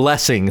the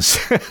blessings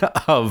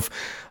of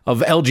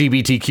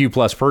LGBTQ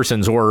plus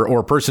persons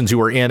or persons who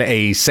are in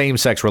a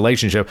same-sex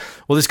relationship.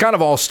 Well, this kind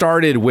of all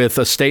started with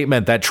a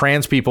statement that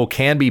trans people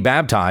can be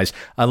baptized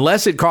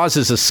unless it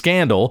causes a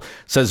scandal,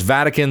 says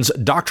Vatican's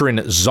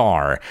doctrine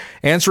czar.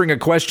 Answering a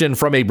question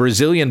from a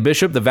Brazilian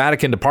bishop, the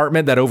Vatican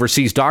department that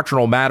oversees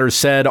doctrinal matters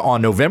said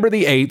on November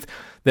the 8th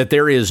that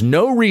there is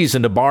no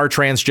reason to bar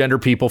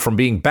transgender people from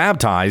being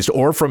baptized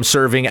or from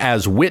serving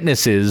as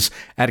witnesses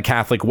at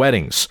Catholic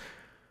weddings.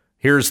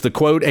 Here's the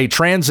quote: a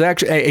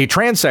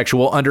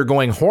transsexual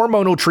undergoing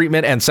hormonal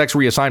treatment and sex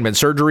reassignment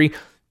surgery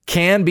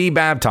can be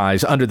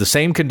baptized under the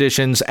same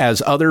conditions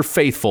as other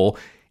faithful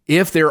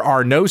if there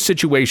are no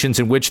situations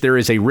in which there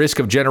is a risk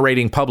of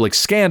generating public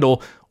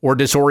scandal or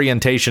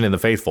disorientation in the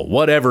faithful,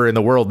 whatever in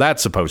the world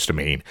that's supposed to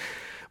mean.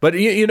 But,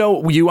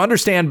 you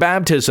understand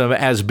baptism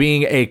as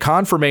being a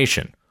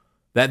confirmation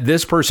that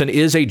this person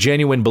is a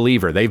genuine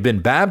believer. They've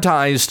been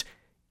baptized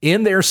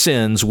in their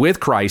sins with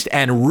Christ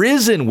and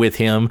risen with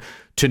him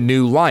to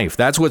new life.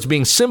 That's what's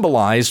being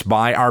symbolized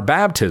by our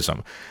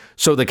baptism.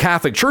 So the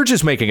Catholic Church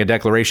is making a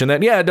declaration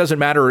that, it doesn't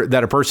matter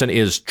that a person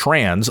is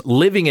trans,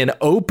 living in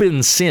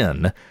open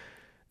sin,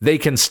 they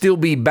can still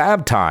be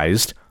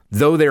baptized,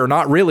 though they are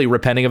not really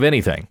repenting of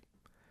anything.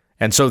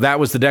 And so that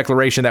was the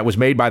declaration that was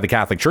made by the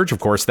Catholic Church, of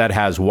course, that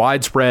has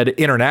widespread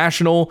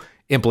international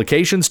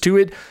implications to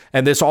it.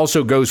 And this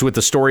also goes with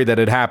the story that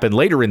had happened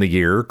later in the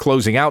year,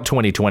 closing out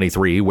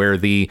 2023, where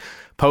the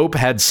Pope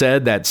had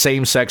said that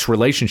same-sex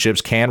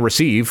relationships can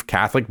receive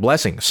Catholic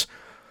blessings.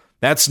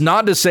 That's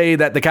not to say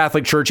that the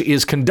Catholic Church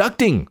is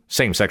conducting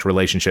same-sex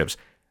relationships.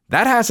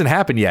 That hasn't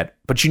happened yet,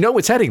 but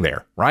it's heading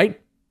there, right?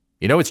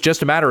 It's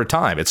just a matter of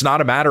time. It's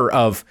not a matter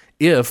of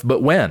if,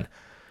 but when.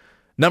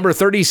 Number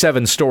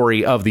 37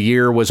 story of the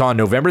year was on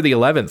November the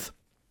 11th.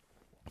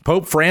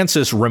 Pope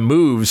Francis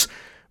removes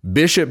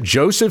Bishop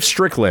Joseph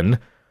Strickland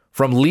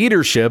from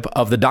leadership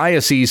of the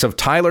Diocese of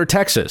Tyler,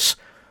 Texas,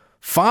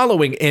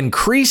 following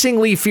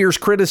increasingly fierce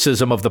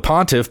criticism of the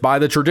pontiff by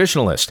the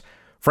traditionalist.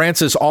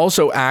 Francis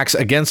also acts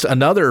against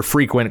another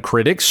frequent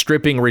critic,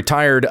 stripping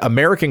retired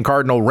American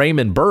Cardinal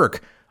Raymond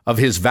Burke of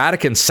his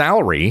Vatican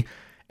salary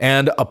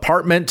and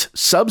apartment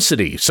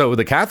subsidy. So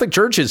the Catholic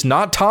Church is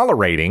not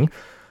tolerating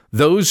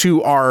those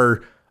who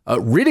are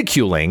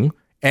ridiculing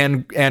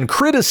and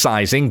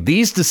criticizing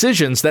these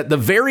decisions that the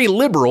very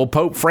liberal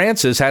Pope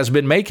Francis has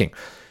been making.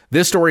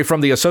 This story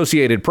from the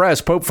Associated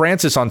Press: Pope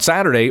Francis on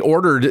Saturday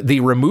ordered the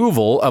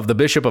removal of the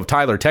Bishop of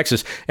Tyler,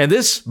 Texas. And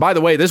this, by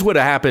the way, this would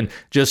have happened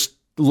just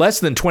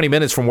less than 20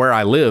 minutes from where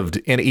I lived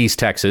in East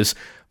Texas.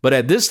 But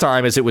at this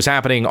time, as it was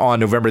happening on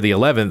November the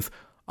 11th,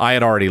 I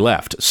had already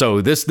left. So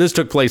this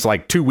took place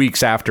like 2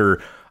 weeks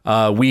after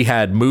we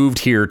had moved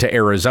here to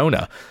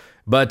Arizona.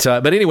 But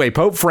anyway,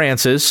 Pope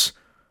Francis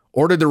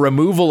ordered the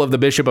removal of the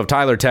Bishop of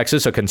Tyler,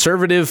 Texas, a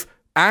conservative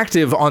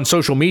active on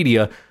social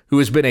media who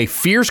has been a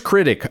fierce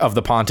critic of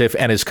the pontiff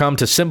and has come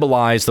to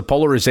symbolize the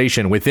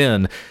polarization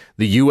within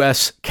the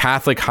U.S.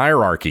 Catholic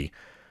hierarchy.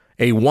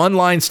 A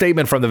one-line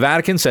statement from the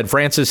Vatican said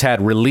Francis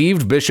had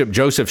relieved Bishop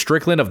Joseph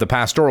Strickland of the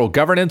pastoral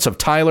governance of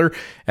Tyler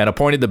and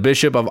appointed the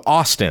Bishop of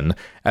Austin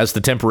as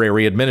the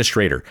temporary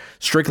administrator.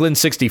 Strickland,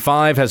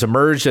 65, has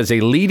emerged as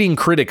a leading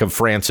critic of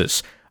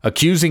Francis,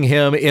 accusing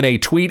him in a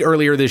tweet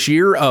earlier this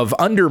year of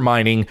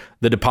undermining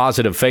the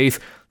deposit of faith.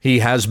 He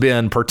has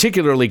been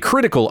particularly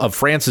critical of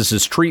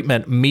Francis's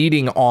treatment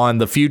meeting on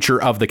the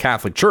future of the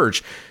Catholic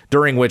Church,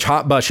 during which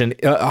hot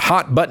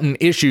button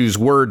issues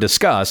were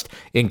discussed,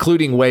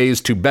 including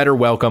ways to better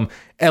welcome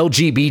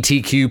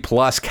LGBTQ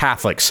plus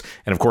Catholics.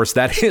 And of course,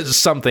 that is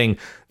something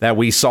that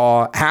we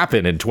saw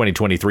happen in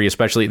 2023,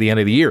 especially at the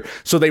end of the year.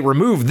 So they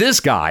removed this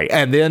guy.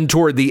 And then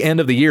toward the end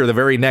of the year, the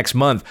very next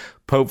month,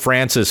 Pope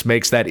Francis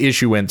makes that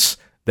issuance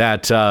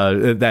that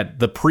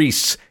the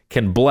priests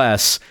can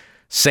bless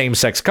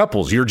same-sex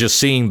couples. You're just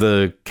seeing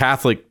the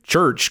Catholic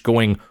Church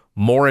going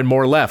more and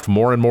more left,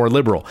 more and more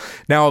liberal.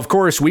 Now, of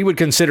course, we would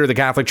consider the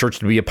Catholic Church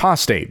to be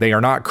apostate. They are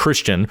not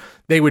Christian.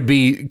 They would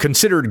be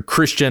considered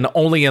Christian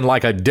only in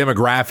like a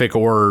demographic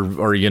or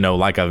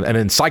like an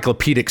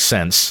encyclopedic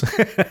sense,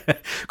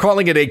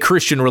 calling it a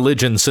Christian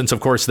religion since, of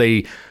course,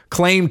 they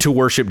claim to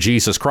worship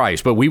Jesus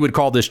Christ. But we would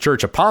call this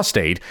church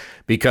apostate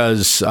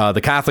because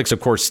the Catholics, of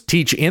course,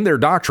 teach in their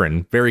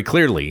doctrine very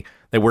clearly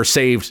that we're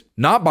saved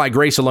not by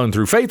grace alone,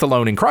 through faith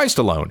alone, in Christ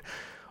alone,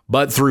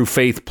 but through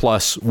faith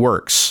plus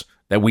works,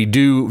 that we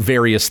do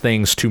various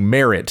things to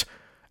merit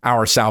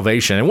our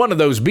salvation. And one of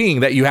those being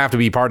that you have to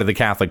be part of the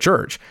Catholic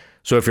Church.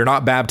 So if you're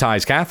not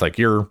baptized Catholic,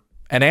 you're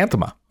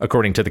anathema,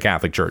 according to the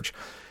Catholic Church.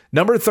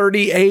 Number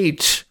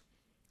 38.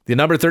 The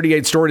number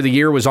 38 story of the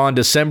year was on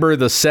December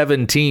the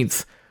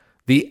 17th.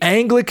 The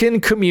Anglican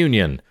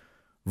Communion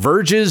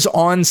verges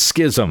on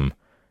schism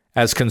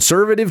as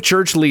conservative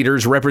church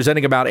leaders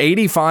representing about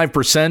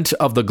 85%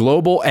 of the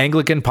global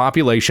Anglican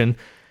population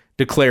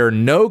declare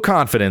no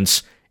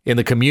confidence in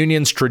the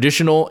communion's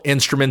traditional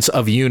instruments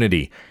of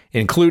unity,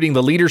 including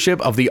the leadership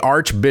of the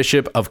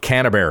Archbishop of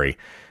Canterbury.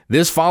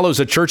 This follows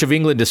a Church of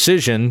England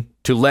decision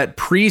to let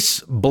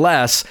priests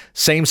bless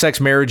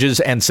same-sex marriages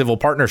and civil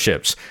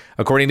partnerships.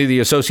 According to the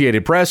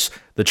Associated Press,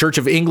 the Church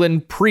of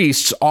England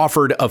priests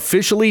offered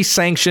officially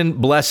sanctioned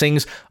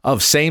blessings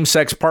of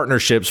same-sex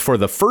partnerships for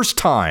the first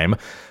time,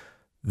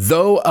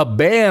 though a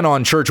ban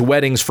on church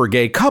weddings for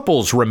gay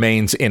couples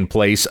remains in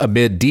place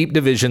amid deep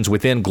divisions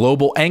within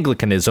global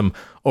Anglicanism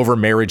over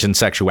marriage and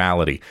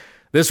sexuality.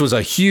 This was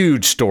a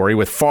huge story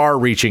with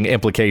far-reaching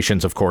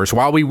implications, of course.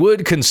 While we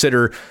would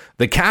consider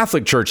the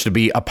Catholic Church to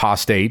be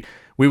apostate,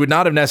 we would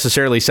not have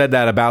necessarily said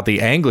that about the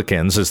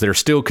Anglicans, as they're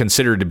still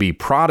considered to be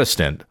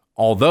Protestant.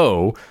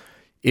 Although,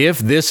 if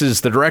this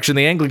is the direction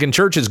the Anglican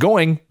Church is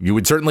going, you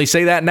would certainly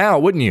say that now,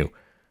 wouldn't you?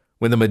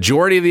 when the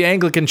majority of the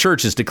Anglican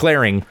Church is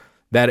declaring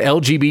that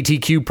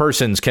LGBTQ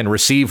persons can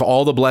receive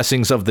all the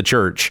blessings of the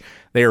church.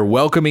 They are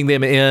welcoming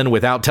them in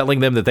without telling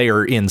them that they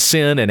are in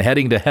sin and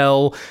heading to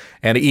hell,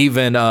 and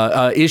even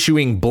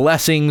issuing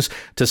blessings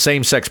to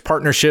same-sex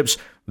partnerships.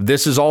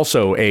 This is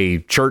also a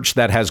church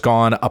that has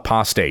gone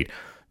apostate.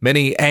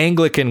 Many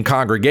Anglican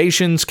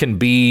congregations can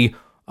be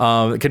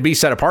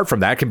set apart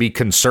from that, can be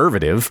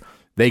conservative.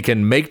 They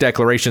can make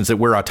declarations that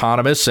we're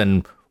autonomous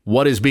and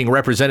what is being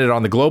represented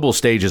on the global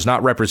stage is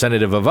not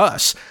representative of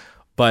us.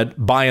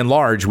 But by and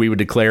large, we would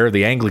declare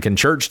the Anglican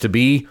Church to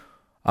be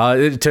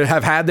to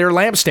have had their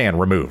lampstand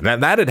removed. Now,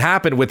 that had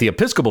happened with the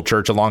Episcopal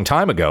Church a long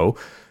time ago.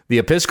 The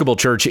Episcopal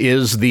Church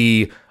is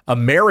the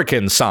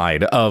American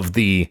side of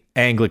the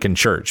Anglican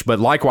Church, but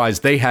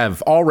likewise, they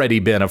have already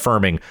been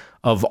affirming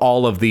of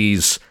all of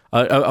these,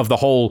 of the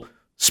whole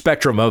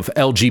spectrum of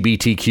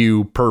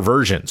LGBTQ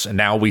perversions. And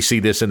now we see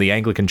this in the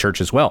Anglican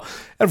Church as well.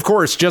 And of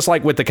course, just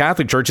like with the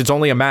Catholic Church, it's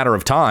only a matter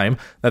of time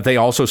that they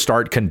also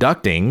start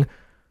conducting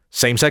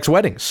same-sex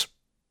weddings.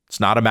 It's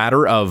not a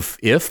matter of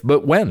if,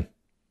 but when.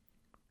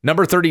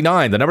 Number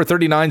 39, the number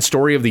 39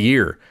 story of the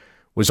year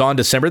was on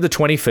December the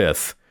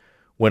 25th,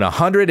 when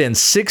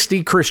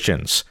 160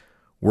 Christians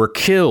were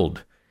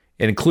killed,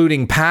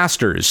 including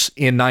pastors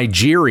in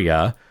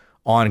Nigeria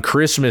on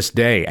Christmas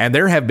Day. And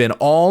there have been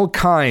all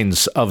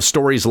kinds of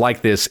stories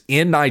like this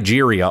in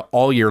Nigeria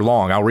all year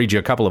long. I'll read you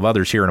a couple of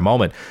others here in a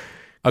moment.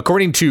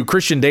 According to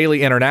Christian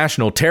Daily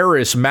International,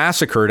 terrorists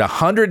massacred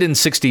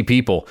 160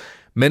 people,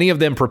 many of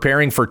them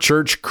preparing for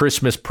church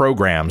Christmas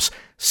programs,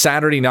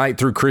 Saturday night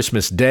through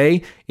Christmas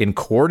Day, in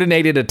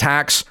coordinated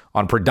attacks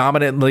on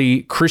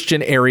predominantly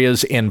Christian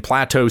areas in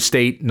Plateau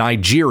State,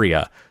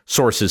 Nigeria,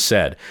 sources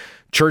said.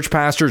 Church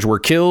pastors were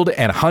killed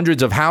and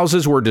hundreds of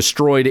houses were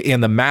destroyed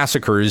in the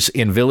massacres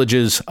in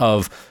villages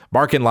of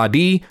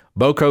Barkin-Ladi,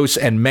 Bokos,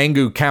 and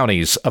Mangu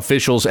counties,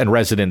 officials and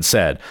residents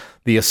said.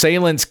 The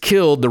assailants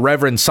killed the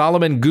Reverend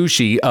Solomon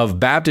Gushi of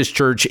Baptist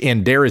Church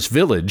in Daris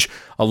Village,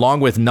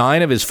 along with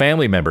 9 of his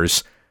family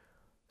members,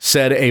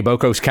 said a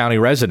Bokos County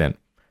resident.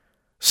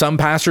 Some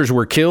pastors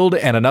were killed,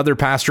 and another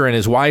pastor and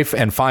his wife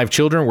and 5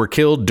 children were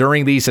killed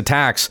during these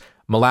attacks,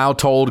 Malau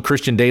told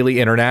Christian Daily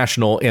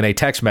International in a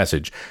text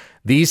message.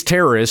 These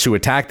terrorists who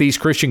attacked these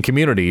Christian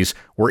communities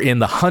were in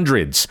the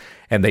hundreds,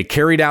 and they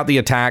carried out the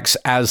attacks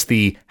as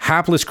the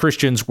hapless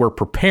Christians were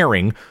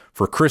preparing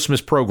for Christmas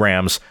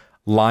programs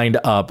lined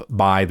up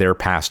by their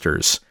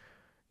pastors.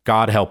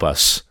 God help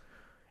us.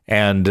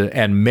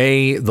 And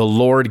may the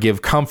Lord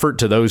give comfort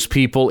to those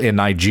people in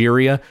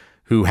Nigeria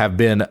who have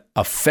been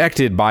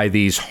affected by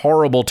these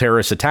horrible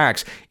terrorist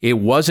attacks. It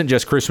wasn't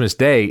just Christmas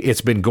Day. It's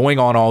been going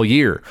on all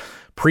year.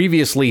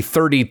 Previously,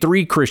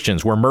 33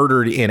 Christians were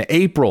murdered in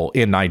April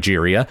in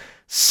Nigeria,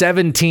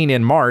 17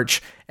 in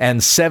March,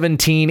 and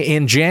 17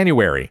 in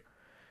January.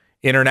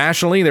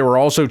 Internationally, there were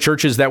also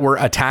churches that were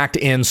attacked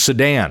in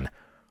Sudan.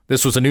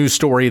 This was a news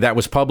story that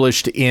was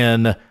published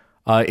in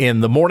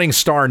the Morning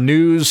Star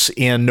News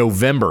in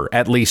November.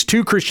 At least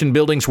 2 Christian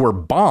buildings were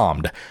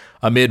bombed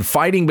amid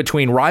fighting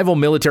between rival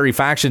military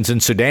factions in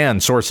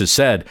Sudan, sources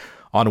said.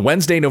 On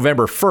Wednesday,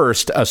 November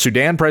 1st, a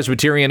Sudan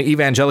Presbyterian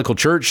Evangelical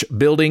Church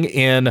building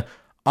in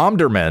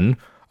Omdurman,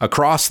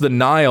 across the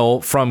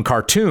Nile from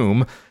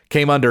Khartoum,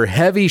 came under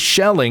heavy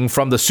shelling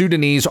from the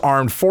Sudanese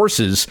armed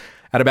forces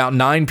at about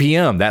 9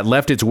 p.m. That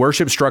left its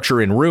worship structure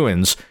in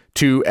ruins,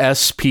 2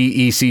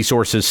 SPEC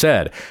sources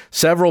said.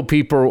 Several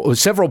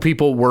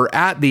people were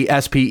at the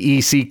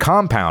SPEC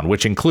compound,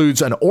 which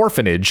includes an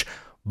orphanage,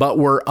 but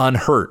were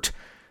unhurt.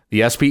 The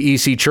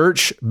SPEC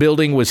church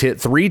building was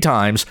hit 3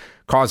 times,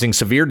 causing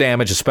severe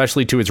damage,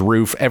 especially to its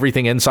roof.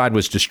 Everything inside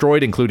was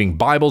destroyed, including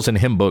Bibles and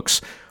hymn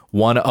books,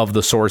 one of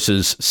the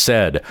sources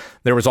said.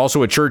 There was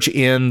also a church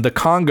in the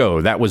Congo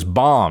that was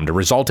bombed,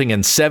 resulting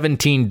in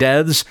 17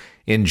 deaths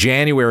in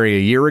January a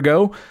year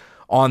ago.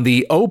 On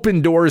the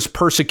Open Doors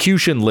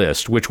persecution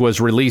list, which was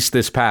released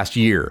this past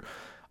year,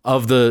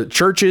 of the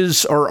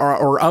churches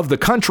or of the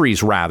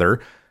countries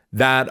rather,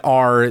 that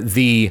are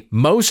the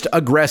most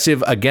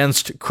aggressive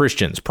against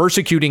Christians,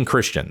 persecuting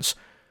Christians,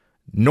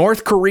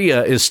 North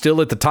Korea is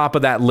still at the top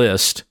of that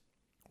list,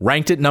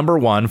 ranked at number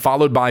 1,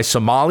 followed by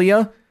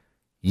Somalia,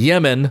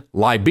 Yemen,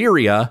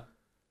 Liberia,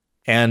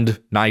 and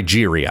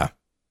Nigeria.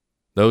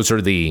 Those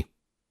are the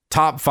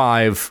top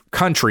 5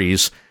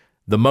 countries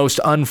the most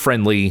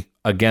unfriendly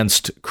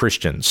against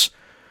Christians.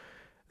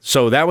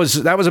 So that was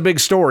a big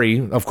story,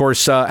 of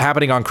course,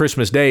 happening on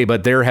Christmas Day,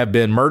 but there have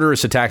been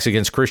murderous attacks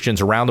against Christians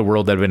around the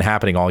world that have been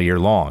happening all year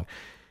long.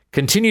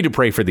 Continue to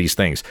pray for these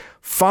things.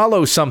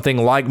 Follow something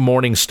like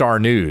Morning Star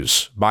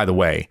News, by the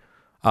way,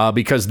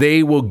 because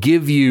they will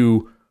give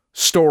you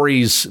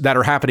stories that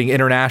are happening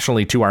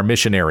internationally to our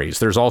missionaries.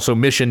 There's also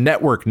Mission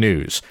Network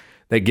News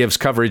that gives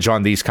coverage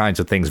on these kinds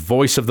of things.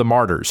 Voice of the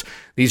Martyrs.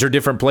 These are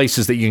different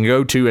places that you can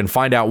go to and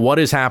find out what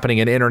is happening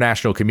in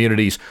international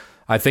communities.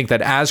 I think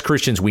that as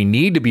Christians, we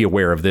need to be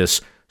aware of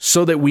this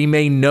so that we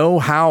may know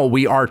how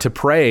we are to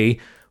pray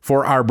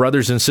for our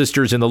brothers and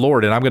sisters in the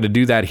Lord. And I'm going to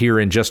do that here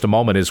in just a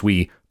moment as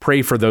we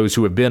pray for those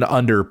who have been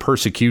under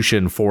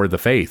persecution for the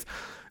faith.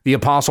 The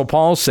Apostle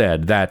Paul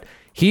said that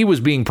he was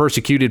being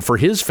persecuted for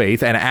his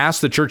faith and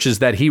asked the churches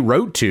that he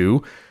wrote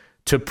to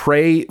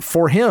pray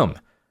for him.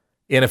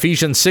 In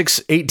Ephesians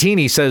 6:18,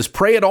 he says,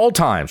 "Pray at all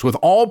times, with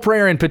all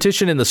prayer and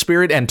petition in the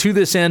Spirit, and to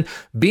this end,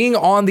 being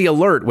on the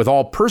alert with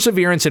all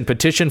perseverance and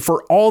petition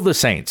for all the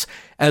saints,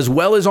 as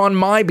well as on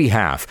my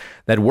behalf,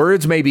 that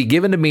words may be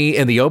given to me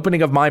in the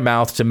opening of my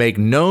mouth to make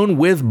known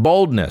with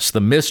boldness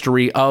the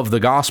mystery of the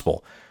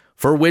gospel,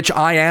 for which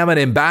I am an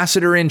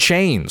ambassador in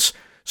chains,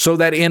 so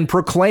that in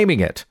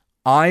proclaiming it,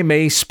 I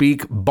may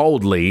speak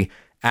boldly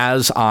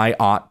as I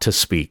ought to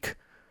speak."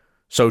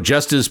 So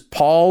just as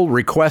Paul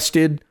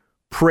requested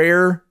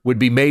prayer would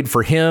be made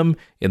for him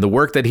in the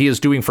work that he is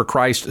doing for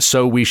Christ,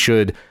 so we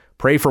should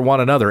pray for one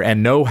another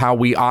and know how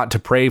we ought to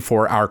pray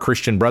for our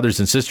Christian brothers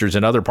and sisters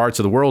in other parts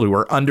of the world who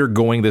are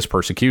undergoing this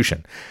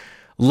persecution.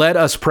 Let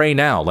us pray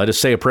now. Let us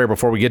say a prayer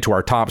before we get to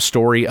our top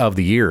story of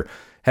the year.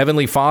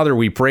 Heavenly Father,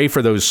 we pray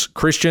for those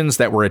Christians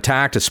that were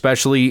attacked,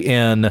 especially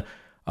in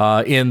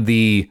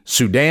the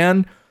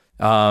Sudan,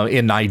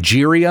 in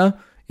Nigeria,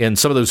 in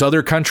some of those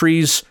other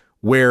countries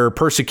where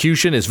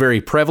persecution is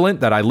very prevalent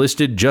that I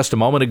listed just a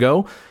moment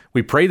ago.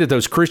 We pray that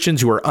those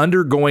Christians who are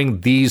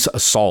undergoing these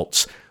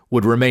assaults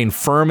would remain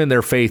firm in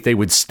their faith. They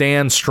would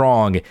stand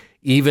strong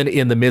even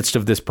in the midst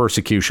of this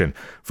persecution.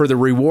 For the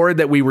reward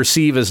that we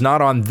receive is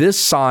not on this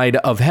side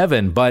of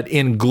heaven, but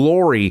in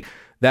glory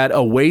that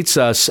awaits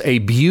us, a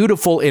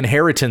beautiful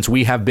inheritance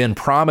we have been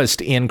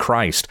promised in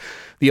Christ.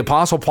 The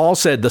Apostle Paul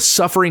said the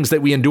sufferings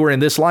that we endure in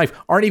this life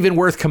aren't even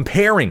worth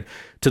comparing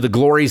to the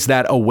glories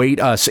that await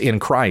us in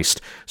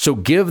Christ. So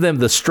give them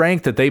the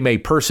strength that they may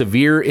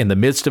persevere in the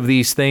midst of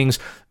these things.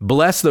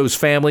 Bless those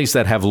families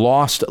that have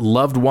lost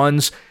loved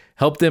ones.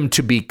 Help them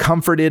to be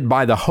comforted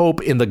by the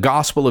hope in the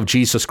gospel of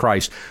Jesus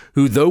Christ,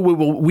 who though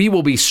we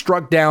will be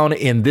struck down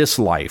in this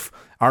life,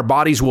 our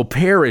bodies will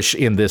perish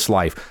in this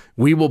life,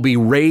 we will be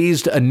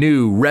raised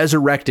anew,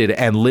 resurrected,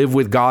 and live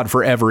with God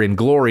forever in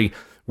glory,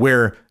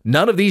 where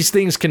none of these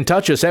things can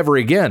touch us ever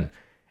again,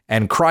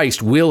 and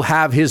Christ will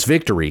have his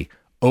victory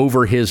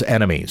over his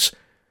enemies.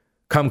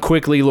 Come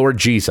quickly, Lord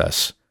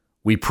Jesus.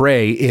 We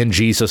pray in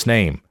Jesus'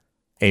 name.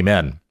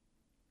 Amen.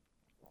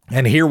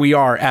 And here we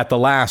are at the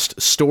last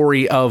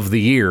story of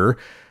the year,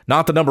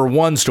 not the number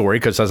one story,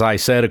 because as I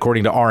said,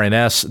 according to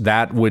RNS,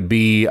 that would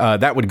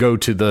go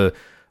to the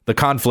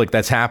conflict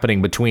that's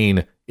happening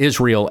between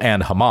Israel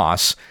and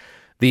Hamas.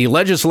 The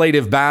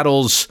legislative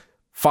battles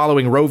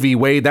following Roe v.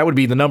 Wade, that would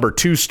be the number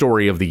 2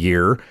 story of the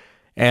year.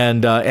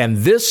 And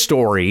this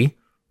story,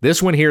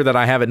 this one here that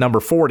I have at number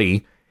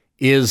 40,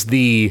 is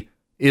the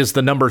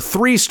number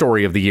 3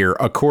 story of the year,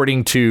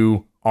 according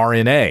to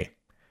RNA.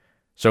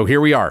 So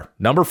here we are,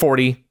 number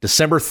 40,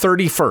 December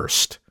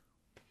 31st.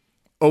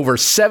 Over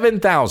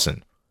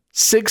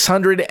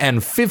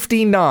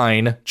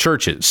 7,659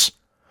 churches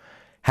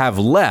have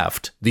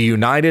left the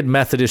United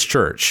Methodist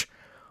Church,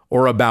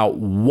 or about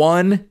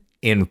 1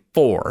 in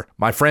 4.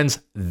 My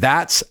friends,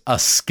 that's a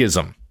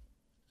schism.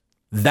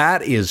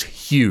 That is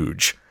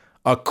huge.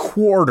 A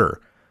quarter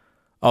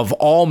of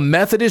all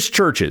Methodist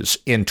churches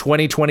in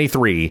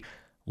 2023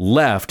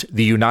 left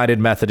the United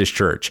Methodist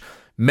Church.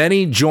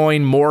 Many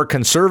join more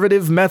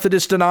conservative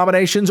Methodist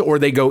denominations, or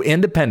they go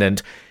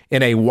independent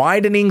in a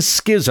widening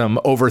schism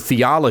over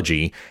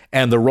theology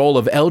and the role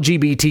of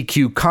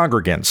LGBTQ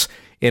congregants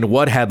in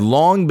what had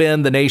long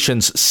been the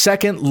nation's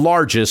second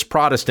largest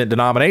Protestant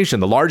denomination.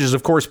 The largest,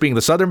 of course, being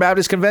the Southern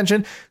Baptist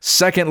Convention.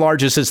 Second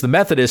largest is the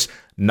Methodist.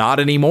 Not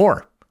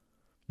anymore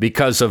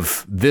because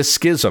of this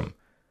schism.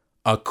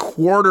 A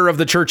quarter of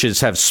the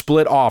churches have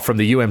split off from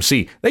the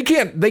UMC.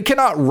 They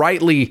cannot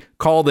rightly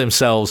call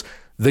themselves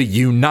the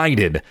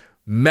United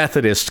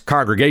Methodist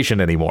Congregation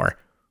anymore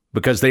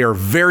because they are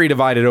very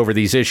divided over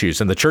these issues.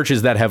 And the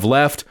churches that have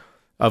left,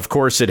 of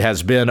course, it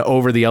has been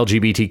over the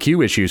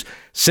LGBTQ issues.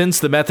 Since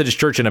the Methodist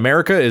Church in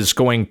America is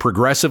going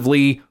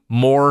progressively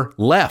more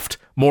left,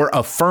 more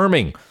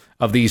affirming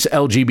of these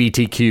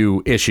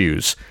LGBTQ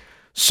issues.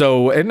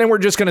 So, and then we're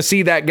just going to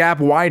see that gap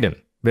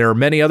widen. There are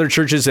many other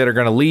churches that are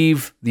going to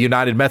leave the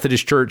United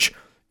Methodist Church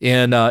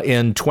in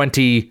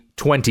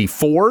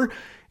 2024.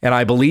 And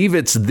I believe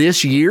it's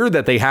this year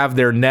that they have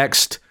their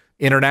next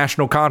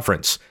international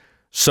conference.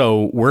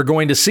 So we're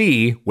going to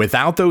see,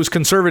 without those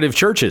conservative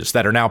churches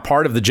that are now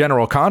part of the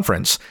General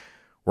Conference,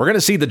 we're going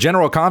to see the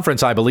General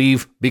Conference, I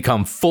believe,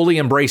 become fully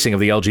embracing of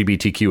the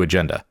LGBTQ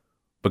agenda,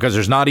 because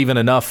there's not even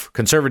enough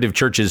conservative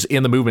churches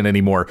in the movement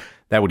anymore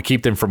that would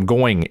keep them from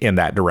going in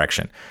that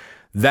direction.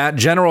 That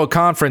General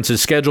Conference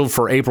is scheduled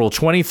for April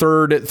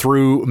 23rd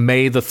through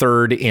May the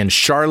 3rd in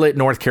Charlotte,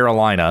 North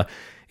Carolina.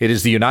 It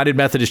is the United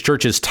Methodist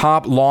Church's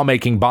top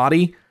lawmaking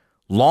body,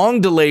 long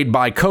delayed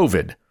by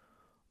COVID,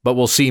 but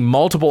we'll see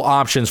multiple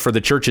options for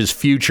the church's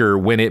future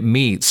when it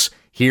meets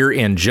here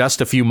in just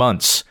a few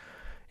months.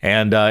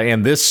 And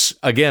this,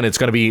 again, it's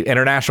going to be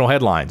international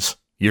headlines.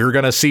 You're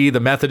going to see the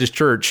Methodist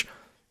Church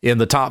in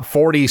the top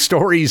 40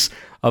 stories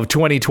of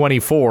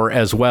 2024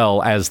 as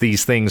well as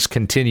these things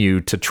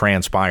continue to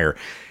transpire.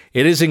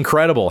 It is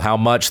incredible how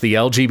much the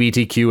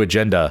LGBTQ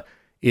agenda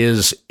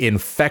is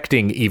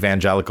infecting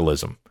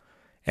evangelicalism.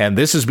 And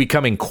this is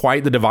becoming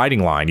quite the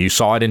dividing line. You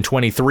saw it in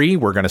 23.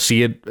 We're going to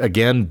see it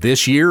again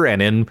this year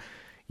and in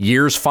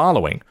years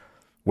following,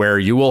 where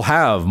you will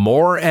have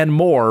more and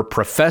more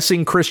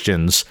professing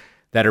Christians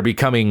that are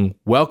becoming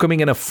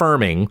welcoming and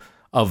affirming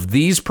of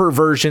these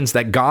perversions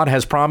that God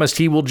has promised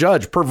he will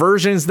judge,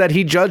 perversions that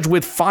he judged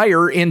with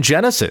fire in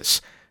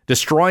Genesis,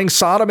 destroying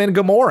Sodom and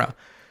Gomorrah.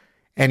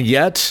 And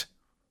yet,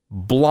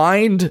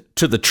 blind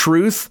to the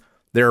truth,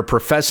 there are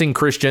professing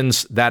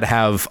Christians that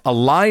have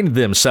aligned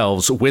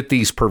themselves with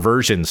these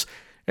perversions.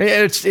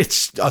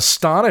 It's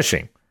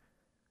astonishing.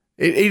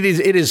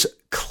 It is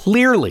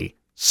clearly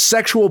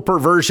sexual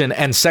perversion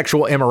and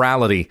sexual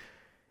immorality.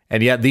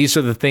 And yet these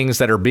are the things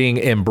that are being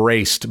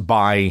embraced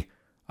by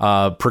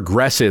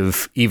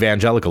progressive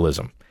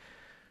evangelicalism.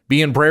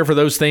 Be in prayer for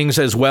those things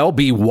as well.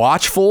 Be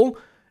watchful.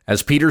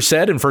 As Peter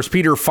said in 1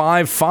 Peter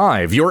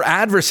 5:5, your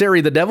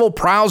adversary, the devil,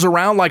 prowls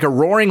around like a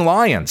roaring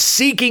lion,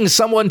 seeking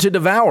someone to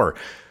devour,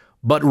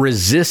 but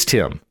resist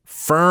him,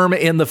 firm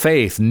in the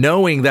faith,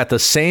 knowing that the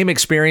same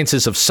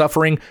experiences of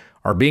suffering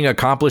are being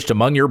accomplished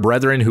among your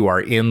brethren who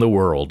are in the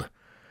world.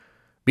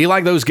 Be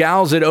like those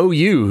gals at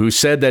OU who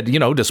said that,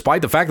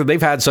 despite the fact that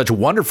they've had such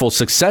wonderful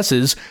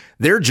successes,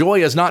 their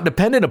joy is not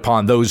dependent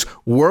upon those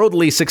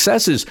worldly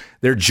successes.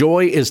 Their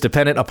joy is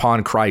dependent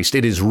upon Christ.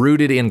 It is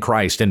rooted in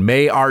Christ, and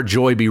may our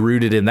joy be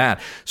rooted in that,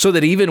 so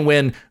that even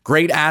when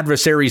great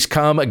adversaries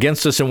come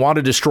against us and want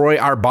to destroy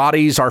our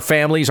bodies, our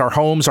families, our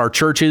homes, our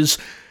churches,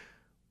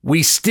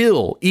 we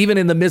still, even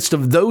in the midst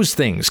of those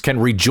things, can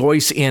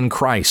rejoice in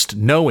Christ,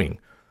 knowing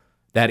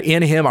that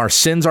in him our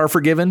sins are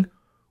forgiven,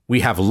 we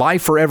have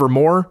life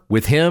forevermore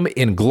with him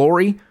in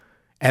glory,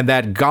 and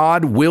that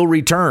God will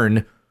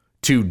return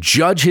to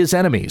judge his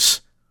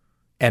enemies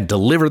and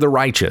deliver the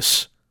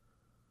righteous.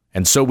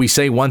 And so we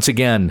say once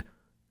again,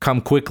 come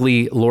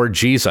quickly, Lord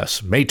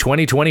Jesus. May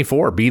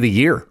 2024 be the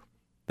year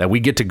that we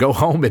get to go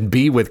home and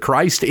be with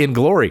Christ in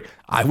glory.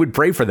 I would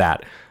pray for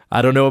that.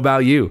 I don't know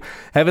about you.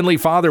 Heavenly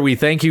Father, we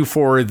thank you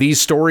for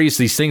these stories,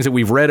 these things that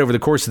we've read over the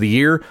course of the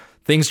year,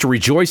 things to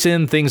rejoice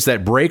in, things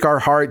that break our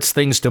hearts,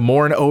 things to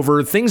mourn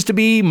over, things to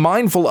be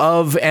mindful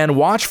of and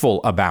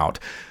watchful about.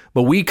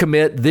 But we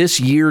commit this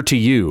year to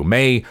you.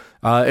 May,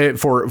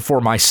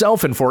 for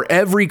myself and for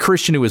every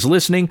Christian who is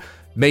listening,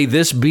 may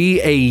this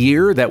be a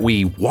year that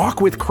we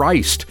walk with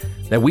Christ,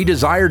 that we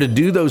desire to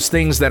do those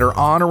things that are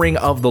honoring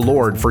of the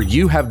Lord, for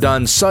you have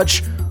done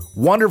such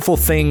wonderful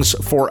things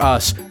for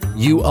us.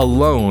 You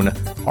alone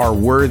are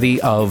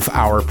worthy of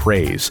our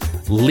praise.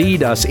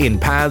 Lead us in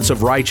paths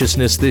of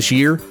righteousness this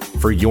year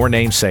for your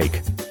name's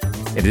sake.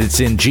 And it's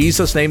in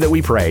Jesus' name that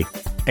we pray.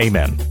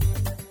 Amen.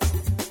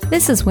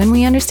 This is When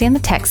We Understand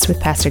the Text with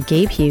Pastor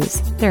Gabe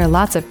Hughes. There are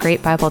lots of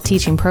great Bible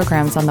teaching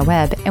programs on the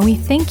web, and we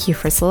thank you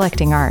for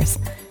selecting ours.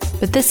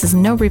 But this is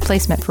no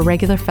replacement for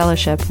regular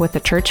fellowship with the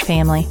church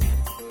family.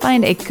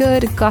 Find a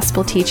good,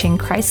 gospel-teaching,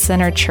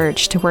 Christ-centered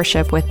church to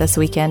worship with this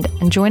weekend,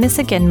 and join us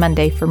again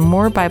Monday for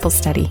more Bible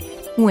study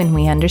when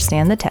we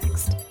understand the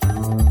text.